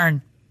ship to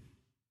turn.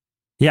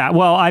 Yeah,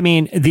 well, I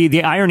mean,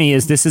 the irony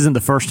is this isn't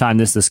the first time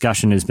this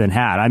discussion has been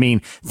had. I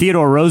mean,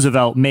 Theodore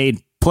Roosevelt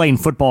made playing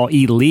football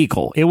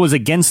illegal. It was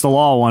against the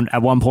law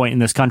at one point in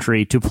this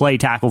country to play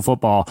tackle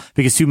football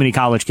because too many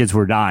college kids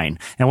were dying.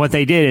 And what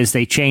they did is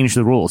they changed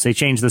the rules. They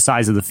changed the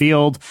size of the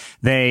field.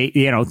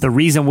 Part of the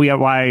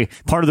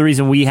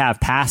reason we have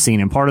passing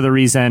and part of the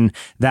reason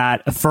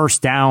that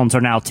first downs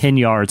are now 10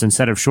 yards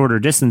instead of shorter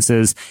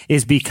distances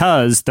is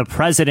because the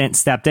president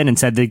stepped in and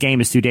said the game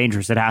is too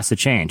dangerous. It has to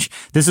change.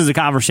 This is a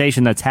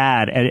conversation that's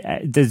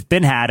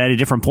been had at a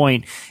different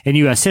point in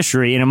U.S.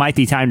 history, and it might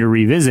be time to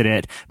revisit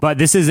it. But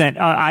this isn't,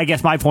 I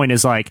guess my point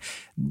is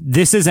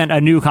this isn't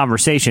a new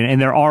conversation, and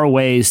there are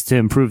ways to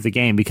improve the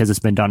game because it's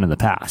been done in the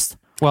past.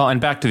 Well, and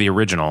back to the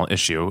original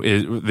issue,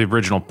 the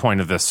original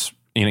point of this,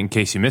 in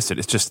case you missed it,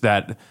 it's just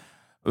that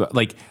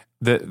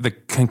the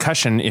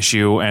concussion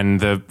issue and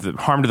the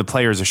harm to the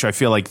players issue, I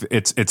feel like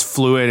it's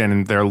fluid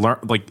and they're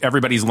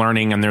everybody's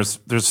learning and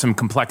there's some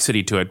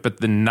complexity to it,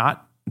 but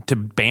not to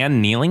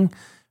ban kneeling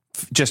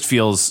just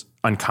feels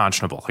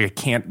unconscionable. I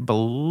can't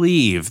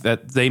believe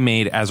that they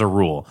made as a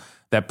rule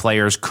that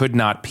players could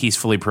not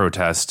peacefully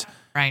protest.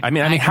 Right. I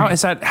mean, how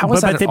is that?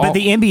 But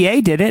the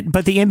NBA did it.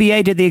 But the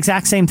NBA did the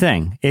exact same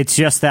thing. It's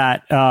just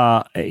that,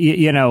 did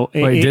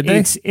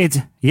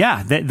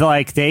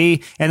they?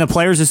 They and the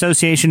Players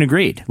Association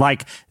agreed.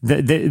 but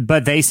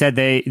they said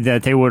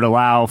that they would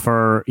allow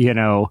for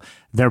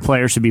their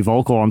players to be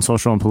vocal on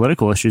social and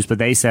political issues. But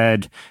they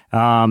said,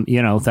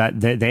 that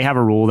they have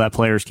a rule that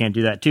players can't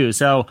do that too.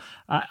 So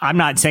I'm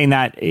not saying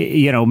that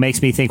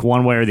makes me think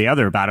one way or the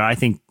other about it. I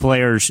think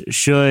players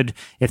should,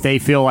 if they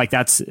feel like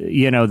that's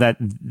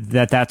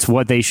that's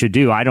what they should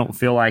do. I don't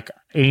feel like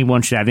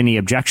anyone should have any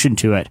objection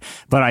to it,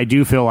 but I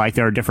do feel like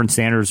there are different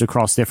standards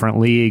across different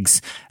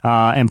leagues,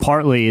 and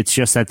partly it's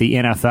just that the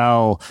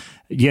NFL.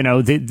 The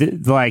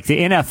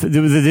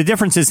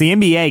difference is the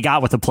NBA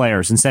got with the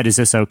players and said, is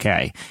this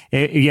okay?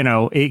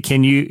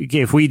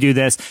 If we do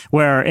this,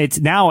 where it's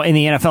now in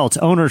the NFL, it's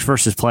owners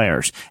versus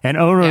players, and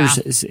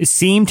owners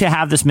seem to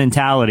have this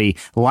mentality,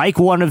 like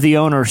one of the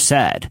owners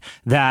said,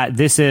 that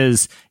this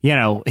is,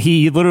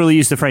 he literally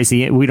used the phrase,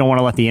 we don't want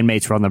to let the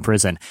inmates run the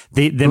prison.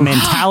 The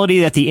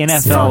mentality that the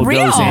NFL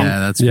goes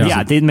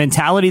in. The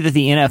mentality that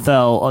the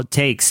NFL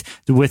takes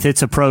with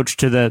its approach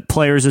to the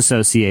Players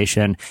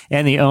Association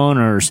and the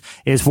owners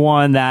is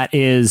one that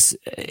is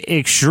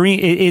extreme,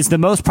 is the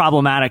most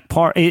problematic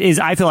part,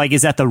 I feel like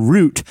is at the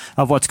root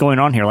of what's going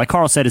on here. Like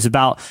Carl said,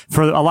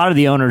 for a lot of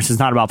the owners, it's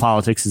not about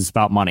politics, it's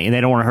about money, and they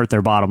don't want to hurt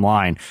their bottom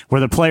line,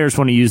 where the players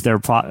want to use their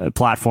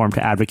platform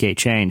to advocate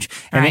change.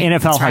 And the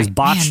NFL has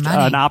botched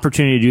an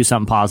opportunity to do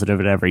something positive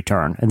at every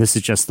turn. And this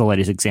is just the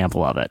latest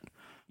example of it.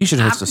 You should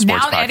host a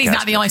sports podcast. Now Eddie's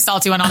not the only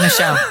salty one on the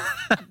show.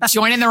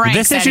 Join in the ranks.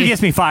 This issue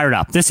gets me fired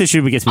up. All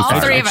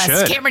three of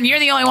us. Cameron, you're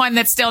the only one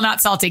that's still not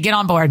salty. Get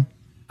on board.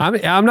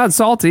 I'm not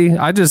salty.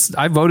 I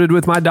voted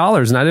with my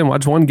dollars and I didn't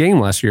watch one game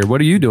last year. What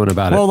are you doing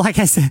about it? Well, like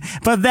I said,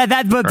 but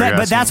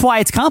that's why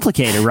it's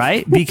complicated,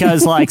 right?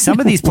 Because some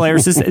of these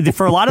players,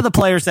 for a lot of the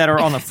players that are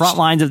on the front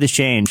lines of this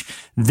change,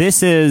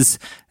 this is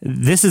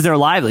their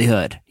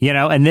livelihood,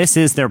 and this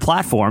is their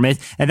platform. And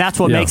that's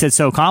what makes it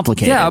so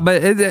complicated. Yeah,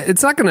 but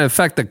it's not going to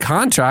affect the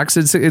contracts.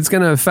 It's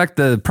going to affect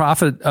the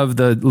profit of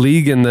the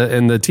league and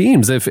the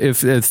teams.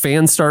 If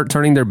fans start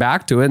turning their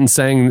back to it and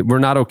saying, we're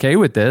not okay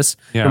with this,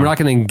 and we're not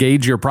going to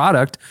engage your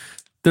product,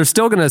 they're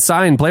still going to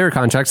sign player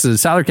contracts. So the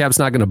salary cap's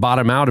not going to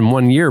bottom out in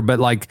 1 year,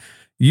 but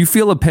you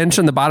feel a pinch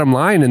on the bottom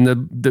line, and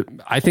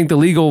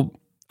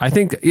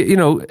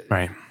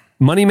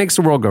money makes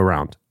the world go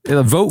round.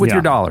 Vote with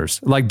your dollars.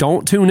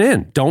 Don't tune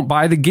in, don't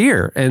buy the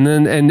gear, and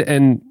then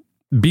and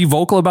be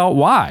vocal about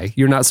why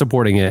you're not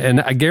supporting it. And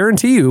I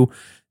guarantee you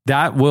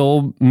that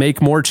will make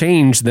more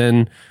change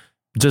than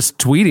just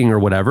tweeting or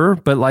whatever.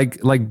 But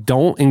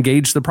don't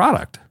engage the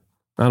product.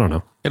 I don't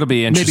know. It'll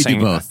be interesting.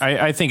 Maybe do both.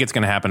 I think it's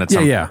going to happen at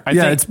some point.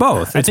 It's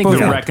both. I think the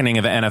reckoning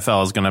of the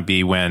NFL is going to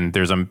be when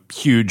there's a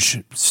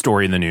huge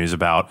story in the news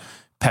about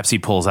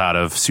Pepsi pulls out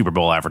of Super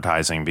Bowl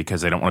advertising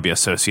because they don't want to be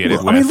associated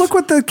with. I mean, look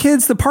what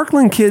the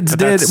Parkland kids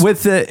did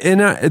with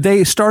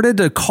they started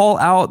to call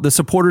out the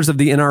supporters of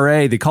the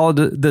NRA. They called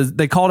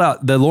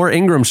out the Laura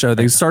Ingraham show.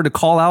 They started to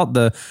call out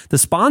the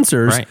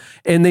sponsors,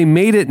 and they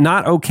made it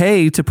not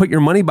okay to put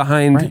your money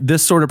behind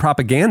this sort of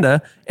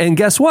propaganda. And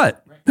guess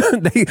what?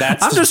 I'm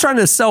just trying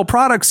to sell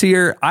products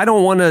here. I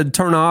don't want to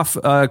turn off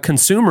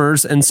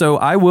consumers, and so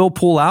I will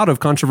pull out of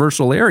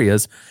controversial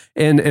areas.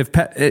 And if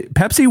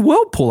Pepsi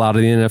will pull out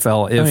of the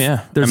NFL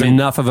if there's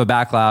enough of a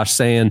backlash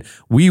saying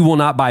we will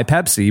not buy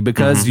Pepsi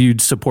because you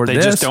support they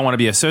this. Just don't want to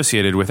be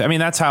associated with. I mean,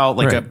 that's how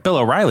Bill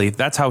O'Reilly.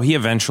 That's how he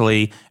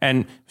eventually.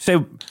 And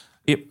so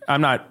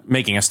I'm not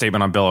making a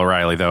statement on Bill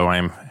O'Reilly, though.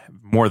 I'm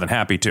more than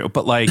happy to,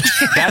 but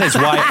that is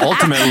why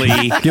ultimately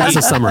give us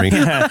a summary.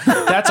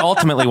 That's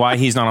ultimately why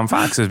he's not on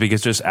Fox, is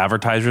because just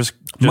advertisers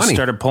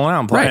started pulling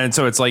out, and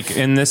so it's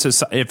and this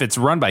is, if it's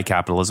run by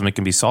capitalism, it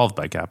can be solved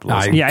by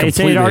capitalism.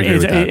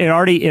 It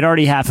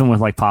already happened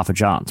with Papa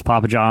John's.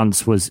 Papa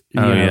John's was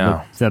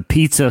the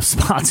pizza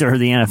sponsor of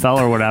the NFL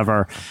or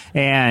whatever,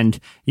 and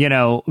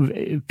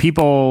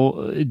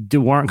people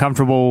weren't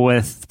comfortable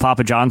with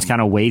Papa John's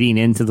kind of wading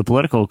into the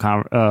political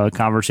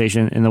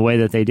conversation in the way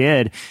that they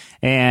did.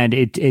 And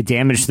it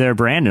damaged their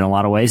brand in a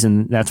lot of ways,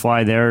 and that's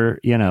why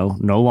they're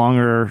no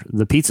longer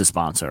the pizza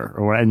sponsor.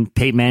 And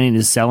Peyton Manning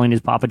is selling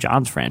his Papa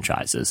John's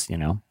franchises.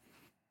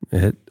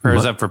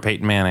 Prayers up for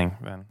Peyton Manning.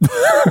 Ben. I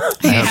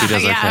hope he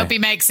does okay. I hope he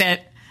makes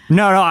it.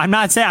 No, I'm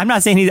not saying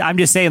I'm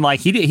just saying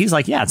he's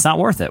like, yeah, it's not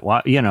worth it.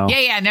 Why, Yeah,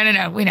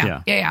 no, we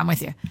know. Yeah, I'm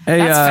with you. Hey,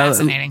 that's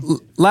fascinating.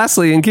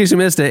 Lastly, in case you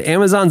missed it,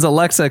 Amazon's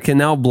Alexa can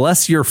now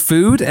bless your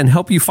food and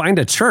help you find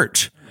a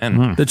church.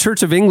 The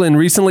Church of England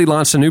recently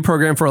launched a new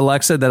program for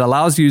Alexa that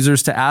allows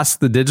users to ask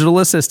the digital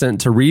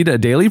assistant to read a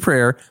daily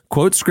prayer,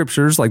 quote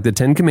scriptures like the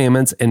 10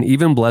 Commandments, and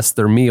even bless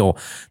their meal.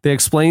 They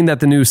explained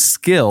that the new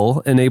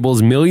skill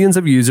enables millions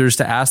of users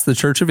to ask the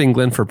Church of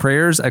England for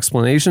prayers,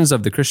 explanations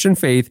of the Christian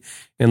faith,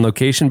 and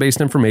location-based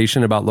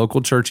information about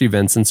local church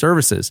events and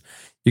services.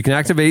 You can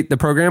activate the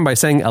program by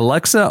saying,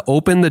 Alexa,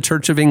 open the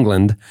Church of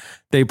England.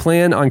 They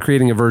plan on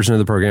creating a version of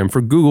the program for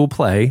Google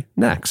Play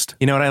next.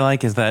 You know what I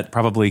like is that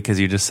probably because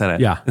you just said it.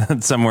 Yeah.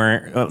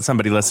 Somewhere,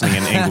 somebody listening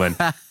in England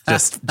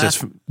just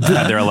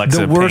had their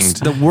Alexa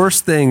pinged. The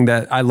worst thing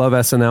that I love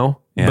SNL,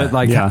 but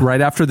right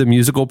after the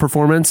musical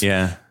performance,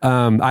 I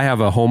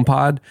have a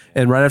HomePod,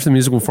 and right after the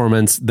musical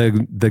performance,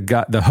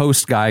 the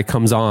host guy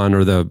comes on,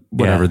 or the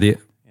whatever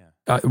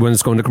when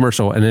it's going to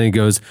commercial, and then he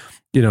goes,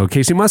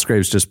 Casey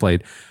Musgraves just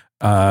played.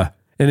 And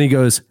he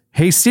goes,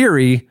 hey,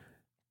 Siri,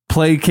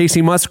 play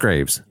Casey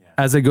Musgraves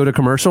as they go to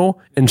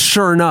commercial. And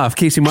sure enough,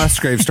 Casey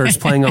Musgraves starts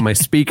playing on my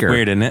speaker.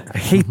 Weird, isn't it? I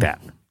hate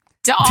that.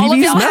 Do all of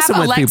y'all have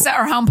Alexa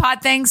or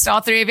HomePod things? Do all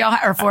three of y'all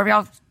or four of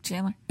y'all,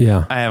 Chandler?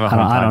 Yeah. I have a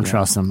HomePod. I don't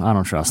trust them. I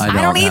don't trust them.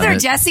 I don't either,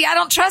 Jesse. I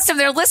don't trust them.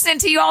 They're listening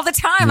to you all the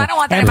time. I don't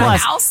want that in my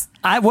house.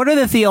 What are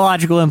the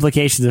theological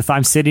implications if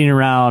I'm sitting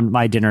around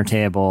my dinner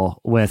table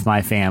with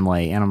my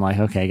family and I'm like,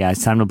 okay,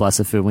 guys, time to bless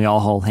the food. And we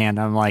all hold hands.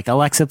 I'm like,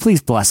 Alexa,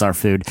 please bless our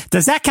food.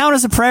 Does that count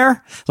as a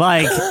prayer?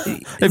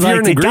 If you're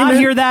in agreement, God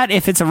hear that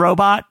if it's a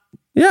robot?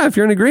 Yeah, if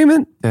you're in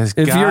agreement. If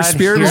your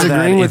spirit is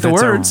agreeing with the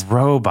words. A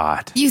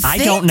robot. I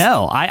don't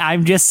know.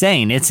 I'm just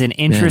saying it's an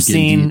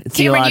interesting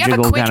theological you have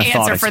a quick kind of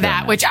answer for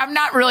that, which I'm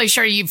not really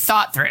sure you've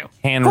thought through.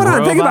 Hold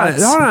on, think about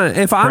it. Hold on.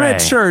 If I'm at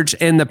church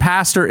and the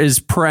pastor is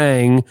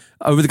praying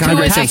over the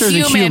congregation, who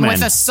is a human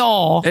with a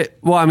soul.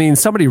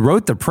 Somebody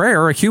wrote the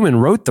prayer. A human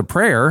wrote the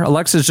prayer.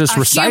 Alexa's just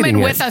reciting it. A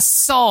human with a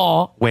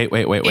soul. Wait.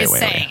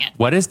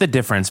 What is the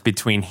difference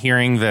between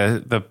hearing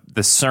the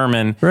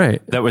sermon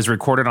that was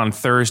recorded on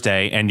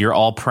Thursday and you're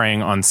all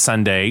praying on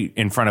Sunday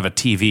in front of a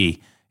TV?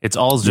 It's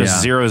all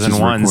just zeros and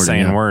ones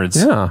saying words.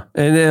 Yeah.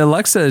 And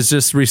Alexa is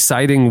just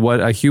reciting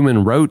what a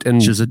human wrote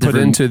and put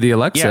into the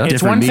Alexa. Yeah,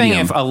 it's one thing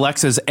if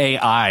Alexa's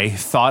AI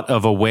thought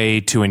of a way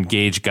to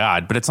engage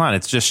God, but it's not.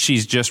 It's just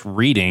she's just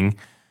reading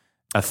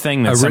a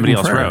thing that somebody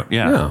else wrote.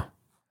 Yeah.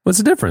 What's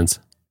the difference?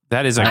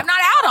 That is. I'm not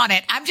out on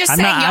it. I'm just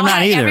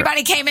saying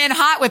everybody came in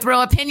hot with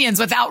real opinions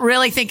without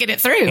really thinking it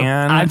through.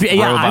 I'm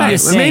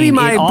just saying, maybe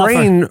my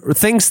brain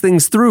thinks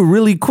things through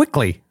really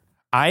quickly.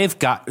 I've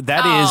got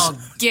get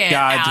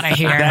out of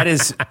here. That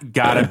is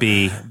gotta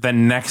be the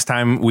next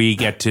time we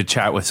get to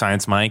chat with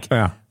Science Mike.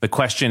 Yeah. The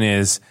question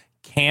is,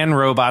 can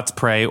robots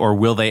pray, or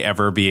will they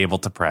ever be able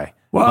to pray?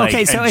 Well,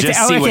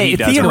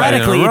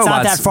 theoretically, it's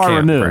not that far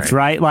removed,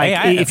 right?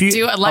 If you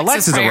do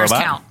Alexa's prayers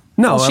count?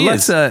 No,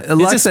 Alexa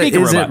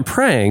isn't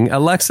praying.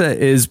 Alexa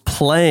is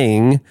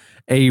playing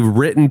a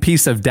written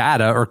piece of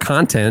data or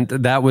content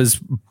that was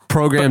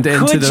programmed into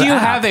the app. Could you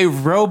have a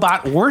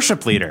robot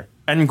worship leader?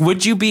 And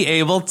would you be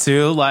able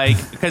to,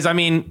 because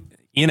they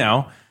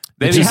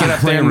just get up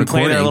there and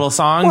play their little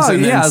songs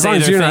and then say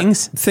their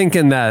things?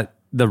 Thinking that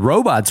the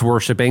robot's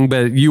worshiping,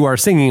 but you are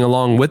singing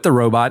along with the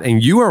robot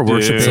and you are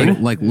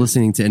worshiping. Like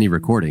listening to any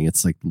recording.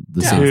 It's like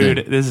the same thing.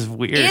 Dude, this is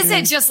weird. Is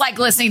it just like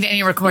listening to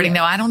any recording,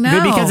 though? I don't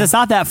know. Because it's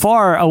not that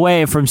far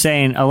away from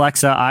saying,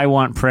 Alexa, I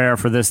want prayer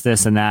for this,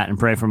 this, and that, and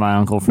pray for my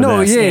uncle for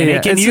this. Yeah, and yeah.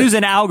 it can use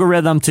an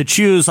algorithm to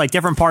choose like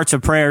different parts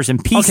of prayers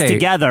and piece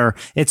together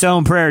its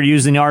own prayer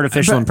using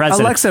artificial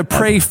intelligence. Alexa,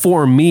 pray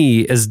for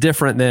me is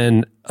different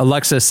than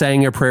Alexa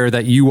saying a prayer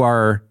that you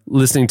are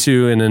listening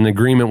to and in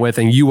agreement with,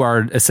 and you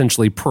are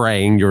essentially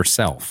praying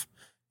yourself.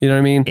 You know what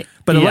I mean?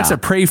 But Alexa,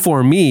 pray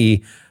for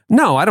me.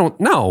 No, I don't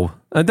know.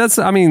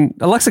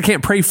 Alexa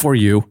can't pray for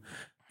you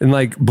and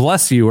like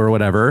bless you or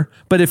whatever.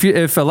 But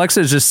if Alexa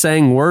is just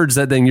saying words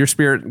that then your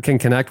spirit can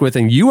connect with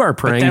and you are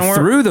praying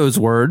through those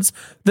words,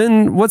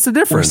 then what's the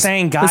difference? We're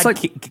saying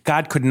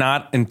God could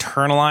not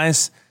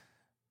internalize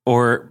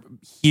or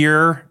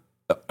hear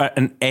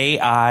an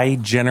AI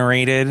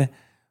generated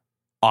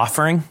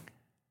offering?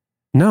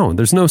 No,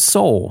 there's no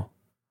soul.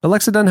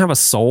 Alexa doesn't have a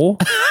soul.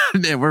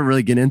 Man, we're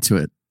really getting into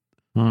it.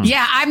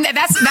 Yeah,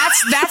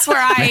 that's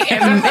where I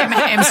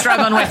am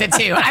struggling with it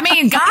too. I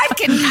mean,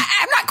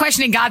 I'm not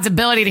questioning God's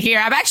ability to hear.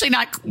 I'm actually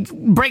not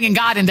bringing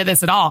God into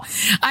this at all.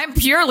 I'm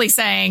purely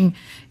saying,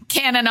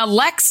 can an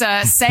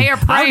Alexa say a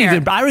prayer? I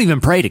don't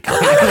even pray to God.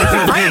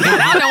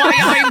 I don't know why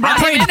y'all even brought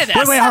him into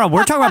this. Wait, hold on.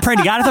 We're talking about praying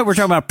to God. I thought we were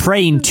talking about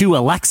praying to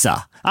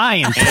Alexa. I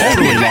am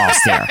totally lost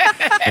there.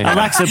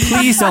 Alexa,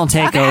 please don't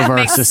take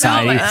over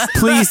society.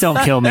 Please don't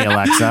kill me,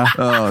 Alexa.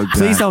 Oh, God.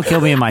 Please don't kill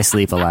me in my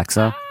sleep,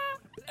 Alexa.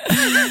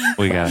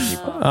 We got to keep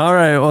on. All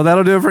right. Well,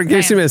 that'll do it for in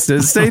case you missed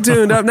it. Stay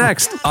tuned. Up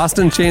next,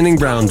 Austin Channing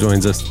Brown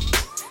joins us.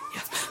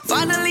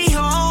 Finally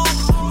home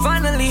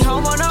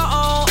on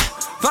our own.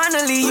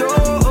 Finally yours.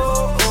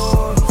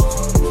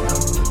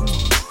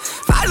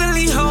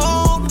 Finally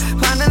home.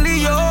 Finally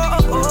yours.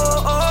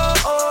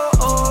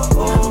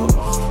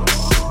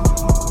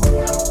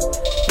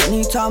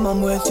 Anytime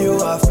I'm with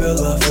you, I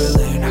feel a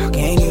feeling I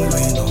can't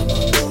even no.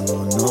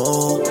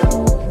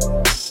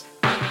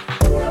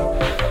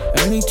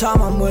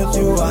 Anytime I'm with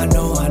you, I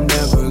know I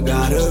never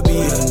gotta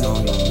be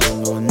alone.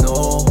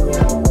 No.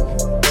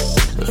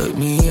 Look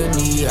me in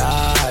the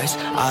eyes,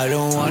 I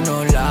don't want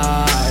no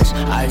lies.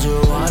 I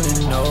just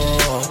wanna know,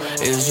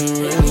 is you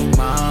really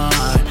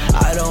mine?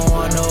 I don't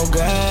want no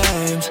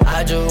games,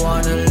 I just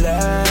wanna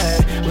lay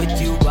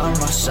with you by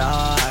my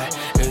side.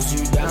 Is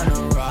you down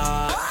to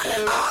ride?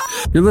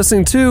 You're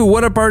listening to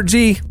What Up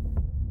RG.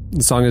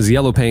 The song is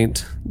Yellow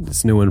Paint.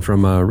 This new one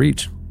from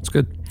Reach. It's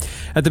good.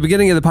 At the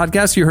beginning of the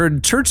podcast, you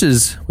heard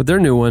Churches with their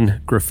new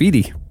one,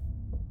 Graffiti.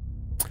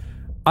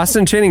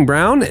 Austin Channing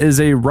Brown is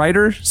a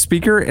writer,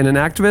 speaker, and an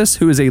activist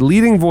who is a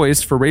leading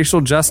voice for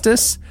racial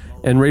justice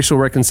and racial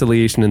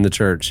reconciliation in the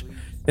church.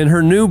 In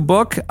her new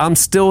book, I'm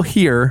Still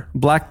Here,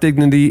 Black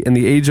Dignity in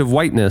the Age of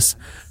Whiteness,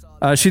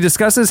 she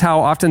discusses how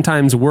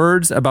oftentimes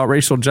words about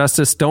racial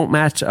justice don't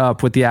match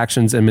up with the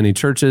actions in many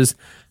churches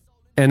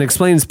and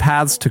explains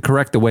paths to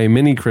correct the way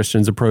many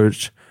Christians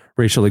approach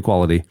racial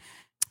equality.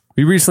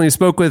 We recently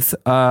spoke with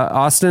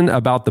Austin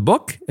about the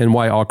book and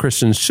why all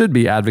Christians should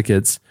be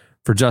advocates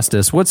for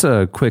justice. What's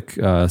a quick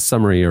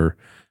summary or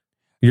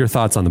your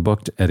thoughts on the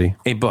book, Eddie?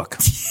 A book.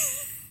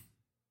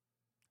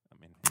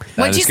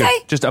 What'd you say?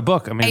 Just a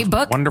book. I mean, a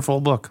book?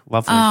 Wonderful book.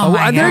 Lovely. Oh,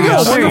 my there you go.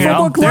 gosh. Wonderful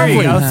book. There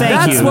you Lovely. go.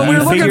 Thank you. That's what we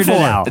were looking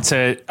for. It's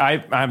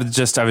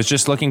I was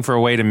just looking for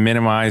a way to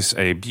minimize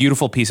a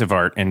beautiful piece of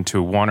art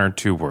into one or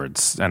two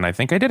words, and I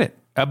think I did it.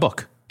 A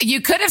book. You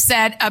could have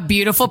said a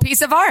beautiful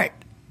piece of art.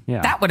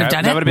 Yeah. That would have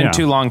done That it. would have been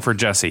too long for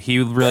Jesse. He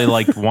really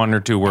liked one or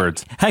two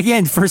words.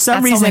 Again, for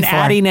some That's reason, only four.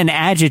 adding an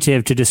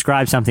adjective to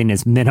describe something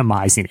is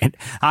minimizing it.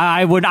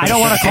 I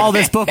don't want to call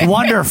this book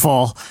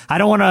wonderful. I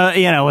don't want to,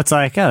 it's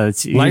like,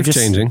 it's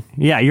Life-changing.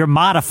 Yeah, you're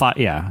modified.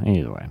 Yeah,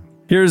 either way.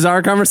 Here's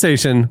our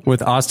conversation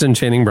with Austin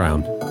Channing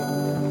Brown.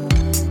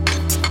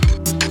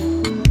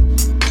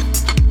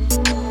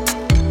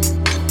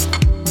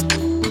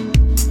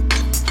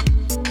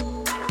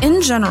 In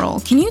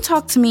general, can you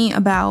talk to me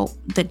about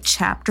the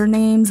chapter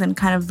names and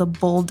kind of the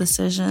bold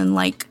decision?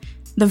 Like,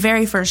 the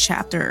very first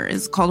chapter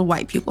is called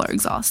White People Are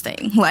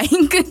Exhausting. Like,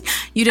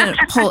 you didn't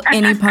pull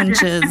any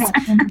punches.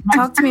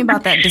 Talk to me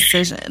about that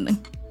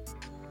decision.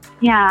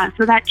 Yeah,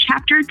 so that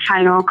chapter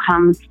title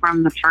comes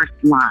from the first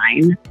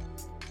line.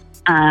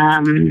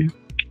 And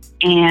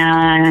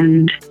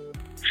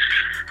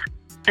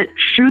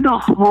through the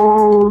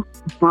whole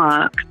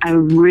book, I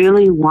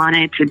really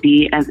wanted to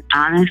be as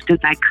honest as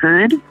I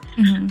could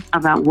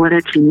about what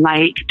it's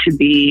like to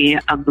be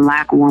a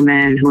Black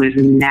woman who is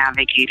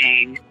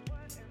navigating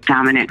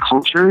dominant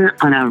culture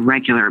on a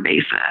regular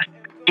basis.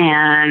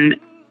 And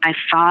I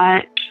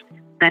thought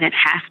that it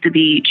has to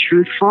be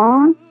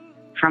truthful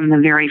from the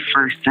very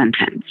first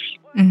sentence.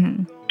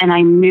 And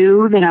I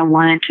knew that I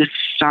wanted to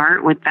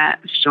start with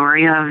that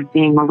story of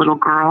being a little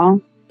girl,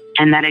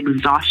 and that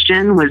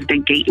exhaustion was the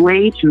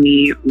gateway to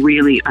me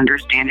really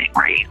understanding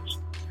race.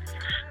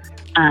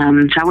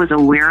 So I was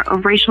aware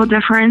of racial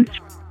difference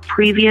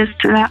previous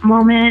to that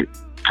moment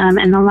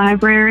in the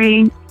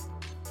library.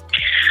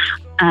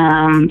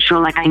 So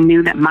like I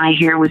knew that my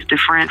hair was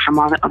different from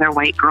all the other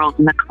white girls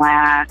in the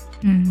class.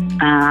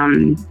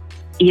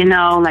 You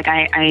know, like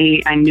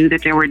I knew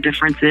that there were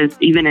differences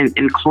even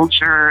in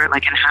culture,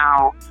 like in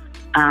how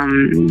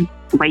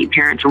white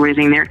parents were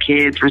raising their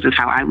kids versus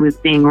how I was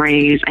being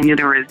raised. I knew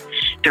there was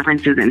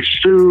differences in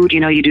food. You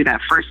know, you do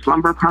that first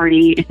slumber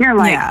party and you're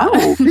like,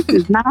 oh, this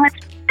is not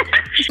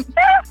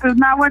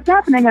what's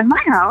happening in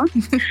my house.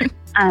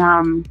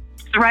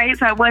 Right.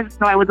 So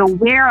I was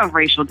aware of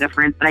racial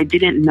difference, but I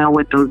didn't know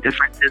what those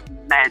differences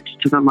meant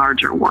to the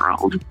larger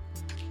world.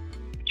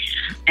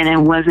 And it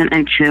wasn't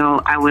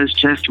until I was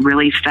just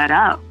really fed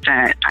up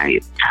that I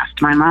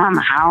asked my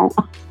mom,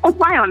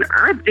 why on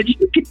earth did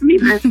you give me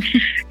this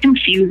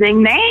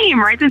confusing name,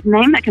 right? This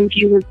name that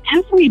confuses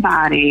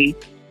everybody.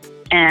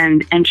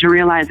 And to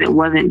realize it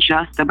wasn't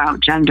just about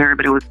gender,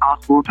 but it was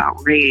also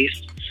about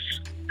race.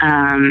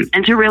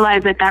 And to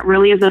realize that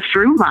really is a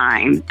through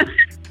line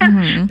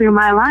through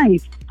my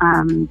life.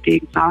 The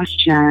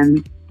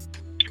exhaustion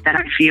that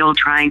I feel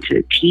trying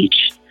to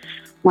teach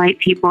white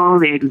people,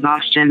 the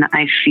exhaustion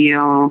I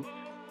feel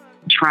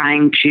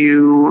trying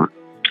to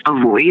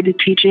avoid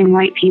teaching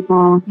white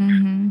people,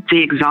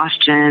 the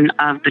exhaustion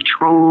of the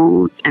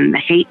trolls and the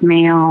hate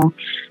mail,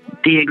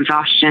 the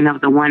exhaustion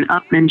of the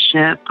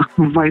one-upmanship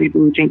of white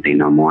people who think they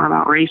know more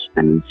about race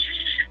than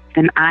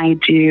I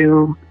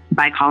do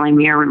by calling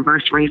me a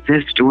reverse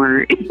racist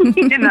or,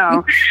 you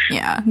know.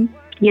 Yeah.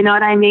 You know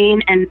what I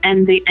mean?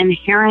 And the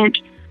inherent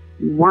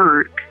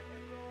work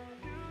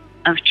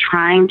of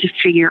trying to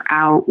figure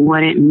out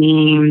what it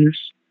means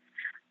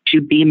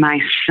to be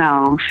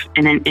myself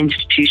in an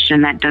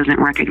institution that doesn't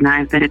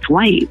recognize that it's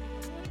white.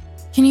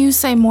 Can you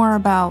say more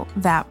about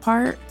that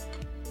part?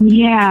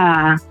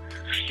 Yeah.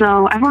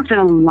 So I've worked at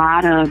a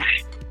lot of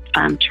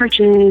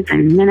churches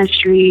and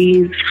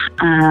ministries,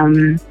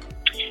 and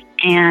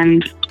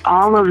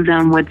all of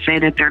them would say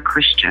that they're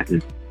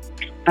Christian.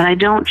 But I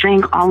don't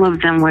think all of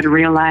them would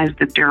realize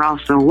that they're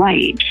also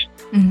white,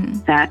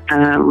 that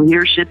the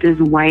leadership is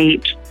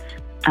white,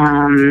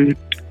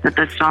 that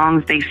the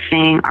songs they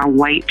sing are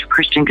white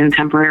Christian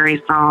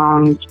contemporary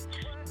songs,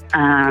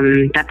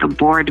 that the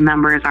board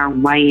members are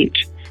white,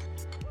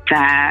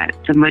 that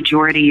the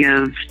majority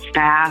of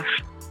staff,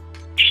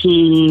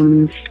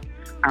 teams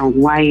are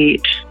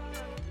white,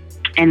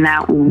 and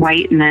that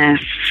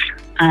whiteness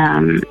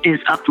is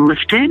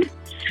uplifted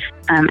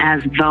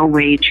as the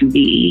way to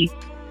be.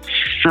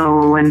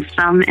 So in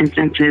some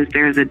instances,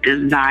 there's a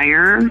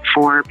desire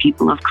for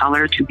people of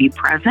color to be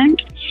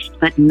present,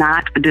 but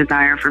not a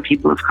desire for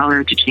people of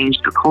color to change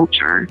the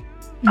culture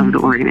of the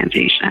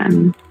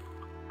organization.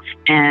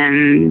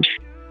 And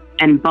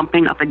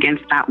bumping up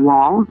against that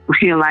wall,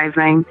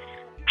 realizing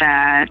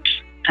that,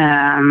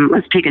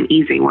 let's take an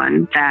easy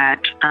one,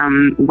 that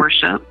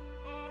worship,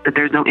 that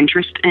there's no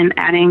interest in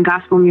adding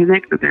gospel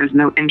music, that there's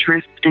no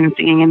interest in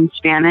singing in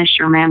Spanish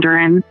or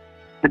Mandarin,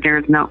 that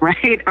there's no,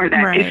 right? Or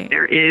that if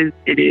there is,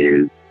 it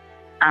is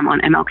on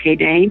MLK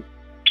Day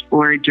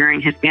or during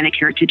Hispanic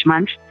Heritage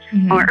Month,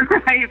 or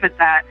right, but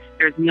that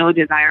there's no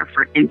desire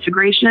for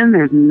integration.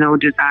 There's no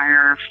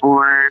desire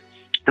for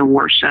the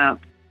worship,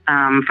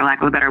 for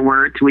lack of a better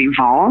word, to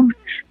evolve,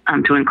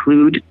 to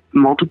include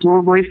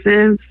multiple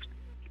voices.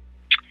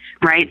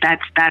 Right?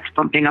 That's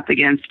bumping up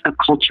against a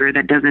culture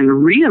that doesn't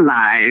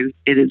realize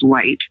it is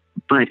white,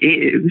 but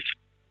is.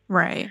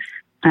 Right.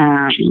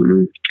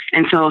 And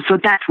so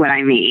that's what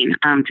I mean,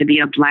 to be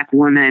a Black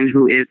woman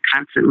who is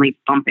constantly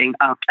bumping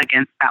up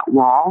against that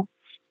wall.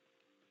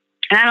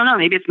 And I don't know,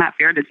 maybe it's not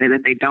fair to say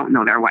that they don't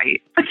know they're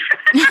white.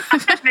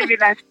 maybe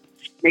that's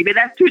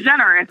too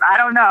generous. I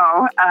don't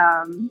know.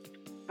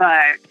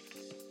 But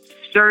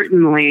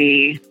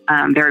certainly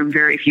there are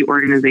very few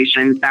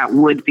organizations that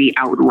would be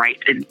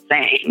outright in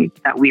saying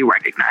that we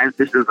recognize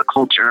this is a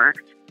culture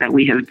that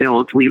we have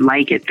built. We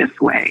like it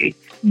this way.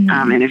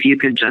 And if you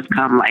could just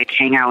come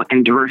hang out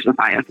and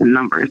diversify us in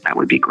numbers, that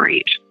would be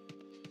great.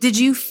 Did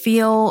you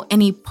feel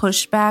any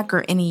pushback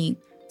or any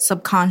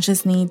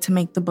subconscious need to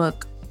make the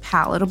book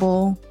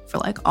palatable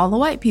for all the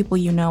white people,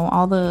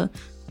 all the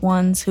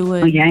ones who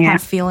would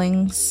have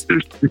feelings?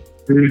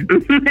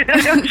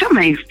 So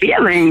many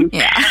feelings.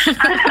 Yeah.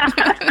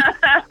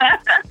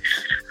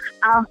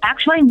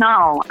 Actually,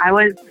 no. I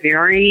was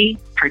very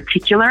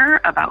particular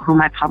about who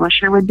my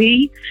publisher would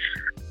be.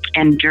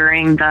 And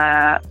during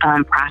the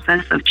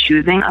process of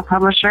choosing a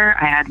publisher,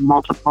 I had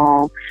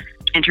multiple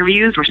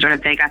interviews where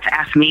they got to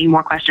ask me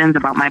more questions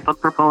about my book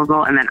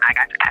proposal, and then I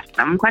got to ask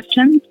them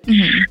questions.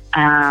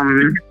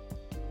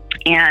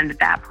 And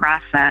that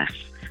process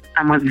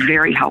was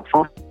very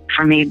helpful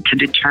for me to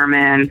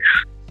determine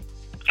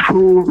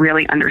who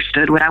really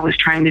understood what I was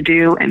trying to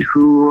do and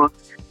who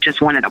just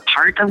wanted a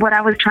part of what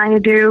I was trying to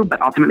do,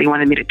 but ultimately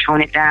wanted me to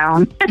tone it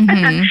down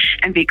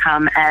and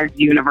become as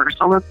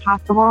universal as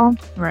possible.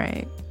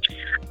 Right.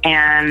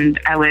 And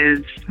I was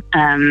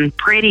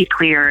pretty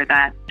clear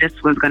that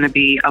this was going to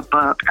be a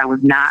book. I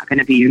was not going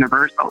to be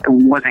universal. It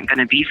wasn't going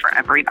to be for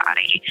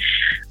everybody.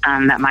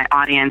 That my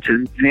audience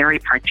is very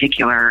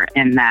particular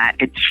in that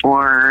it's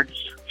for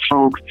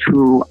folks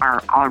who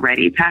are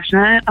already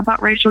passionate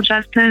about racial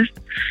justice,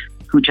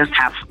 who just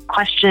have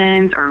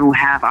questions or who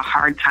have a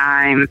hard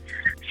time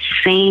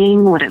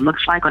seeing what it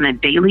looks like on a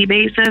daily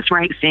basis,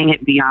 right? Seeing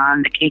it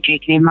beyond the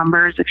KKK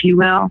numbers, if you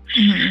will.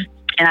 Mm-hmm.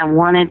 And I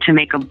wanted to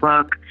make a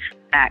book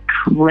that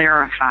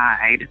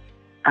clarified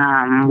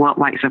what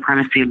white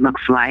supremacy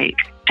looks like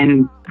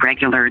in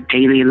regular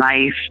daily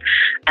life,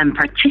 and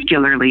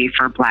particularly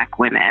for Black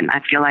women.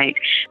 I feel like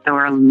there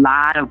were a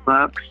lot of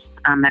books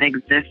that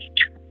exist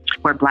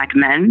where Black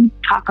men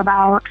talk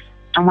about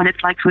what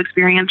it's like to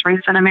experience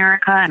race in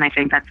America, and I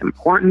think that's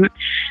important.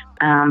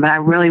 But I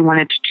really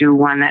wanted to do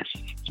one that's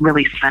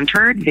really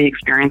centered the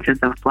experiences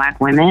of Black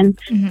women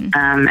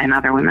and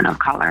other women of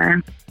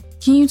color.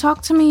 Can you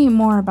talk to me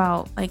more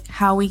about like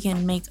how we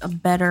can make a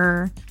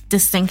better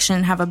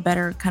distinction, have a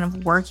better kind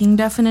of working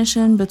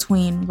definition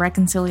between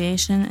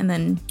reconciliation and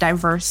then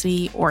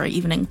diversity or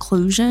even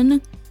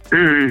inclusion?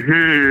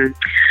 Mm-hmm.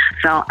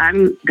 So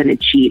I'm going to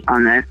cheat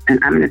on this,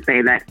 and I'm going to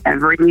say that I'm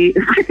totally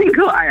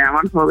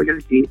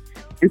going to cheat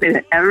and say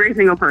that every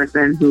single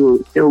person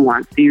who still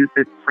wants to use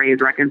this phrase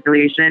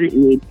reconciliation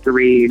needs to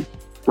read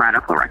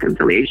Radical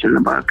Reconciliation,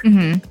 the book.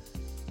 Mm-hmm.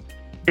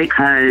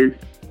 Because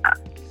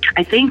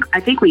I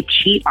think we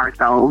cheat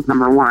ourselves,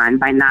 number one,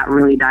 by not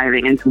really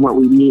diving into what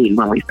we mean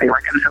when we say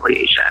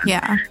reconciliation.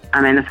 Yeah.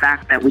 And the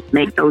fact that we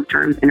make those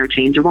terms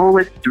interchangeable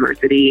with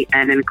diversity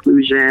and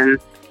inclusion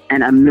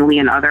and a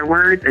million other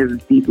words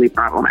is deeply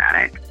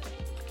problematic.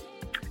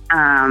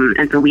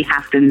 And so we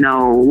have to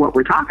know what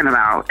we're talking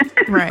about.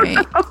 Right.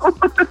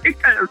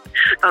 Because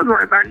those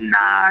words are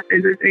not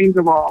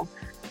interchangeable.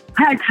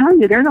 I tell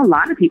you, there's a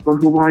lot of people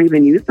who won't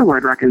even use the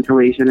word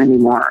reconciliation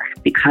anymore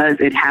because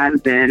it has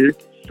been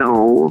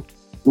so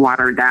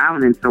watered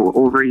down and so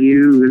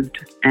overused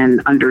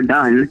and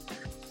underdone.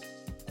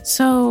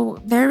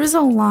 So there is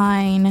a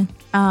line,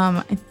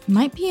 it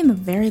might be in the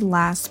very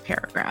last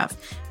paragraph.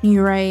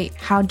 You write,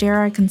 "How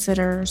dare I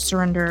consider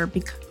surrender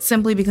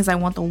simply because I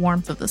want the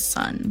warmth of the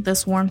sun?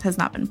 This warmth has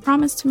not been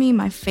promised to me.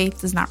 My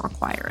faith does not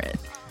require it."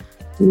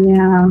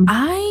 Yeah.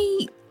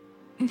 I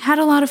had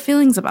a lot of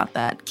feelings about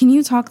that. Can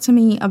you talk to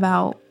me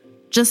about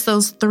just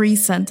those 3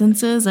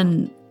 sentences?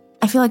 And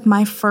I feel like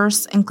my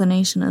first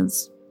inclination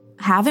is,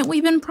 haven't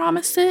we been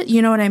promised it?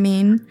 You know what I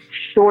mean?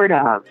 Sort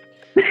of.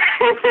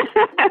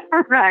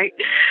 Right.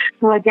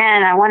 So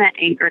again, I want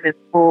to anchor this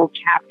whole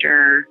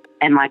chapter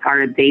in like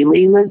our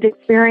daily lived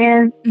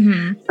experience.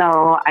 Mm-hmm.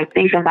 So I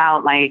think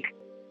about like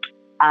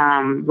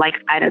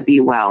Ida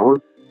B. Wells,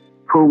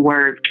 who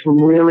worked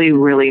really,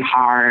 really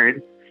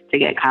hard to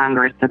get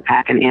Congress to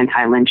pass an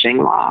anti-lynching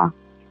law.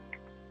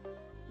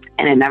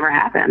 And it never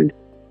happened.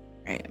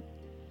 Right.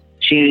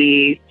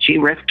 She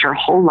risked her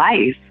whole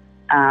life.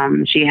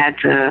 She had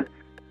to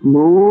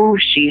move.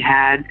 She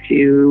had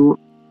to,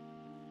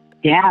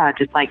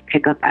 just like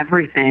pick up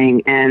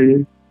everything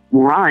and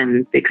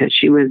run because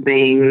she was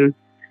being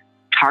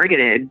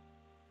targeted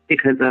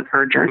because of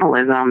her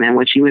journalism and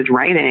what she was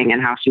writing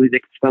and how she was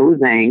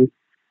exposing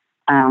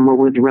what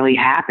was really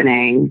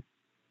happening.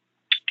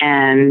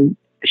 And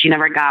she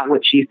never got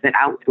what she set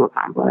out to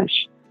accomplish.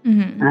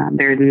 Mm-hmm.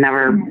 There's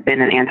never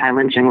been an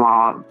anti-lynching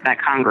law that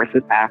Congress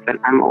has passed that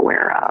I'm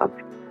aware of.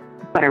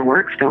 But her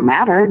work still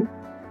mattered.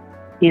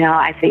 You know,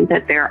 I think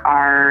that there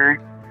are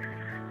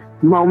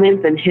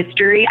moments in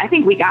history. I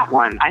think we got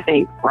one. I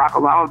think Barack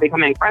Obama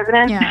becoming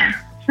president. Yeah.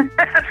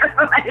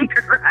 I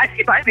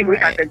think we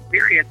got to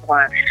experience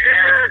one.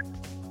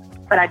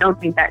 But I don't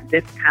think that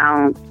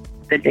discounts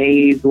the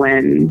days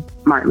when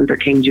Martin Luther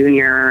King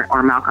Jr.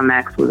 or Malcolm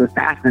X was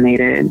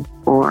assassinated,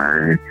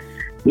 or,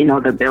 you know,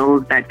 the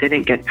bills that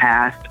didn't get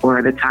passed,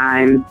 or the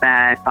times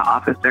that the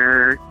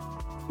officer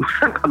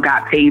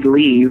got paid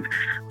leave,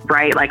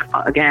 right? Like,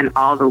 again,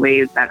 all the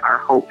ways that our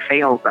hope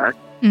fails us.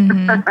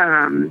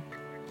 Mm-hmm.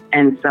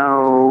 And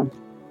so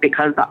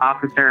because the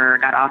officer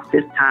got off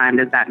this time,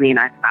 does that mean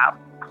I stop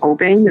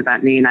hoping? Does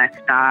that mean I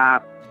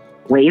stop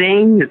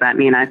waiting? Does that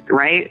mean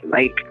right?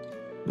 Like,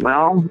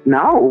 well,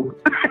 no.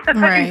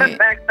 Right. The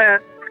fact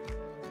that,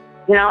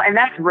 you know, and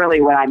that's really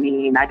what I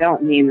mean. I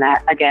don't mean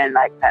that, again,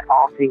 like that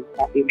all things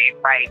won't be made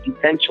right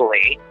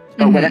eventually.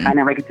 But what if I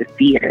never get to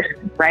see it,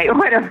 right?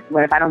 What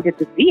if I don't get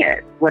to see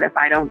it? What if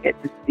I don't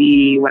get to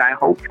see what I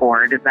hope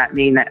for? Does that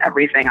mean that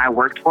everything I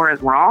worked for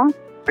is wrong?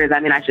 Or does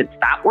that mean I should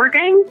stop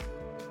working?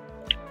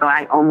 So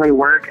I only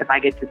work if I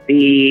get to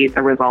see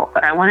the result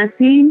that I want to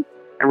see,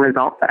 the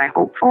result that I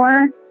hope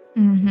for?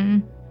 Mm-hmm.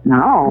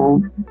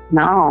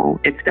 No.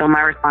 It's still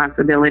my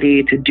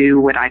responsibility to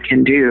do what I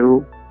can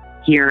do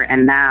here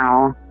and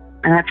now.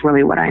 And that's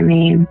really what I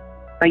mean.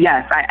 But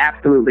yes, I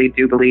absolutely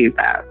do believe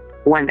that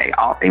one day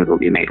all things will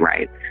be made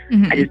right.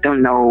 Mm-hmm. I just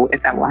don't know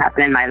if that will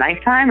happen in my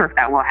lifetime or if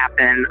that will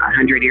happen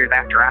 100 years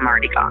after I'm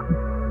already gone.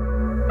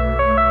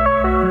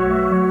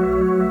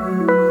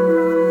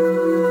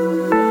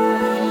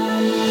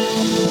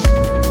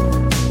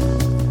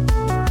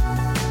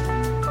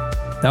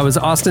 That was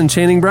Austin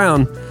Channing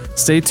Brown.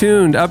 Stay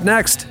tuned. Up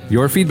next,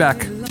 your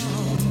feedback.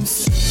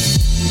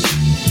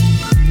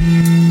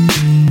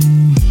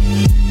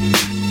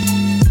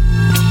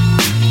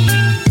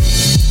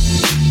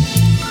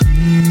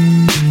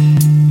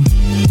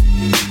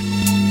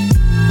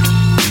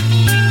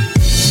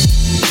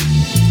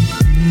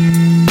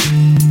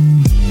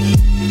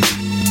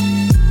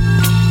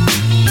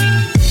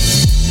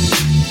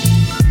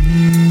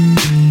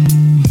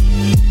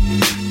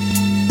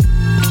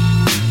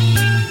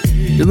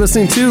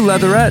 listening to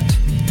Leatherette.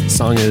 The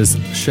song is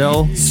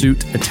Shell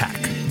Suit Attack.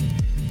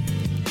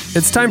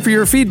 It's time for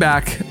your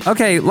feedback.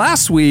 Okay,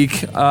 last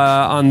week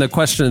on the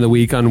question of the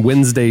week on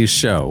Wednesday's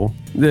show,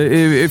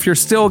 if you're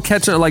still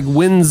catching like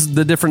when's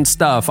the different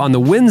stuff, on the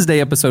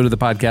Wednesday episode of the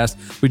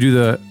podcast, we do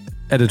the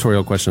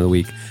editorial question of the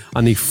week.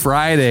 On the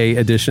Friday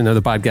edition of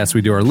the podcast,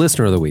 we do our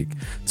listener of the week.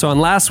 So on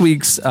last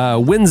week's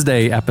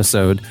Wednesday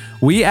episode,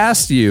 we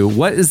asked you,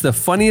 what is the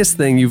funniest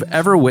thing you've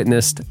ever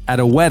witnessed at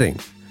a wedding?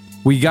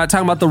 We got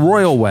talking about the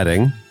royal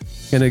wedding,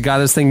 and it got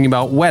us thinking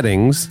about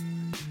weddings.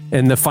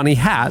 And the funny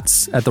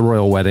hats at the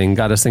royal wedding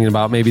got us thinking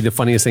about maybe the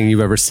funniest thing you've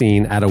ever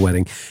seen at a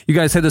wedding. You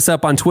guys hit us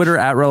up on Twitter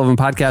at Relevant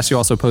Podcast. You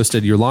also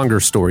posted your longer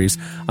stories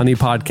on the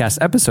podcast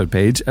episode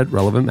page at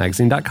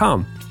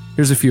relevantmagazine.com.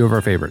 Here's a few of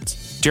our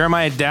favorites.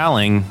 Jeremiah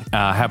Dowling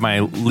had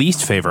my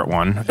least favorite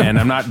one, and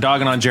I'm not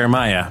dogging on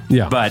Jeremiah,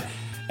 but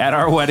at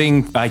our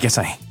wedding, I guess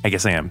I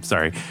am,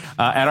 sorry.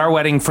 At our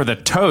wedding for the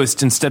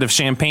toast, instead of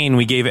champagne,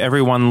 we gave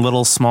everyone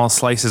little small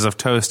slices of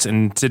toast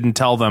and didn't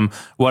tell them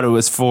what it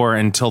was for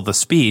until the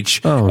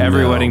speech.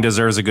 Every wedding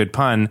deserves a good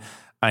pun.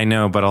 I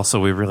know, but also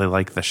we really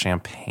like the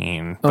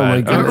champagne. Oh my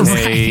goodness.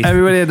 Okay.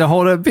 Everybody had to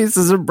hold up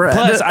pieces of bread.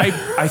 Plus,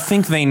 I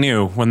think they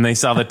knew when they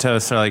saw the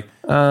toast. They're like,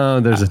 oh,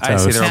 there's a toast. I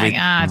see there'll be,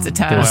 it's a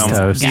toast.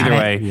 Toast. Either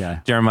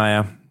way,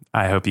 Jeremiah,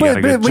 I hope you got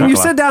a good But when you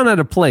sit down at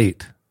a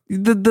plate,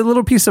 the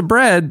little piece of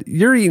bread,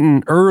 you're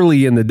eating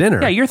early in the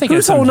dinner. Yeah, you're thinking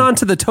who's holding on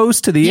to the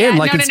toast to the end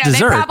like it's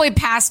dessert? They probably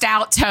passed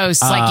out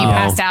toast like you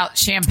passed out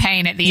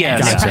champagne at the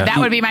end. Gotcha. That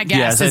would be my guess.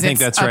 Yes, I think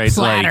that's right.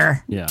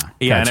 Platter. Like,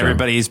 and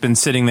everybody's been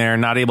sitting there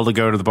not able to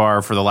go to the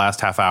bar for the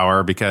last half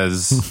hour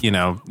because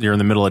you're in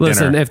the middle of dinner.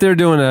 Listen, if they're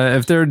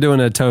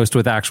doing a toast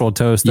with actual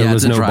toast, there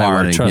was no bar.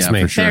 Wedding. Trust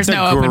me, There's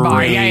no open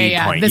bar.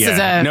 Yeah. Point. This is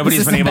a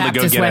nobody's been able to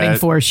go get wedding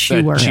for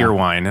sure. a cheer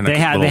wine. They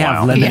have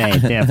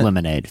lemonade. They have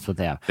lemonade. That's what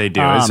they have. They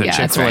do. It's a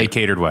Chick-fil-A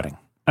catered wedding.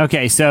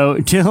 Okay, so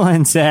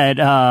Dylan said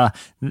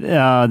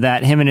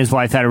that him and his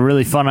wife had a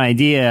really fun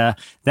idea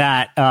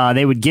that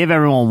they would give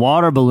everyone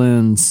water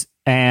balloons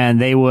and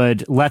they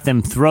would let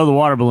them throw the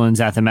water balloons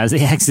at them as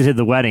they exited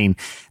the wedding.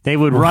 They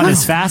would run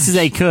as fast as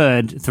they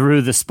could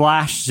through the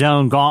splash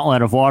zone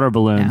gauntlet of water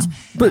balloons,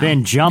 but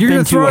then jump into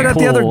a pool. You're going to throw it at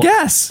the other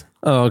guests.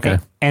 Oh, okay.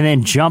 And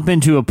then jump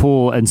into a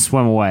pool and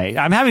swim away.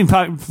 I'm having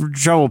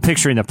trouble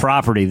picturing the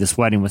property this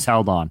wedding was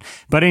held on.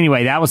 But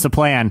anyway, that was the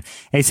plan.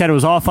 They said it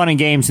was all fun and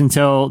games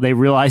until they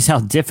realized how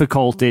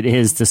difficult it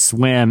is to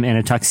swim in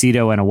a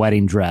tuxedo and a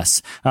wedding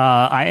dress.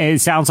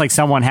 It sounds like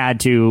someone had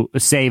to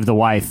save the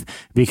wife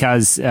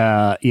because,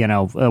 a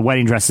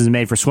wedding dress is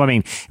made for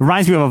swimming. It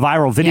reminds me of a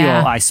viral video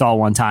I saw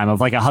one time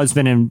of like a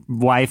husband and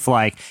wife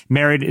they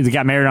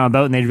got married on a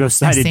boat and they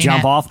decided to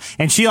jump off.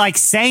 And she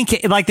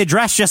sank, like the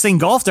dress just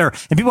engulfed her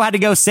and people had to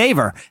go save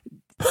her.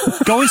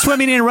 Going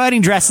swimming in a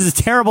wedding dress is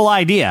a terrible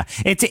idea.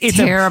 It's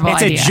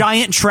a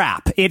giant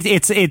trap. It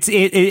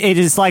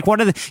is like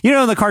one of the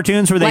in the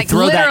cartoons where they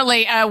throw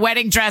literally a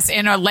wedding dress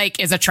in a lake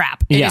is a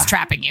trap. It is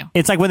trapping you.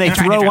 It's like when they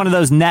throw one of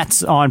those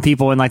nets on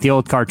people in like the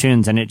old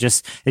cartoons and it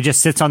just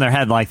sits on their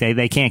head like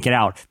they can't get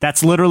out.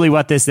 That's literally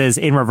what this is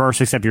in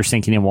reverse, except you're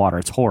sinking in water.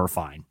 It's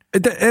horrifying.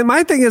 And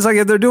my thing is like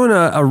if they're doing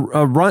a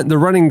run, they're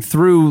running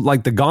through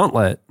like the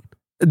gauntlet.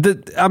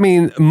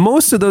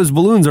 Most of those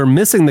balloons are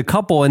missing the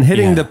couple and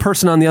hitting the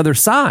person on the other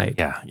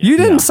side. You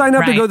didn't sign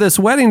up to go to this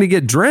wedding to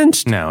get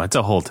drenched. No, it's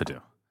a whole to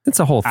do. It's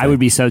a whole thing. I would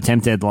be so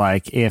tempted,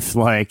 if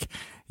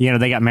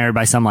they got married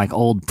by some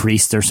old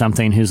priest or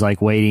something who's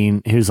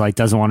waiting, who's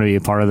doesn't want to be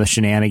a part of the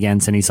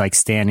shenanigans and he's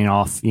standing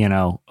off,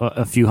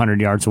 a few hundred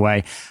yards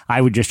away.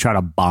 I would just try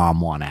to bomb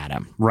one at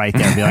him right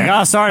there and be like,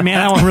 oh, sorry, man,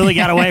 that one really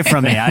got away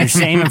from me. I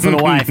was aiming for the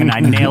wife and I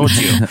nailed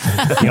you.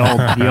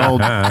 The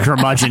old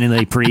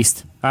curmudgeonly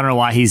priest. I don't know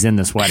why he's in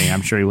this wedding.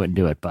 I'm sure he wouldn't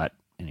do it, but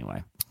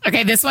anyway.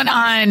 Okay, this one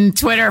on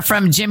Twitter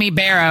from Jimmy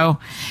Barrow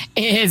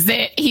is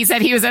that he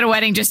said he was at a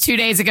wedding just 2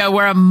 days ago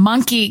where a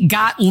monkey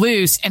got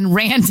loose and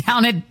ran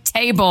down a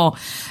table,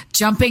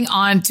 jumping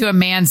onto a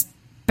man's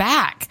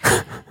back.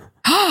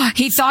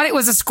 He thought it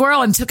was a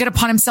squirrel and took it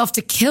upon himself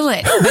to kill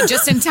it. But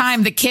just in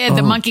time,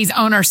 the monkey's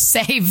owner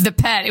saved the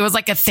pet. It was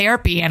like a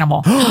therapy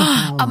animal.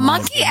 A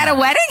monkey at a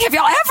wedding? Have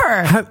y'all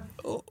ever?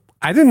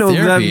 I didn't know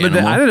that, but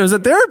I didn't know it was a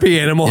therapy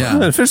animal.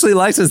 An officially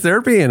licensed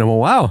therapy animal.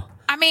 Wow.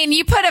 I mean,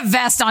 you put a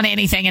vest on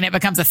anything and it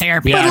becomes a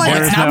therapy animal. If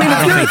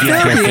you're a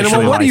therapy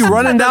animal, what are you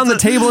running down the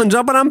table and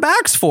jumping on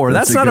backs for?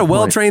 That's not a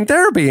well-trained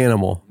therapy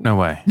animal. No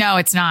way. No,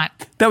 it's not.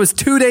 That was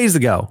 2 days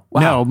ago.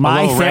 Wow. No,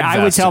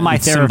 I would tell my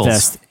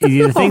therapist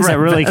the things that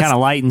really kind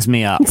of lightens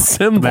me up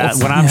when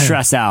I'm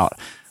stressed out.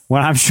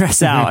 When I'm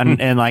stressed out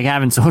and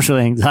having social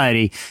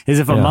anxiety is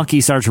if a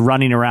monkey starts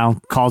running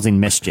around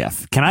causing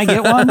mischief. Can I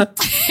get one?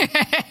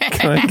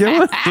 Can I get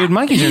one? Dude,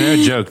 monkeys are no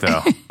joke,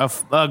 though.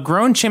 A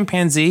grown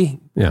chimpanzee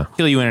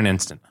kill you in an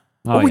instant.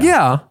 Oh,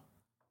 yeah.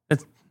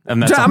 Chimp?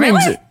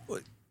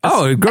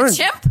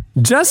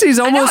 Jesse's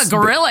almost... I know a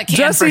gorilla can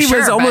Jesse for sure,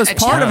 was almost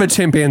part of a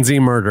chimpanzee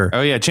murder.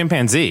 Oh, yeah,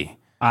 chimpanzee.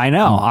 I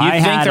know. I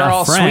had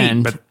a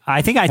friend. Sweet, but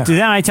I think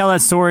didn't I tell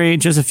that story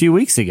just a few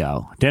weeks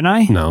ago? Didn't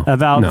I? No.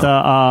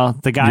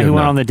 About the guy who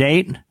went on the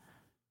date.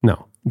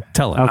 No.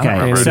 Tell it.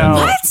 Okay, so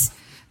what?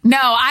 No,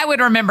 I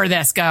would remember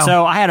this. Go.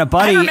 So I had a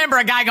buddy. I remember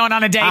a guy going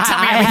on a date. Tell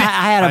me everything.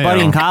 I had a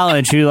buddy in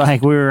college who,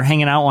 like, we were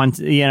hanging out once.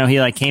 You know, he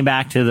like came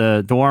back to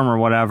the dorm or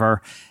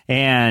whatever,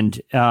 and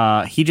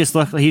he just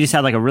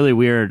had like a really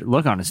weird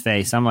look on his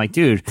face. I'm like,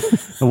 dude,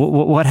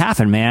 what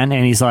happened, man?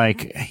 And he's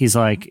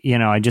like, you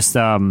know, I just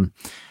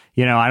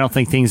you know, I don't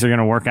think things are going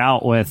to work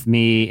out with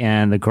me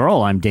and the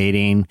girl I'm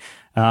dating.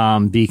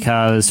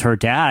 Because her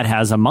dad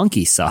has a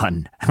monkey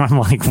son. And I'm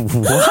like,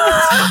 what?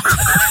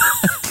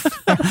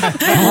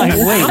 I'm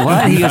like, wait,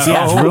 what? He goes,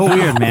 yeah, it's real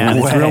weird, man.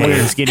 It's real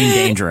weird. It's getting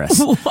dangerous.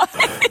 No.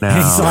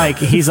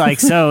 He's like,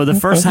 so the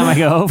first time I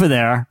go over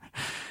there,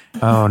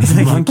 oh,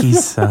 monkey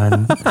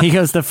son. He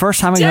goes, the first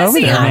time I go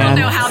over there, I man. don't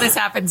know how this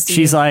happens to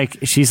she's you.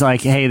 She's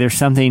like, hey, there's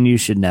something you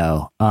should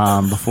know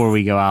before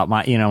we go out.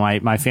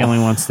 My family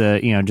wants to,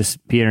 you know,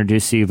 just be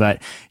introduced to you,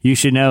 but you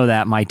should know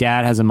that my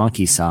dad has a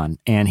monkey son,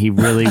 and he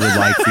really would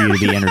like for you to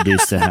be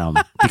introduced to him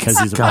because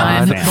he's a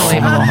God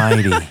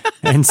Almighty.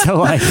 And so,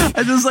 like,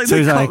 I just like so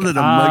they he's called it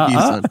a monkey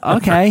son.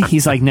 Okay.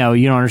 He's like, no,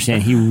 you don't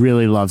understand. He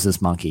really loves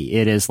this monkey.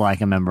 It is like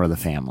a member of the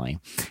family.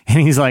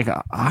 And he's like,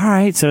 all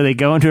right. So they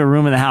go into a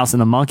room in the house, and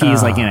the monkey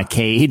is like in a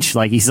cage.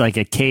 Like, he's like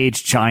a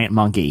caged giant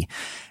monkey.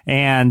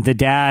 And the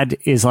dad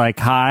is like,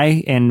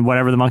 hi, and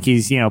whatever the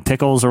monkey's, you know,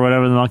 Pickles or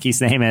whatever the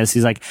monkey's name is,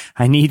 he's like,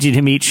 I need you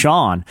to meet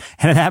Sean.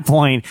 And at that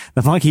point,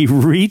 the monkey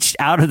reached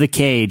out of the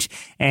cage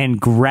and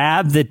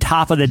grabbed the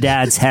top of the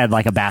dad's head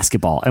like a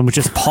basketball and was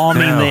just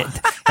palming it.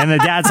 And the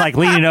dad's like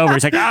leaning over.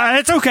 He's like,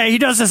 it's okay. He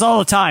does this all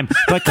the time,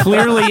 but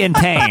clearly in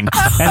pain.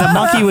 And the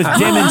monkey was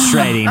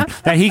demonstrating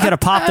that he could have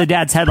popped the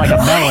dad's head like a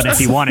melon if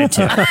he wanted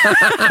to.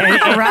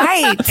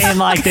 Right. And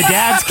like the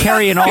dad's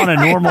carrying on a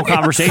normal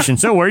conversation.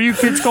 So where are you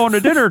kids going to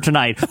dinner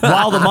tonight?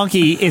 While the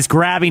monkey is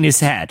grabbing his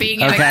head.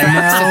 Being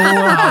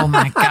oh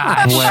my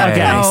gosh.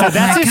 Okay, so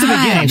that's just the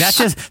beginning. That's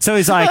just, so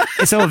he's like,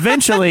 so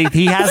eventually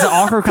he has an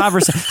awkward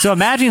conversation. So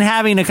imagine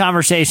having a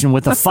conversation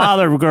with the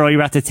father of a girl you're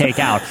about to take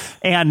out,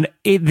 and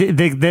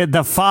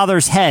the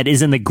father's head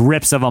is in the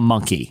grips of a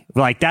monkey.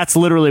 Like, that's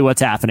literally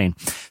what's happening.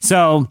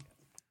 So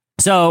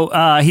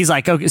he's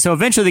like, okay, so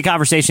eventually the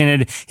conversation,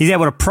 and he's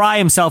able to pry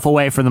himself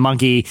away from the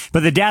monkey,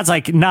 but the dad's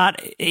like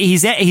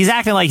he's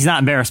acting like he's not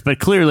embarrassed, but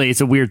clearly it's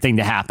a weird thing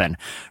to happen.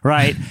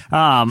 Right.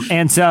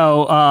 And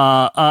so,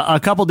 a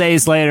couple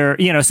days later,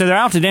 you know, so they're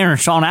out to dinner, and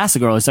Sean asks the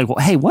girl, he's like,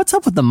 well, hey, what's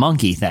up with the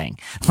monkey thing?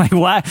 Like,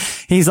 what?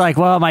 He's like,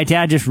 well, my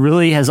dad just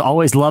really has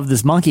always loved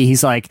this monkey.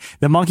 He's like,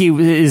 the monkey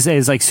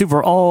is like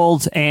super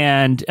old,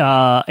 and,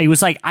 it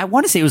was like, I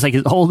want to say it was like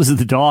as old as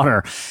the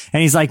daughter.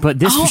 And he's like, but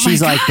this,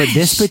 she's like, but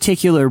this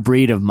particular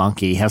breed of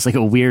monkey has like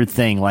a weird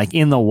thing. Like,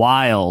 in the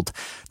wild,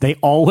 they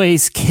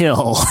always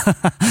kill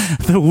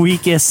the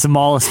weakest,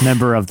 smallest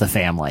member of the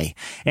family.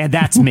 And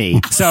that's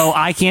me. So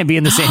I can't be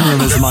in the same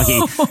room as the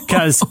monkey,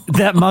 because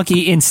that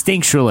monkey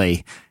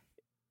instinctually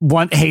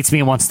hates me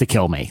and wants to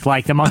kill me.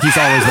 Like, the monkey's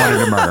always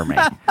wanted to murder me.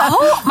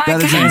 Oh my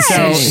gosh. And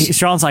so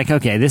Sean's like,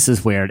 okay, this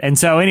is weird. And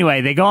so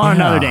anyway, they go on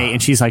another date, and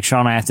she's like,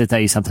 Sean, I have to tell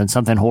you something.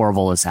 Something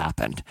horrible has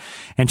happened.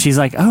 And she's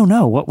like, oh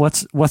no,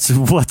 what's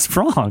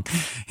wrong?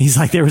 He's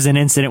like, there was an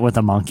incident with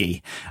a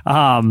monkey.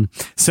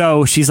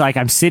 So she's like,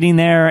 I'm sitting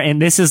there,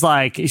 and this is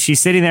like, she's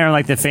sitting there in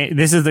like this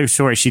is the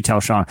story she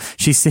tells Sean.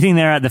 She's sitting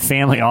there at the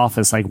family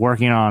office, like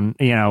working on,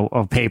 you know,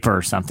 a paper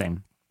or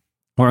something.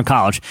 We're in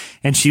college,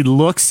 and she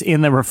looks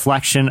in the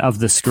reflection of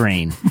the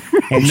screen,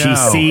 and she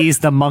sees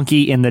the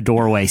monkey in the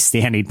doorway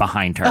standing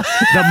behind her.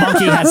 The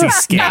monkey has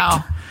escaped. No.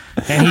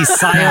 And he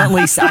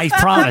silently, I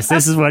promise,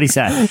 this is what he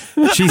said.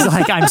 She's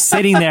like, I'm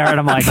sitting there, and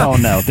I'm like, oh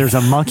no, there's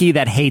a monkey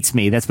that hates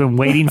me, that's been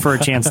waiting for a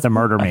chance to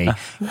murder me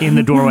in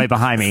the doorway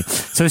behind me.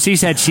 So she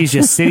said she's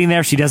just sitting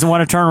there. She doesn't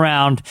want to turn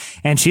around,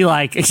 and she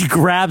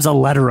grabs a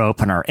letter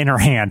opener in her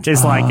hand.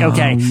 It's like,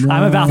 okay,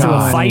 I'm about to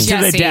have a fight to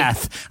the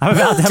death. I'm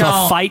about to have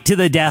a fight to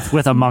the death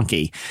with a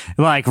monkey,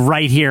 like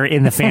right here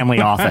in the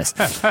family office.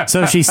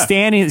 So she's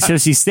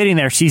sitting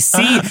there.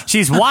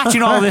 She's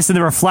watching all this in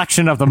the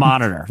reflection of the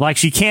monitor. Like,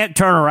 she can't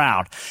turn around.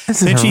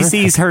 Then she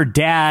sees her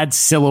dad's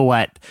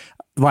silhouette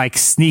like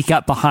sneak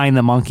up behind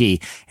the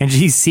monkey, and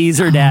she sees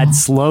her dad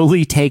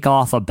slowly take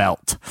off a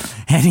belt,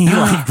 and he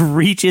like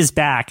reaches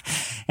back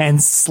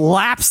and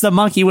slaps the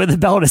monkey with the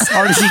belt as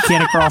hard as he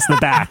can across the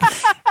back.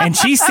 And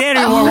she's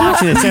standing there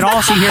watching this, and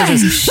all she hears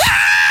is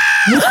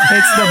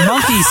it's the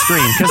monkey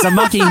scream, because the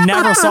monkey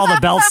never saw the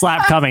belt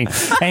slap coming.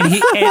 And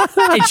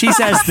she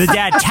says the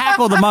dad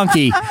tackled the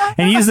monkey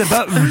and used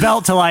the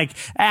belt to like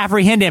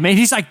apprehend him. And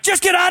he's like,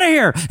 just get out of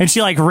here. And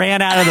she like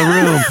ran out of the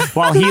room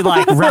while he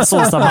like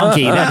wrestles the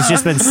monkey that has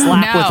just been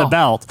slapped with the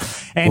belt.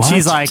 And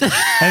she's like,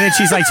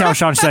 tell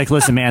Sean, she's like,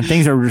 listen, man,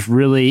 things are just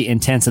really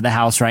intense at the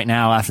house right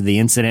now after the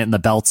incident and the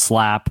belt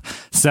slap.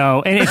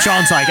 So, and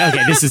Sean's like,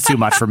 okay, this is too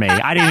much for me.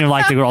 I didn't even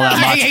like the girl that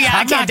much.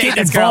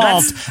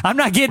 I'm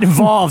not getting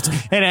involved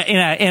in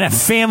a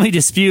family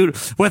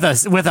dispute with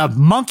a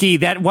monkey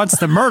that wants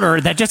to murder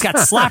that just got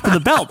slapped with a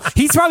belt.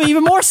 He's probably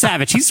even more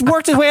savage. He's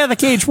worked his way out of the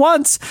cage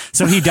once,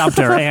 so he dumped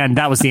her, and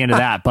that was the end of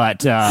that.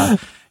 But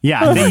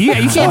Yeah, you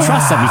can't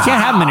trust them. You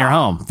can't have them in your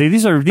home.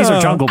 These are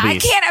jungle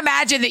beasts. I can't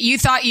imagine that you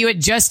thought you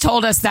had just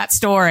told us that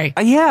story.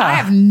 Yeah. I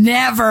have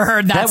never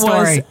heard that story. That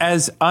was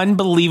as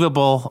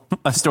unbelievable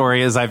a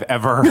story as I've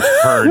ever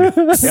heard.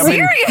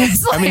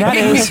 Seriously? I mean, that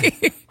is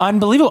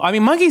unbelievable. I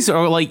mean, monkeys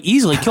are like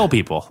easily kill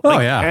people. Like,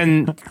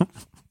 and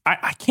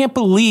I can't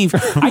believe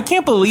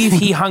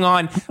he hung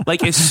on.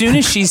 Like, as soon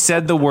as she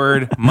said the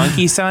word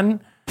monkey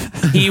son,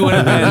 he would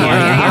have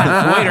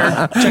been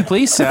waiter, check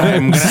please.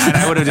 And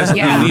I would have just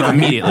leave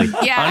immediately.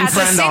 Yeah, as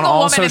a single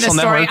woman in the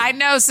story, I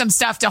know some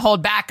stuff to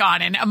hold back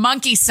on, and a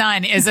monkey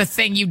son is a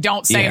thing you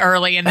don't say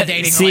early in the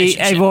dating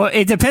relationship. Well,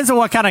 it depends on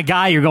what kind of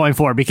guy you're going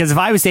for, because if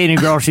I was dating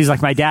a girl, she's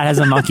like, my dad has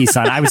a monkey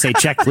son, I would say,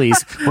 check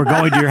please. We're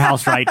going to your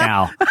house right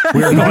now.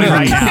 We're going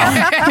right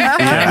now.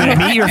 And I'm going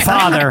to meet your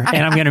father,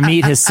 and I'm going to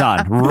meet his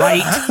son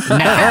right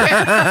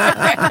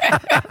now.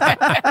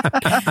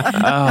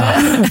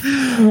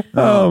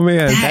 Oh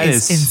man. That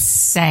is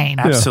insane.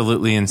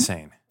 Absolutely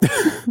insane.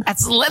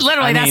 That's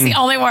literally, that's the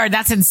only word.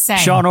 That's insane.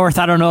 Sean Orth,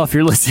 I don't know if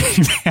you're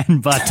listening, man,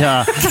 but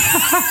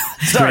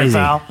it's crazy.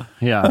 Pal.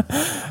 Yeah.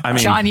 I mean,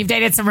 Sean, you've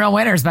dated some real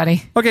winners,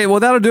 buddy. Okay, well,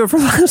 that'll do it for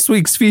last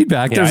week's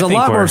feedback. There's a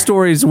lot more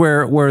stories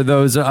where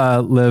those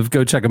live.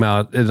 Go check them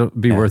out. It'll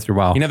be worth your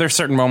while. You know, there's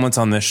certain moments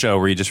on this show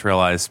where you just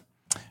realize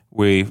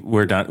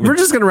we're done. We're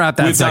just going to wrap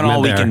that We've done segment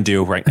all there. we can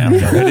do right now.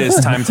 It is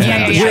time to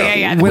end the show.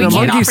 Yeah. When We a can't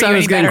monkey offer son you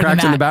is any getting better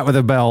cracked than in the that. back with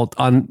a belt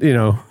on,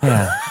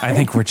 I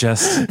think we're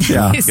just good.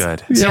 Yeah, we're Just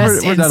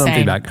done on insane.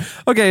 feedback.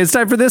 Okay, it's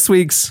time for this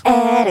week's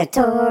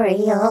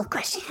editorial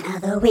question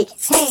of the week.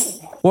 Hey.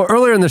 Well,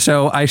 earlier in the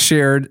show, I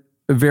shared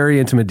a very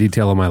intimate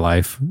detail of my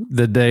life.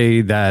 The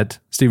day that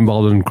Stephen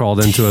Baldwin crawled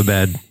into a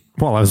bed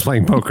while I was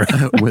playing poker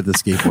with a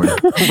skateboard.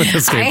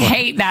 I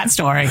hate that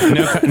story.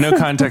 No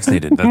context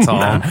needed. That's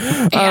all.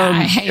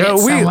 I hate it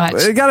so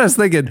much. It got us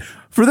thinking.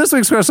 For this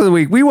week's question of the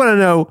week, we want to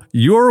know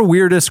your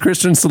weirdest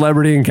Christian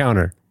celebrity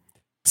encounter.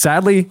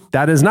 Sadly,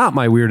 that is not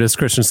my weirdest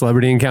Christian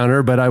celebrity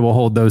encounter, but I will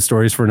hold those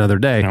stories for another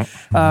day.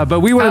 But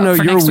we want to know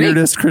your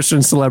weirdest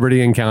Christian celebrity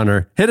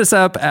encounter. Hit us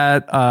up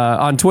at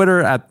on Twitter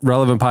at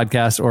Relevant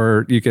Podcast,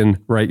 or you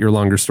can write your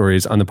longer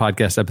stories on the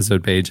podcast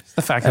episode page.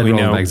 The fact that we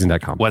know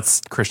relevantmagazine.com.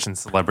 what's Christian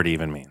celebrity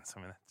even means. I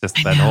mean, just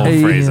that whole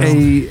phrase.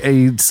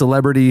 A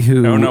celebrity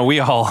who we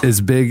all is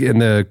big in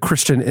the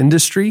Christian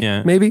industry,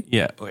 maybe?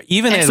 Yeah.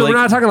 Even so we're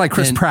not talking like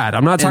Chris Pratt.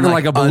 I'm not talking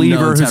like a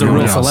believer who's a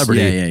real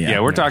celebrity.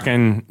 Yeah, we're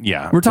talking,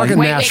 We're talking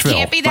Wait, Nashville. it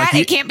can't be that.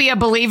 It can't be a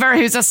believer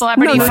who's a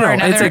celebrity No. for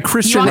another. It's a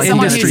Christian you want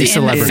someone industry who's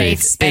celebrity. In the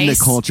faith space. In the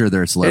culture,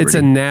 they're a celebrity. It's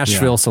a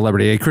Nashville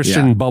celebrity, a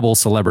Christian bubble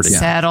celebrity.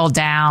 Settle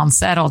down.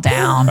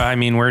 I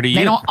mean, where do you?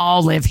 They don't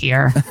all live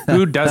here.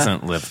 Who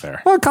doesn't live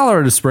there? Well,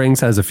 Colorado Springs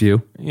has a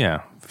few.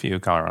 Yeah, a few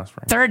Colorado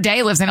Springs. Third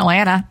Day lives in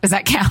Atlanta. Does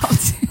that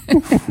count?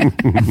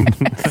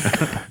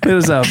 It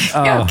is up.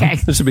 Okay.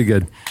 This should be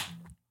good.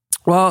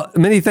 Well,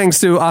 many thanks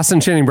to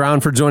Austin Channing Brown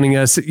for joining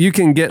us. You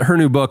can get her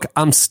new book,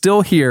 I'm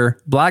Still Here,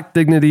 Black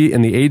Dignity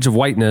in the Age of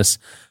Whiteness,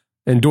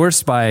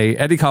 endorsed by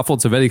Eddie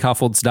Koffoltz of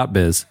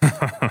eddiekoffoltz.biz.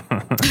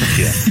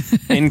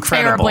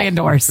 Incredible. Terribly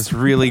endorsed. It's a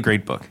really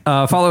great book.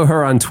 Follow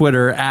her on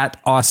Twitter at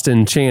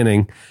Austin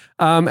Channing.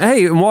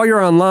 Hey, and while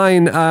you're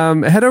online,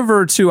 head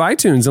over to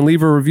iTunes and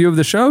leave a review of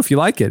the show if you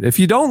like it. If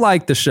you don't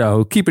like the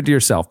show, keep it to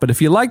yourself. But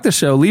if you like the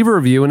show, leave a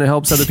review and it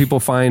helps other people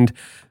find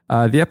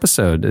the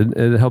episode.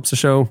 It helps the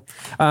show.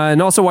 And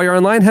also, while you're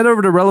online, head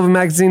over to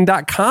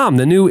relevantmagazine.com.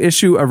 The new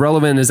issue of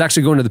Relevant is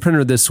actually going to the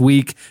printer this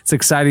week. It's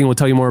exciting. We'll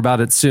tell you more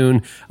about it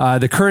soon.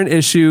 The current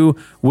issue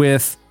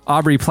with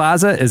Aubrey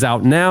Plaza is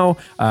out now.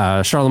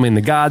 Charlemagne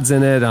the God's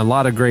in it. A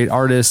lot of great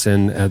artists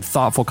and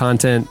thoughtful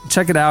content.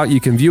 Check it out. You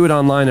can view it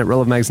online at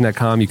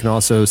relevantmagazine.com. You can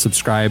also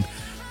subscribe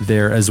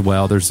there as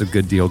well. There's a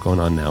good deal going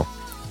on now.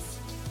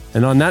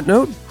 And on that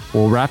note,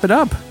 we'll wrap it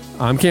up.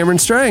 I'm Cameron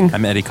Strang.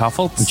 I'm Eddie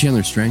Koffoltz. I'm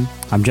Chandler Strang.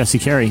 I'm Jesse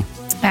Carey.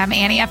 I'm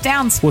Annie F.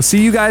 Downs. We'll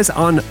see you guys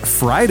on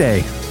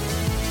Friday.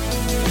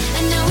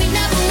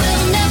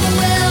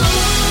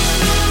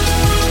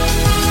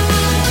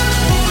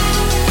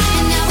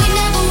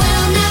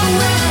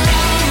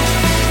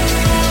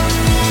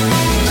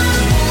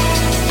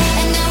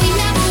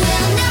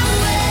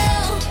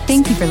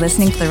 Thank you for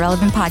listening to the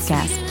Relevant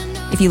Podcast.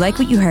 If you like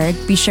what you heard,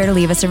 be sure to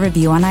leave us a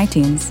review on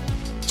iTunes.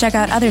 Check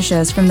out other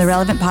shows from the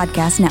Relevant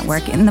Podcast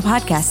Network in the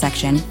podcast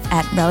section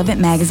at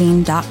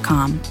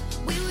relevantmagazine.com.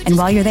 And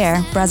while you're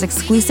there, browse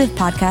exclusive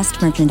podcast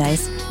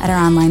merchandise at our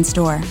online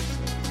store.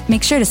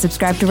 Make sure to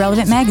subscribe to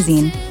Relevant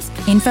Magazine.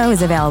 Info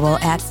is available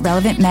at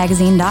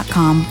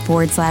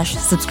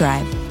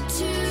relevantmagazine.com/subscribe.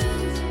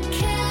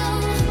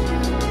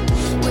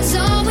 Was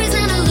always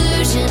an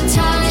illusion.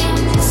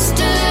 Time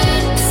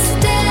stood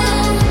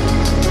still,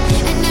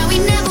 and now we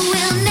never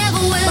will, never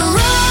will.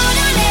 Wrote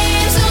our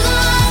names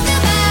along the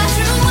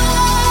bathroom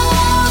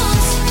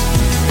walls,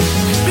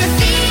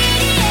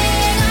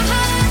 graffitiing our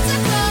hearts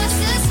across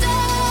the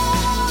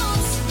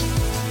stalls.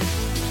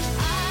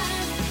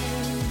 I've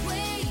been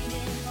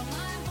waiting for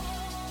my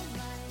whole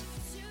life.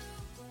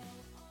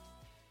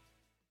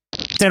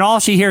 Then all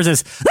she hears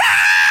is,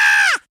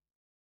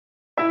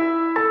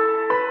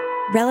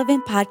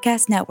 Relevant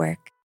Podcast Network.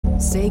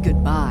 Say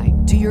goodbye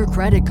to your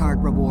credit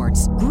card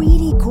rewards.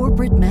 Greedy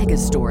corporate mega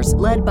stores,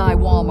 led by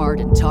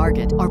Walmart and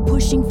Target, are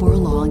pushing for a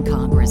law in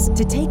Congress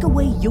to take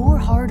away your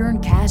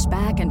hard-earned cash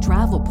back and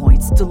travel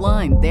points to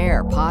line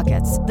their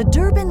pockets. The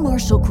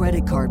Durbin-Marshall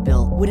credit card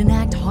bill would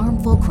enact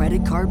harmful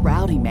credit card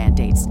routing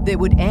mandates that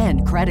would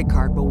end credit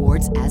card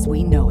rewards as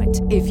we know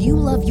it. If you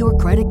love your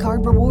credit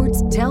card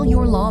rewards, tell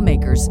your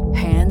lawmakers,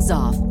 hands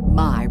off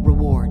my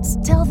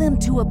rewards. Tell them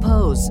to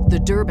oppose the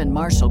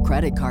Durbin-Marshall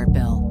credit card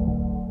bill.